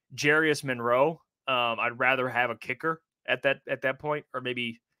Jarius Monroe. I'd rather have a kicker at that point, or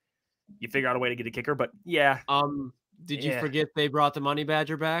maybe you figure out a way to get a kicker. But yeah. Did you forget they brought the Money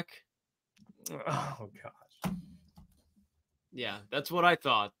Badger back? Oh gosh. Yeah, that's what I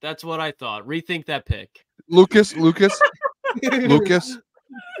thought. Rethink that pick. Lucas. That's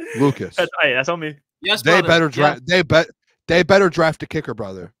on me. Yes, they brother. better draft. They better draft a kicker,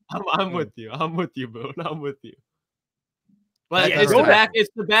 brother. I'm with you. I'm with you, Boone. I'm with you. But Yeah, it's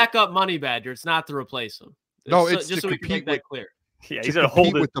the backup money badger. It's not to replace him. It's just to so we can make that clear. Yeah, to he's gonna hold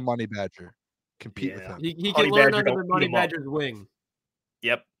compete it with the money badger. Compete with him. He Honey can learn badger under the money badger's wing.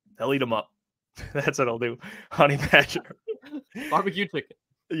 Yep, they'll eat him up. That's what I'll do. Honey badger, barbecue chicken.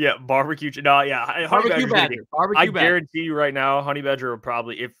 Yeah, barbecue. No, yeah, barbecue badger. I guarantee you right now, honey badger will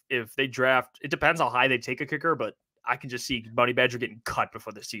probably if they draft. It depends how high they take a kicker, but I can just see Money Badger getting cut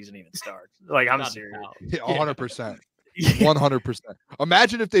before the season even starts. Like, I'm serious. 100%. 100%.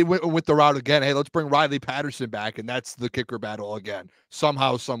 Imagine if they went with the route again. Hey, let's bring Riley Patterson back, and that's the kicker battle again,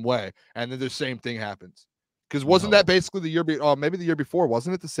 somehow, some way. And then the same thing happens. Because wasn't that basically the year? Maybe the year before.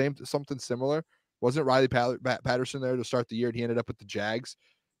 Wasn't it the same? Something similar? Wasn't Riley Patterson there to start the year, and he ended up with the Jags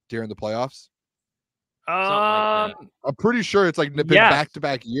during the playoffs? Like I'm pretty sure it's like been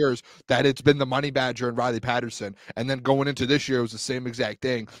back-to-back years that it's been the Money Badger and Riley Patterson, and then going into this year it was the same exact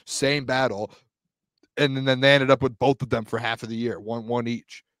thing, same battle, and then they ended up with both of them for half of the year, one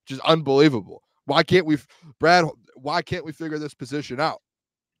each, which is unbelievable. Why can't we, Brad? Why can't we figure this position out?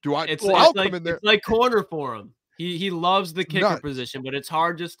 It's like corner for him. He loves the kicker position, but it's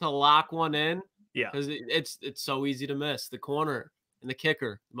hard just to lock one in. Yeah, because it's so easy to miss the corner and the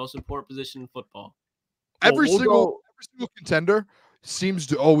kicker, the most important position in football. Every single contender seems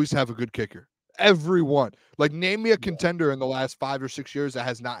to always have a good kicker. Everyone. Like, name me a contender in the last 5 or 6 years that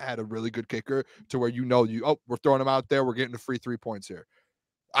has not had a really good kicker to where we're throwing him out there, we're getting a free 3 points here.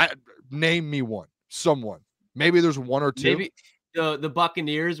 Name me one. Someone. Maybe there's one or two. Maybe the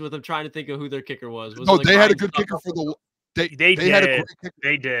Buccaneers, with them trying to think of who their kicker was. No, they had a good kicker for the they had a great kicker.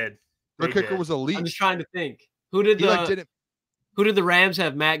 They did. Their kicker was elite. I'm just trying to think. Who did the Rams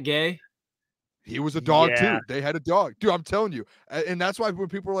have? Matt Gay? He was a dog too. They had a dog, dude. I'm telling you, and that's why when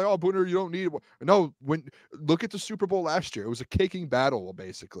people are like, "Oh, Booner, you don't need it." No, look at the Super Bowl last year, it was a kicking battle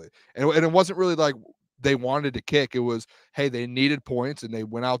basically, and it wasn't really like they wanted to kick. It was, hey, they needed points, and they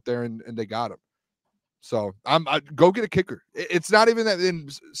went out there and they got them. So go get a kicker. It's not even that.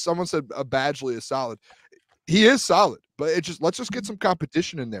 And someone said Badgley is solid. He is solid, but let's just get some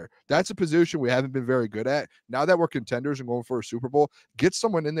competition in there. That's a position we haven't been very good at. Now that we're contenders and going for a Super Bowl, get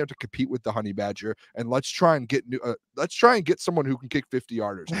someone in there to compete with the Honey Badger, and let's try and get someone who can kick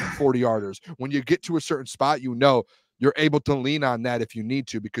 50-yarders, 40-yarders. When you get to a certain spot, you're able to lean on that if you need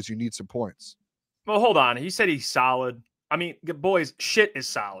to, because you need some points. Well, hold on. He said he's solid. I mean, boys, shit is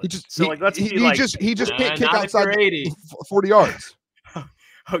solid. He just can't kick outside 40 yards.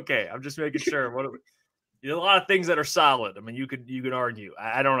 Okay, I'm just making sure. There's a lot of things that are solid. I mean, you could argue.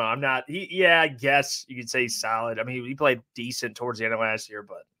 I don't know. I'm not. I guess you could say solid. I mean, he played decent towards the end of last year,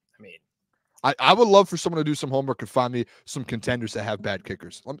 but I mean, I would love for someone to do some homework and find me some contenders that have bad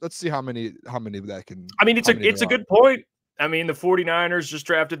kickers. Let's see how many that can. I mean, it's a good point. I mean, the 49ers just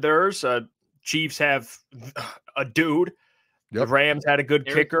drafted theirs. Chiefs have a dude. Yep. The Rams had a good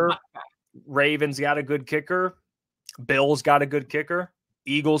kicker. Ravens got a good kicker. Bills got a good kicker.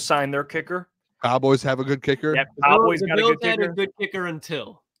 Eagles signed their kicker. Cowboys have a good kicker. Yeah, Cowboys got a good kicker. Had a good kicker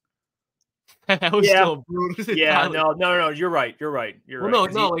until. That was still brutal. Yeah, no. You're right. Well,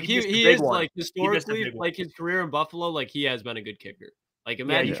 no. Like he is like historically, like his career in Buffalo, like he has been a good kicker. Like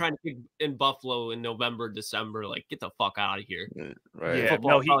imagine trying to kick in Buffalo in November, December. Like get the fuck out of here. Right. Yeah,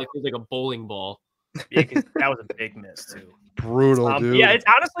 football probably feels like a bowling ball. Yeah, that was a big miss too. Brutal, dude. Yeah, it's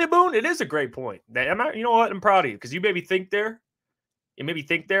honestly, Boone. It is a great point. You know what? I'm proud of you because you made me think there. It made me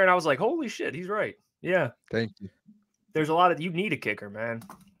think there, and I was like, "Holy shit, he's right." Yeah, thank you. There's a lot of you need a kicker, man.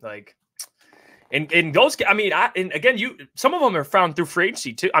 Like, and those. I mean, and again, some of them are found through free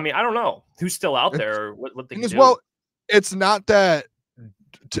agency too. I mean, I don't know who's still out there or what they can do. Well, it's not that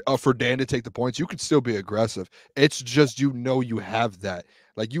for Dan to take the points. You could still be aggressive. It's just you have that.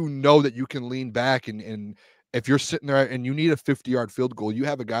 Like that you can lean back and if you're sitting there and you need a 50-yard field goal, you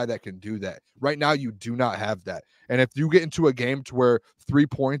have a guy that can do that. Right now, you do not have that. And if you get into a game to where 3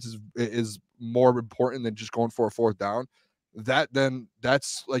 points is more important than just going for a 4th down, then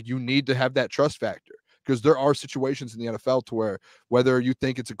that's like you need to have that trust factor, because there are situations in the NFL to where whether you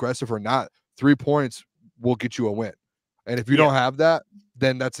think it's aggressive or not, 3 points will get you a win. And if you don't have that,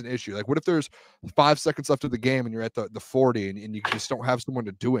 then that's an issue. Like, what if there's 5 seconds left of the game and you're at the 40 and you just don't have someone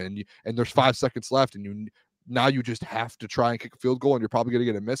to do it, and there's 5 seconds left and now you just have to try and kick a field goal, and you're probably going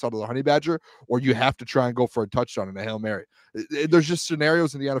to get a miss out of the Honey Badger, or you have to try and go for a touchdown and a Hail Mary. There's just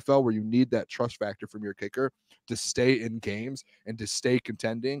scenarios in the NFL where you need that trust factor from your kicker to stay in games and to stay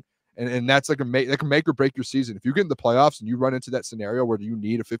contending. And that's like that can make or break your season. If you get in the playoffs and you run into that scenario where you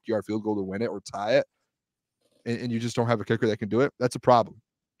need a 50-yard field goal to win it or tie it, and you just don't have a kicker that can do it, that's a problem.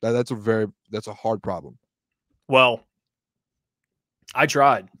 That's a hard problem. Well, I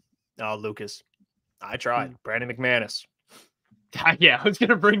tried, Lucas. I tried. Brandon McManus. Yeah, I was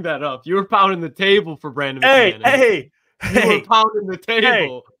gonna bring that up. You were pounding the table for Brandon McManus. You were pounding the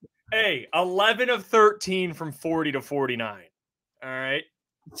table. Hey, 11 of 13 from 40 to 49. All right.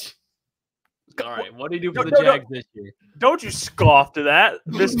 All right. What do you do for the Jags this year? Don't you scoff to that,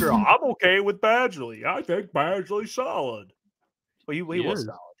 Mister. I'm okay with Badgley. I think Badgley's solid. Well, he was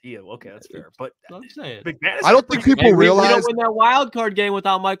solid. Yeah, okay, that's fair. But I'm saying, I don't think people realize we don't win that wild card game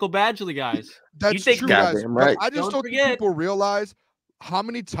without Michael Badgley, guys. That's true, guys. Right. I just don't think people realize how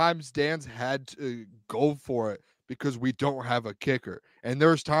many times Dan's had to go for it because we don't have a kicker. And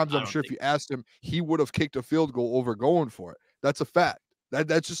there's times I'm sure if you asked him, he would have kicked a field goal over going for it. That's a fact.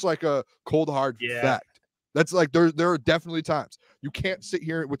 That's just like a cold hard fact. That's like there are definitely times you can't sit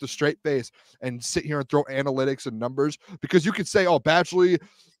here with a straight face and sit here and throw analytics and numbers, because you could say, oh, Badgley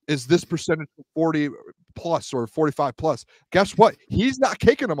is this percentage 40 plus or 45 plus. Guess what? He's not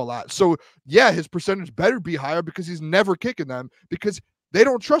kicking them a lot. So yeah, his percentage better be higher because he's never kicking them, because they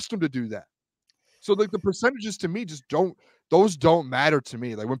don't trust him to do that. So like the percentages to me just don't matter to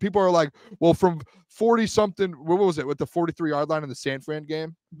me. Like when people are like, well, from 40 something, what was it with the 43-yard line in the San Fran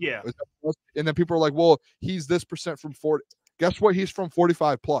game? Yeah. And then people are like, well, he's this percent from 40. Guess what? He's from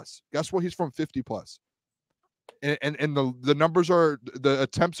 45 plus. Guess what? He's from 50 plus. And the numbers the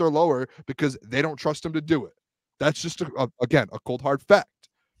attempts are lower because they don't trust him to do it. That's just again a cold hard fact.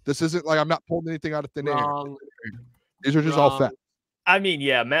 This isn't like I'm not pulling anything out of thin air. These are just all facts. I mean,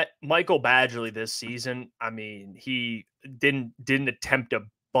 yeah, Michael Badgley this season, I mean, he didn't attempt a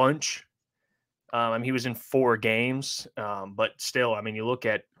bunch. I mean, he was in 4 games, but still, I mean, you look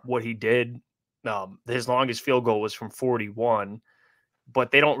at what he did. His longest field goal was from 41,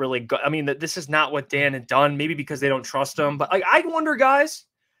 but they don't really go. I mean, this is not what Dan had done, maybe because they don't trust him. But like, I wonder, guys,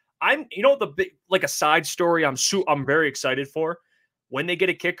 the big, like a side story I'm very excited for when they get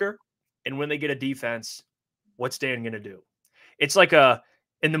a kicker and when they get a defense, what's Dan going to do? It's like I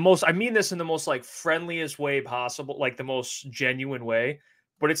mean this in the most like friendliest way possible, like the most genuine way,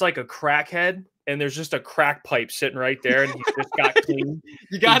 but it's like a crackhead and there's just a crack pipe sitting right there and he just got clean.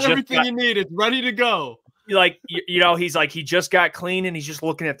 You got everything you need. It's ready to go. Like, he's like, he just got clean and he's just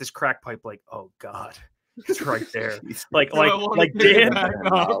looking at this crack pipe like, oh God, it's right there. like Dan,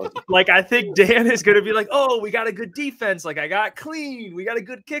 like I think Dan is going to be like, oh, we got a good defense. Like I got clean. We got a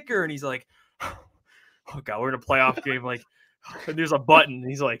good kicker. And he's like, oh God, we're in a playoff game. Like, and there's a button. And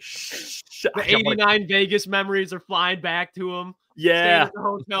he's like, shh. The 89 Vegas memories are flying back to him. Yeah. In the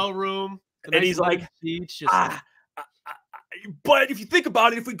hotel room. And he's like, but if you think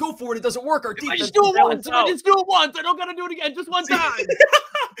about it, if we go for it, it doesn't work. Our defense. I just do it once. I just do it once. I don't got to do it again. Just one time.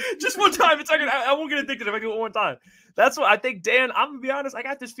 Just one time. It's like I won't get addicted if I do it one time. That's what I think. Dan, I'm gonna be honest. I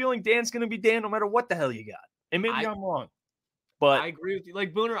got this feeling Dan's gonna be Dan no matter what the hell you got. And maybe I'm wrong. But I agree with you.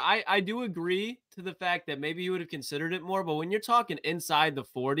 Like Booner, I do agree to the fact that maybe you would have considered it more. But when you're talking inside the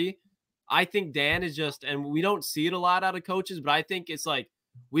 40, I think Dan is just, and we don't see it a lot out of coaches, but I think it's like,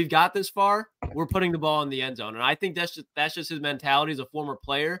 we've got this far, we're putting the ball in the end zone. And I think that's just his mentality as a former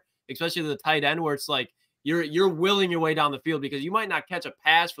player, especially the tight end, where it's like you're willing your way down the field because you might not catch a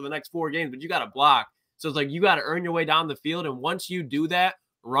pass for the next 4 games, but you got to block. So it's like you got to earn your way down the field. And once you do that,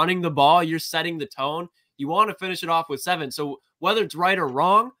 running the ball, you're setting the tone. You want to finish it off with 7. So whether it's right or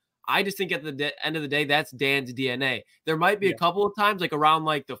wrong, I just think at the end of the day, that's Dan's DNA. There might be a couple of times, like around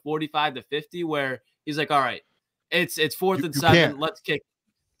like the 45 to 50, where he's like, all right, it's 4th and 7, let's kick.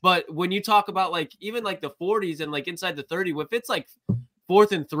 But when you talk about like even like the 40s and like inside the 30, if it's like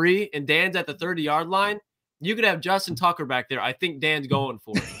 4th and 3 and Dan's at the 30-yard line, you could have Justin Tucker back there. I think Dan's going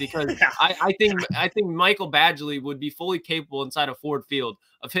for it because I think Michael Badgley would be fully capable inside of Ford Field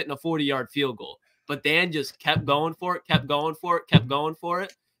of hitting a 40-yard field goal. But Dan just kept going for it, kept going for it, kept going for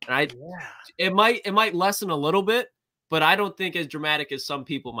it. And it might lessen a little bit, but I don't think as dramatic as some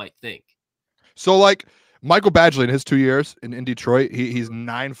people might think. So like Michael Badgley in his 2 years in Detroit, he's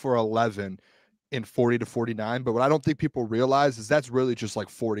 9 for 11 in 40 to 49. But what I don't think people realize is that's really just like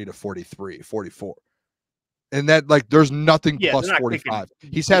 40 to 43, 44. And that like there's nothing plus 45.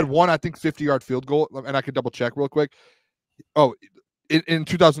 He's had one, I think, 50-yard field goal, and I can double check real quick. Oh, in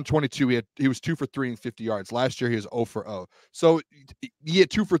 2022, he was 2 for 3 and 50 yards. Last year, he was 0 for 0. So he had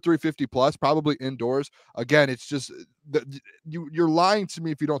 2 for 3, 50 plus, probably indoors. Again, it's just you're lying to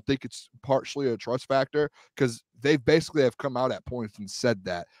me if you don't think it's partially a trust factor, because they basically have come out at points and said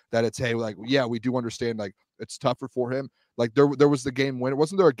that it's, hey, like, yeah, we do understand, like, it's tougher for him. Like there was the game winner.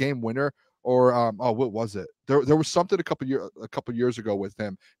 Wasn't there a game winner? Or what was it? There was something a couple years ago with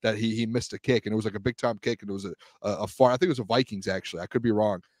him that he missed a kick, and it was like a big time kick, and it was a far. I think it was a Vikings actually. I could be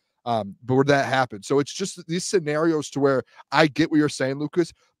wrong, but where that happened. So it's just these scenarios to where I get what you're saying,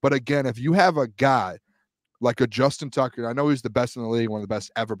 Lucas. But again, if you have a guy like a Justin Tucker, I know he's the best in the league, one of the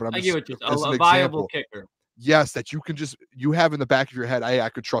best ever. But I get what you're saying. A viable kicker. Yes, that you have in the back of your head. Hey, I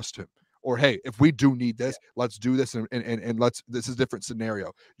could trust him. Or hey, if we do need this, let's do this, and this is a different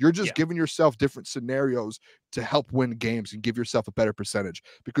scenario. You're just giving yourself different scenarios to help win games and give yourself a better percentage.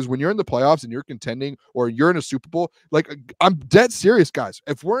 Because when you're in the playoffs and you're contending, or you're in a Super Bowl, like I'm dead serious, guys.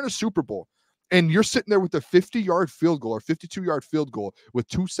 If we're in a Super Bowl and you're sitting there with a 50-yard field goal or 52-yard field goal with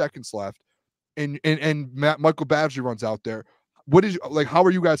 2 seconds left, and Michael Badgley runs out there, how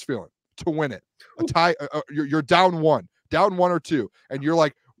are you guys feeling to win it? A tie, you're down 1 or 2, and you're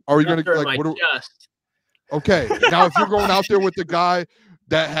like, are we going to like what? Okay, now if you're going out there with the guy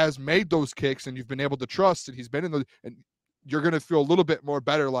that has made those kicks and you've been able to trust, and he's been in and you're going to feel a little bit more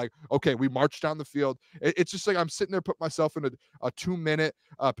better. Like, okay, we marched down the field. It's just like I'm sitting there, put myself in a 2-minute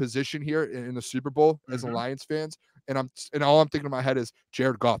position here in the Super Bowl as a Lions fans, and all I'm thinking in my head is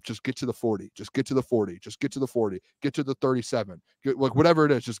Jared Goff, just get to the 40, just get to the 40, just get to the 40, get to the 37, like whatever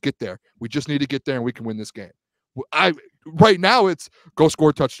it is, just get there. We just need to get there, and we can win this game. Right now it's go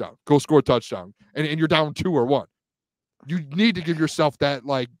score a touchdown, and you're down 2 or 1. You need to give yourself that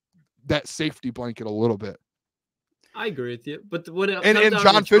safety blanket a little bit. I agree with you, but when and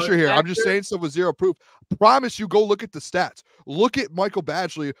John Fisher here, I'm just saying stuff with zero proof. Promise you, go look at the stats. Look at Michael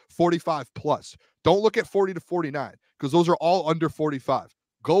Badgley 45 plus. Don't look at 40 to 49 because those are all under 45.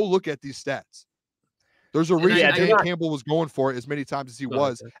 Go look at these stats. There's a reason Dan Campbell was going for it as many times as he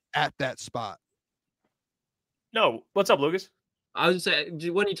was at that spot. No, what's up, Lucas? I was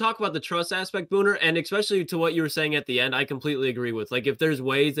saying, when you talk about the trust aspect, Booner, and especially to what you were saying at the end, I completely agree with. Like, if there's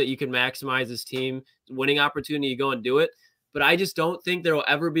ways that you can maximize this team winning opportunity, you go and do it. But I just don't think there will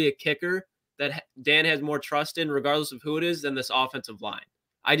ever be a kicker that Dan has more trust in, regardless of who it is, than this offensive line.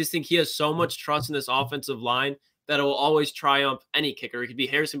 I just think he has so much trust in this offensive line that it will always triumph any kicker. It could be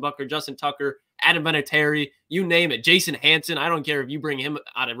Harrison Butker, Justin Tucker, Adam Vinatieri, you name it. Jason Hanson. I don't care if you bring him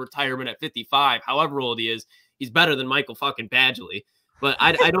out of retirement at 55, however old he is. He's better than Michael fucking Badgley. But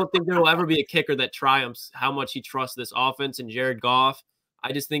I don't think there will ever be a kicker that triumphs how much he trusts this offense and Jared Goff.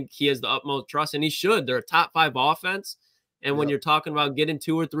 I just think he has the utmost trust, and he should. They're a top 5 offense. And when you're talking about getting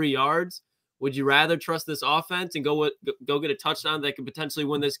 2 or 3 yards, would you rather trust this offense and go get a touchdown that could potentially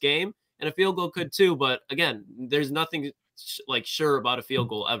win this game? And a field goal could too. But again, there's nothing sure about a field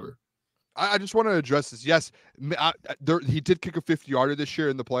goal ever. I just want to address this. Yes, he did kick a 50-yarder this year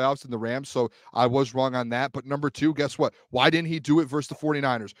in the playoffs in the Rams, so I was wrong on that. But number 2, guess what? Why didn't he do it versus the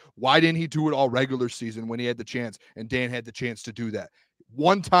 49ers? Why didn't he do it all regular season when he had the chance and Dan had the chance to do that?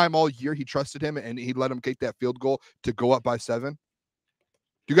 One time all year he trusted him and he let him kick that field goal to go up by 7.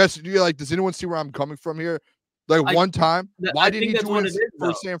 Does anyone see where I'm coming from here? One time? Why didn't he do it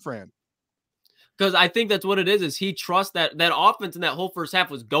for San Fran? Because I think that's what it is he trusts that offense in that whole first half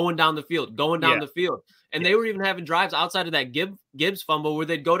was going down the field. And they were even having drives outside of that Gibbs fumble where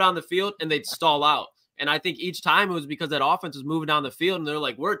they'd go down the field and they'd stall out. And I think each time it was because that offense was moving down the field and they're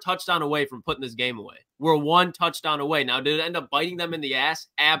like, we're a touchdown away from putting this game away. We're 1 touchdown away. Now, did it end up biting them in the ass?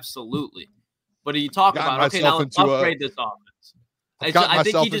 Absolutely. But you talk about, okay, now let's upgrade this offense. I got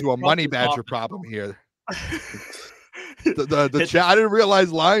myself into a money badger problem here. The chat. I didn't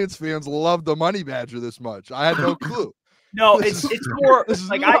realize Lions fans love the money badger this much. I had no clue. No, it's more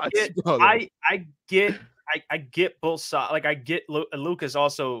like I get both sides. Like I get Lucas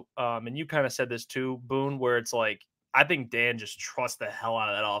also, and you kind of said this too, Boone, where it's like I think Dan just trusts the hell out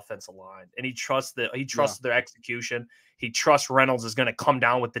of that offensive line, and he trusts their execution. He trusts Reynolds is going to come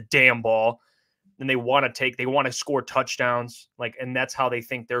down with the damn ball, and they want to score touchdowns, and that's how they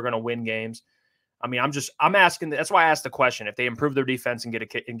think they're going to win games. I mean, I'm asking. That's why I asked the question: if they improve their defense and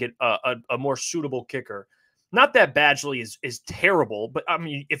get a more suitable kicker, not that Badgley is terrible, but I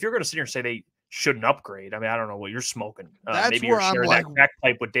mean, if you're going to sit here and say they shouldn't upgrade, I mean, I don't know what you're smoking. Maybe you're sharing that crack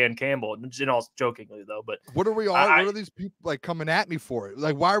pipe with Dan Campbell, and all jokingly though. But what are we all? What are these people coming at me for?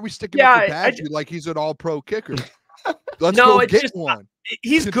 Why are we sticking up for Badgley like he's an all-pro kicker? Let's go get one.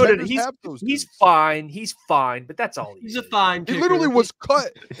 He's good at he's fine. He's fine, but that's all he's a fine kicker. He literally was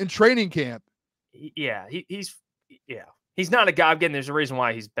cut in training camp. Yeah, he's not a guy. Again, there's a reason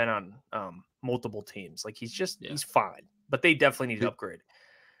why he's been on multiple teams. He's fine, but they definitely need to upgrade.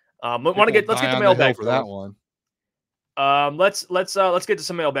 Let's get the mailbag for that one. Let's get to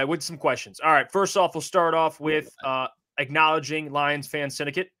some mailbag with some questions. All right, first off, we'll start off with acknowledging Lions Fan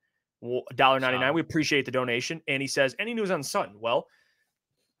Syndicate. $1.99. We appreciate the donation. And he says, any news on Sutton? Well,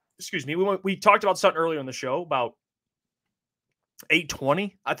 excuse me. We talked about Sutton earlier in the show, about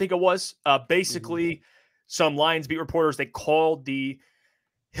 8:20, I think it was. Basically, some Lions beat reporters, they called the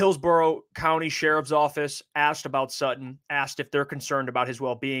Hillsborough County Sheriff's Office, asked about Sutton, asked if they're concerned about his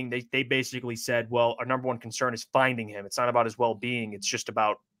well-being. They basically said, well, our number one concern is finding him. It's not about his well-being. It's just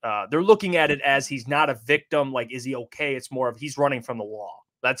about they're looking at it as he's not a victim. Like, is he okay? It's more of he's running from the law.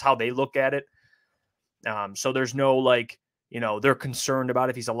 That's how they look at it. So there's no, like, they're concerned about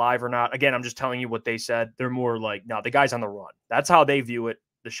if he's alive or not. Again, I'm just telling you what they said. They're more like, no, the guy's on the run. That's how they view it,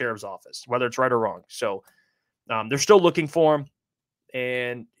 the sheriff's office, whether it's right or wrong. So they're still looking for him.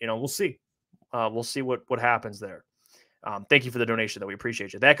 And, we'll see. We'll see what happens there. Thank you for the donation, though. We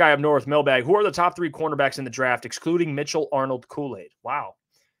appreciate you. That guy up north, Mailbag. Who are the top 3 cornerbacks in the draft, excluding Mitchell, Arnold, Kool-Aid? Wow.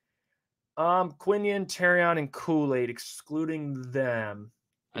 Quinion, Terrion, and Kool-Aid, excluding them.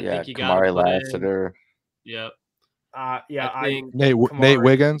 I think you got Kamari Lassiter. Yep. I think Nate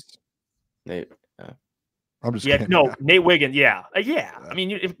Wiggins. Nate. I'm just kidding. No, Nate Wiggins. Yeah. I mean,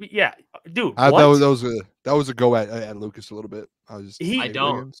 dude. That was a go at Lucas a little bit. I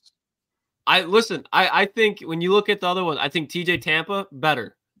think when you look at the other ones, I think TJ Tampa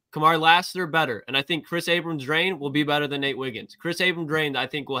better, Kamari Lassiter better, and I think Chris Abrams-Drain will be better than Nate Wiggins. Chris Abrams-Drain, I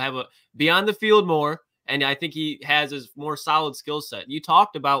think, will have a beyond the field more, and I think he has a more solid skill set. You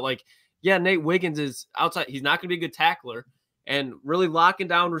talked about, like, Nate Wiggins is outside. He's not going to be a good tackler. And really locking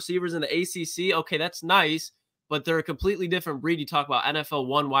down receivers in the ACC, okay, that's nice, but they're a completely different breed. You talk about NFL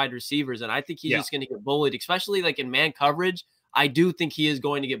 1 wide receivers, and I think he's just going to get bullied, especially like in man coverage. I do think he is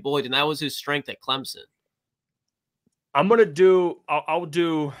going to get bullied, and that was his strength at Clemson. I'm going to do – I'll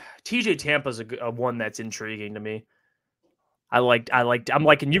do – TJ Tampa's a one that's intriguing to me. I'm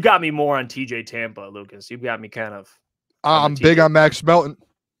liking – you got me more on TJ Tampa, Lucas. You got me kind of – I'm big on Max Melton.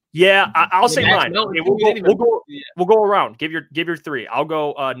 Yeah, I'll say mine. Okay, we'll go around. Give your 3. I'll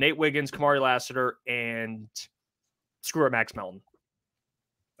go Nate Wiggins, Kamari Lassiter, and screw it, Max Melton.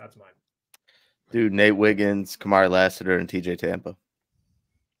 That's mine. Dude, Nate Wiggins, Kamari Lassiter, and TJ Tampa.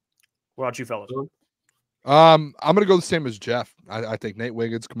 What about you, fellas? I'm gonna go the same as Jeff. I think Nate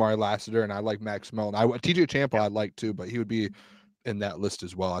Wiggins, Kamari Lassiter, and I like Max Melton. TJ Tampa I like too, but he would be in that list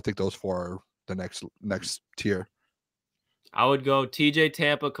as well. I think those 4 are the next tier. I would go TJ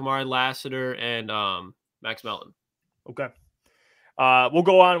Tampa, Kamari Lassiter, and Max Melton. Okay. We'll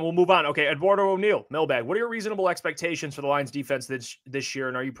go on. We'll move on. Okay, Eduardo O'Neill, Mailbag. What are your reasonable expectations for the Lions defense this year,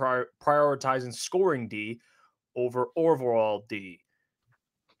 and are you prioritizing scoring D over overall D?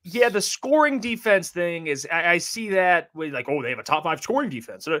 Yeah, the scoring defense thing is I see that with like, oh, they have a top 5 scoring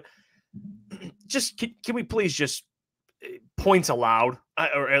defense. So just can we please just points allowed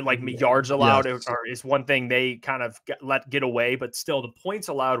or like yards allowed or is one thing they kind of let get away, but still the points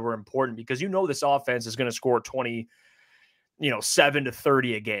allowed were important because this offense is going to score 20, 7 to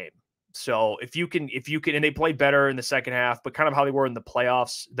 30 a game. So if you can, and they played better in the second half, but kind of how they were in the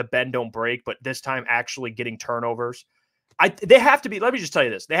playoffs, the bend don't break, but this time actually getting turnovers. They have to be, let me just tell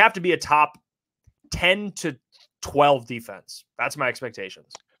you this. They have to be a top 10 to 12 defense. That's my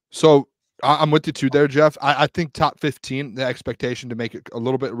expectations. So I'm with you too there, Jeff. I think top 15, the expectation to make it a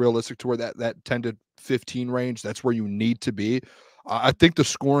little bit realistic to where that 10 to 15 range, that's where you need to be. I think the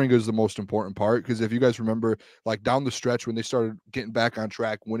scoring is the most important part because if you guys remember, like down the stretch when they started getting back on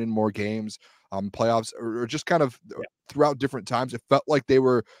track, winning more games, playoffs, or just kind of throughout different times, it felt like they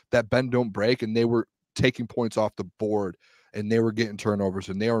were that bend don't break and they were taking points off the board and they were getting turnovers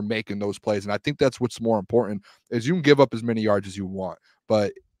and they were making those plays. And I think that's what's more important is you can give up as many yards as you want,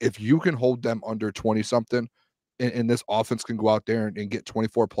 but if you can hold them under 20 something and this offense can go out there and get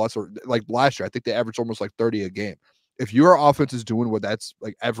 24 plus, or like last year, I think they averaged almost like 30 a game. If your offense is doing what that's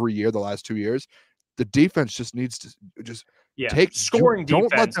like every year, the last 2 years, the defense just needs to take scoring.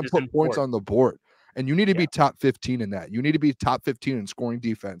 Don't let them put points on the board. And you need to be top 15 in that. You need to be top 15 in scoring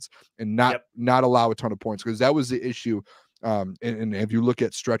defense and not allow a ton of points because that was the issue. And if you look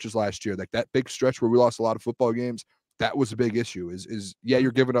at stretches last year, like that big stretch where we lost a lot of football games, that was a big issue is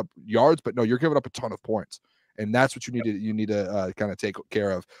you're giving up yards, but no, you're giving up a ton of points. And that's what you need to kind of take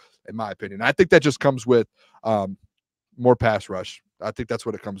care of, in my opinion. I think that just comes with more pass rush. I think that's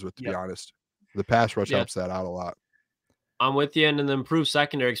what it comes with, to be honest. The pass rush helps that out a lot. I'm with you, and an improved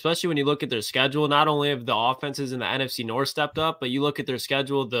secondary, especially when you look at their schedule. Not only have the offenses in the NFC North stepped up, but you look at their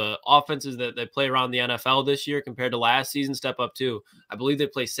schedule, the offenses that they play around the NFL this year compared to last season step up too. I believe they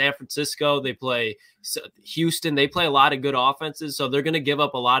play San Francisco, they play Houston, they play a lot of good offenses, so they're going to give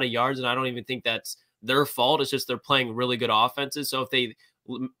up a lot of yards, and I don't even think that's their fault. It's just they're playing really good offenses. So if they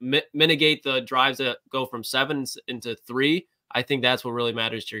mitigate the drives that go from 7 into 3, I think that's what really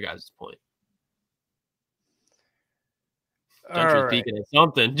matters to your guys' point. right. Gentry's peeking at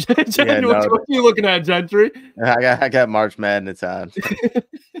something. Gentry, what are you looking at, Gentry? I got March Madness on.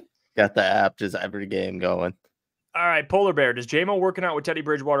 Got the app, just every game going. All right, Polar Bear. Does J-Mo working out with Teddy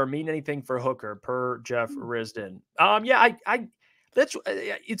Bridgewater mean anything for Hooker? Per Jeff Risden. Yeah,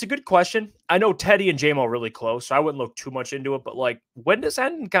 it's a good question. I know Teddy and J-Mo are really close, so I wouldn't look too much into it. But like, when does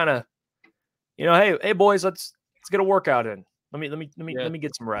Hendon kind of, hey boys, let's get a workout in. Let me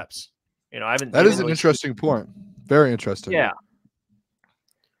get some reps. I haven't. That is an interesting point. Very interesting. Yeah.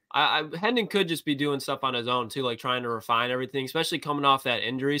 Hendon could just be doing stuff on his own too, like trying to refine everything, especially coming off that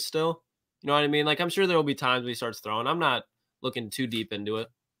injury still. You know what I mean? Like, I'm sure there will be times when he starts throwing. I'm not looking too deep into it.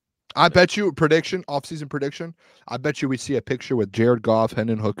 I bet you offseason prediction. I bet you we see a picture with Jared Goff,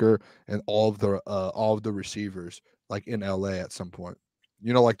 Hendon Hooker, and all of the receivers like in LA at some point.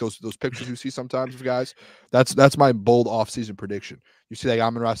 Like those pictures you see sometimes of guys. That's my bold offseason prediction. You see like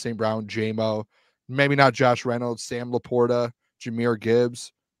Amon-Ra St. Brown, J-Mo, maybe not Josh Reynolds, Sam Laporta, Jahmyr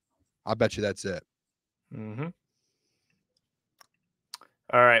Gibbs. I bet you that's it. Mm-hmm.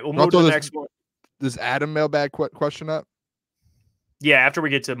 All right, we'll move to the next one. Does Adam mailbag question up? Yeah, after we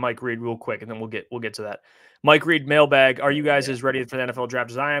get to Mike Reed real quick, and then we'll get to that. Mike Reed mailbag. Are you guys as ready for the NFL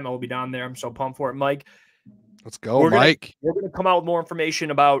draft as I am? I will be down there. I'm so pumped for it, Mike. Let's go, Mike. We're going to come out with more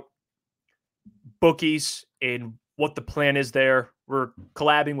information about bookies and what the plan is there. We're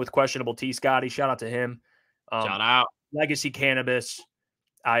collabing with Questionable T. Scotty. Shout out to him. Shout out. Legacy Cannabis.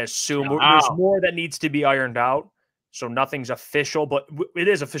 I assume there's more that needs to be ironed out. So nothing's official, but it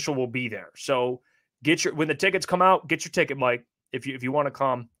is official. We'll be there. So when the tickets come out, get your ticket, Mike. If you want to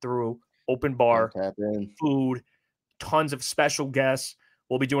come through, open bar, food, tons of special guests.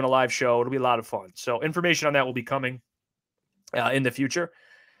 We'll be doing a live show. It'll be a lot of fun. So information on that will be coming in the future.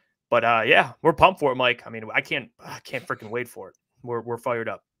 But yeah, we're pumped for it, Mike. I mean, I can't freaking wait for it. We're fired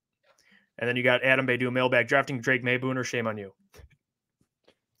up. And then you got Adam Baydu mailbag drafting Drake May. Booner, shame on you.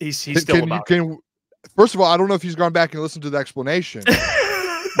 He's still about it. First of all, I don't know if he's gone back and listened to the explanation.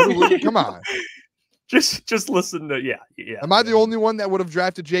 Come on. Just listen to yeah. Am I the only one that would have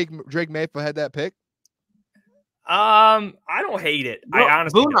drafted Drake May if I had that pick? I don't hate it. Bro, I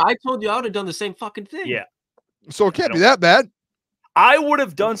honestly Booner, I told you I would have done the same fucking thing. Yeah. So it can't be that bad. I would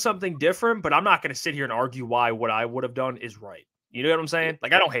have done something different, but I'm not going to sit here and argue why what I would have done is right. You know what I'm saying?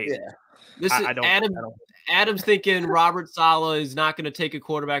 Like, I don't hate it. Adam's thinking Robert Saleh is not going to take a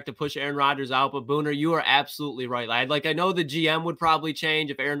quarterback to push Aaron Rodgers out, but Booner, you are absolutely right. I know the GM would probably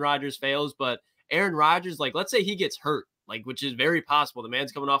change if Aaron Rodgers fails, but Aaron Rodgers, like, let's say he gets hurt, like, which is very possible. The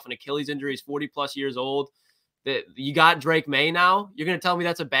man's coming off an Achilles injury. He's 40+ years old. You got Drake May now. You're going to tell me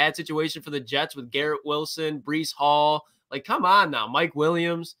that's a bad situation for the Jets with Garrett Wilson, Breece Hall. Like, come on now, Mike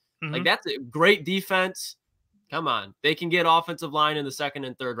Williams. Mm-hmm. Like, that's a great defense. Come on. They can get offensive line in the second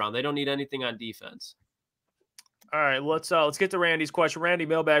and third round. They don't need anything on defense. All right, let's get to Randy's question. Randy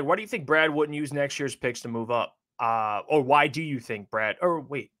mailbag, why do you think Brad wouldn't use next year's picks to move up? Or why do you think Brad? Or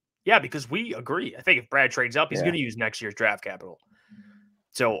wait, yeah, because we agree. I think if Brad trades up, he's going to use next year's draft capital.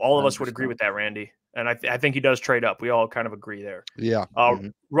 So all of us would agree with that, Randy. And I think he does trade up. We all kind of agree there. Yeah.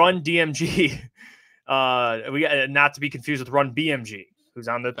 Run DMG. We got not to be confused with Run BMG, who's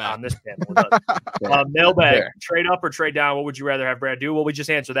on this panel. Mailbag, trade up or trade down? What would you rather have Brad do? Well, we just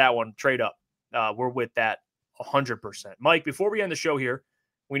answered that one. Trade up. We're with that 100%. Mike, before we end the show here,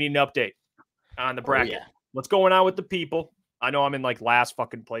 we need an update on the bracket. What's going on with the people? I know I'm in like last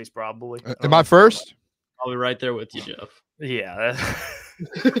fucking place probably. Am I first? I'll be right there with you, Jeff. Yeah.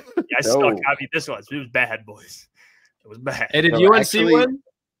 I stuck. I mean, it was bad, boys. It was bad. Hey, did UNC win?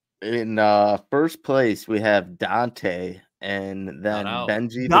 In first place, we have Dante, and then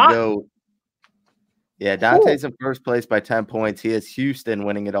Benji the GOAT. Yeah, Dante's in first place by 10 points. He has Houston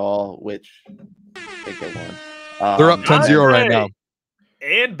winning it all, which I think they won. They're up 10-0 right now.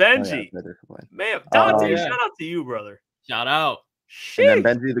 And Benji. Man, Dante, shout out to you, brother. Shout out. And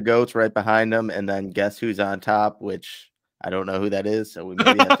then Benji the GOAT's right behind him, and then guess who's on top, which I don't know who that is, so we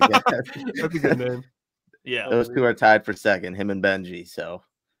maybe have to guess. That's a good name. Yeah. Those two are tied for second, him and Benji, so.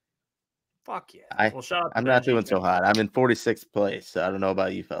 Fuck yeah. Shout out to I'm not doing so hot. I'm in 46th place, so I don't know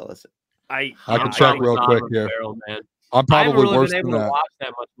about you fellas. I can check real quick here. I'm probably really worse been able than to that. watch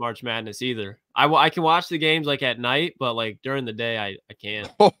that much March Madness either. I can watch the games like at night, but like during the day, I can't.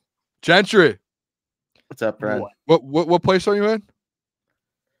 Oh, Gentry. What's up, Brad? What place are you in?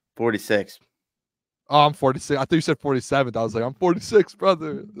 46. Oh, I'm 46. I thought you said 47th. I was like, I'm 46,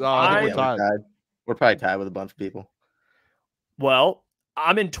 brother. We're probably tied with a bunch of people. Well,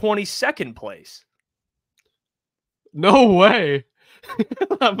 I'm in 22nd place. No way.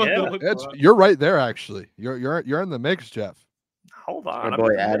 You're right there, actually. You're in the mix, Jeff. Hold on. Our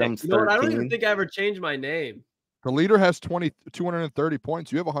boy Adams. You know what? I don't even think I ever changed my name. The leader has 230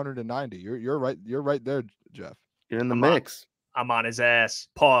 points. You have 190. You're right. You're right there, Jeff. You're in the mix. I'm on his ass.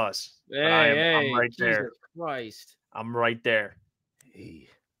 Pause. I'm right there. Jesus Christ. I'm right there.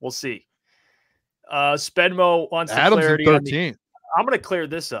 We'll see. Spenmo wants Adams clarity. 13. I'm going to clear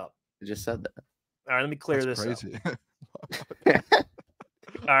this up. I just said that. All right, let me clear That's this crazy. up.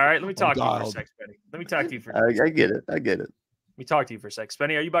 All right, let me talk to you for a dialed. sec, Spenny. Let me talk to you for a sec. I get it. Let me talk to you for a sec.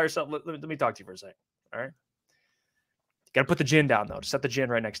 Spenny, are you by yourself? Let me talk to you for a sec. All right. Got to put the gin down though. Just set the gin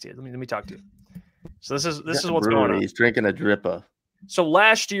right next to you. Let me talk to you. So this is what's going on. He's drinking a drippa. So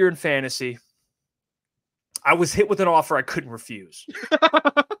last year in fantasy, I was hit with an offer I couldn't refuse.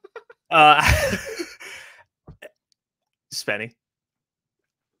 Spenny,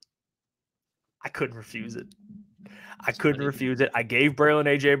 I couldn't refuse it. I couldn't refuse it. I gave Braylon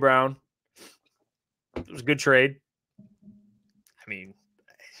A.J. Brown. It was a good trade. I mean,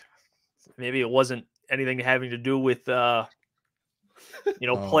 maybe it wasn't anything having to do with players,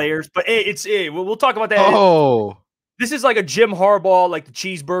 but we'll talk about that. Oh, this is like a Jim Harbaugh, like the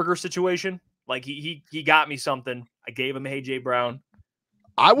cheeseburger situation. Like he got me something. I gave him A.J. Brown.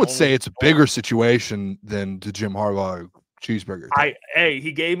 I would say it's a bigger situation than the Jim Harbaugh cheeseburger.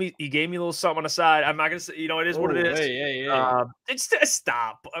 He gave me a little something on the side. I'm not gonna say, it is what it is. It's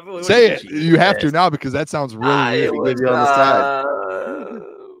stop. Say it. You have to now because that sounds really weird. You on the side.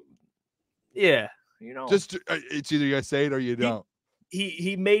 Yeah, just it's either you gotta say it or you don't.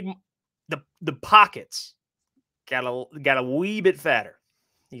 He made the pockets got a wee bit fatter.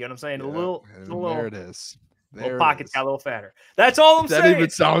 You get what I'm saying? Yeah, a little. There it is. Little pockets got a little fatter. That's all I'm saying. That even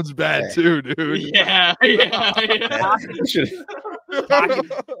sounds bad too, dude. Yeah. I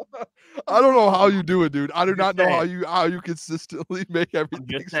don't know how you do it, dude. I do not know how you consistently make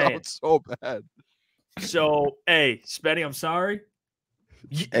everything sound so bad. So, hey, Spenny, I'm sorry.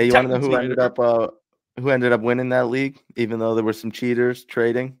 Hey, you want to know who ended up winning that league, even though there were some cheaters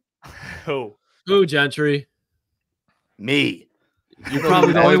trading? Who, Gentry? Me. You're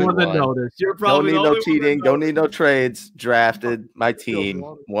probably the only one that noticed. You're probably don't need no cheating. Don't need no trades. Drafted my team.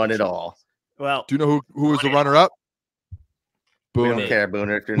 Won it all. Well, do you know who was the runner-up? Booner. We don't care,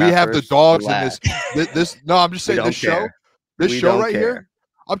 Booner. If you're we not have first, the dogs relax. in this. No, I'm just saying this show. This show right here.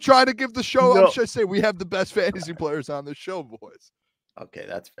 I'm trying to give the show. I'm just saying we have the best fantasy players on this show, boys. Okay,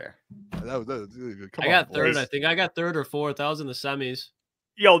 that's fair. I got third. I think I got third or fourth. I was in the semis.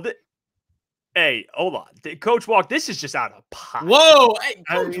 Yo, hey, hold on, Coach Walk. This is just out of pot. Whoa, hey,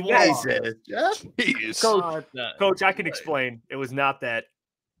 Coach Walk. Coach, I can explain. It was not that.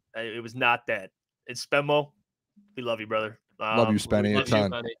 It's Spenmo. We love you, brother. Love you, Spenny, a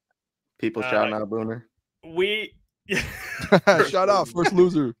ton. People shouting out Booner. Shout out, first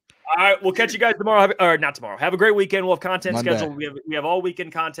loser. All right, we'll catch you guys tomorrow. Or not tomorrow. Have a great weekend. We'll have content scheduled. We have all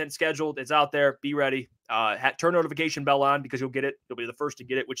weekend content scheduled. It's out there. Be ready. Turn notification bell on because you'll get it. You'll be the first to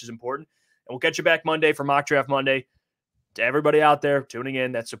get it, which is important. And we'll catch you back Monday for Mock Draft Monday. To everybody out there tuning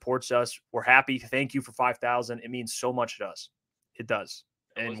in that supports us, we're happy. Thank you for 5,000. It means so much to us. It does.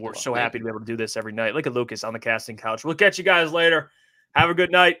 And we're so happy to be able to do this every night. Look at Lucas on the casting couch. We'll catch you guys later. Have a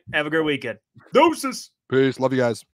good night. Have a good weekend. Deuces. Peace. Love you guys.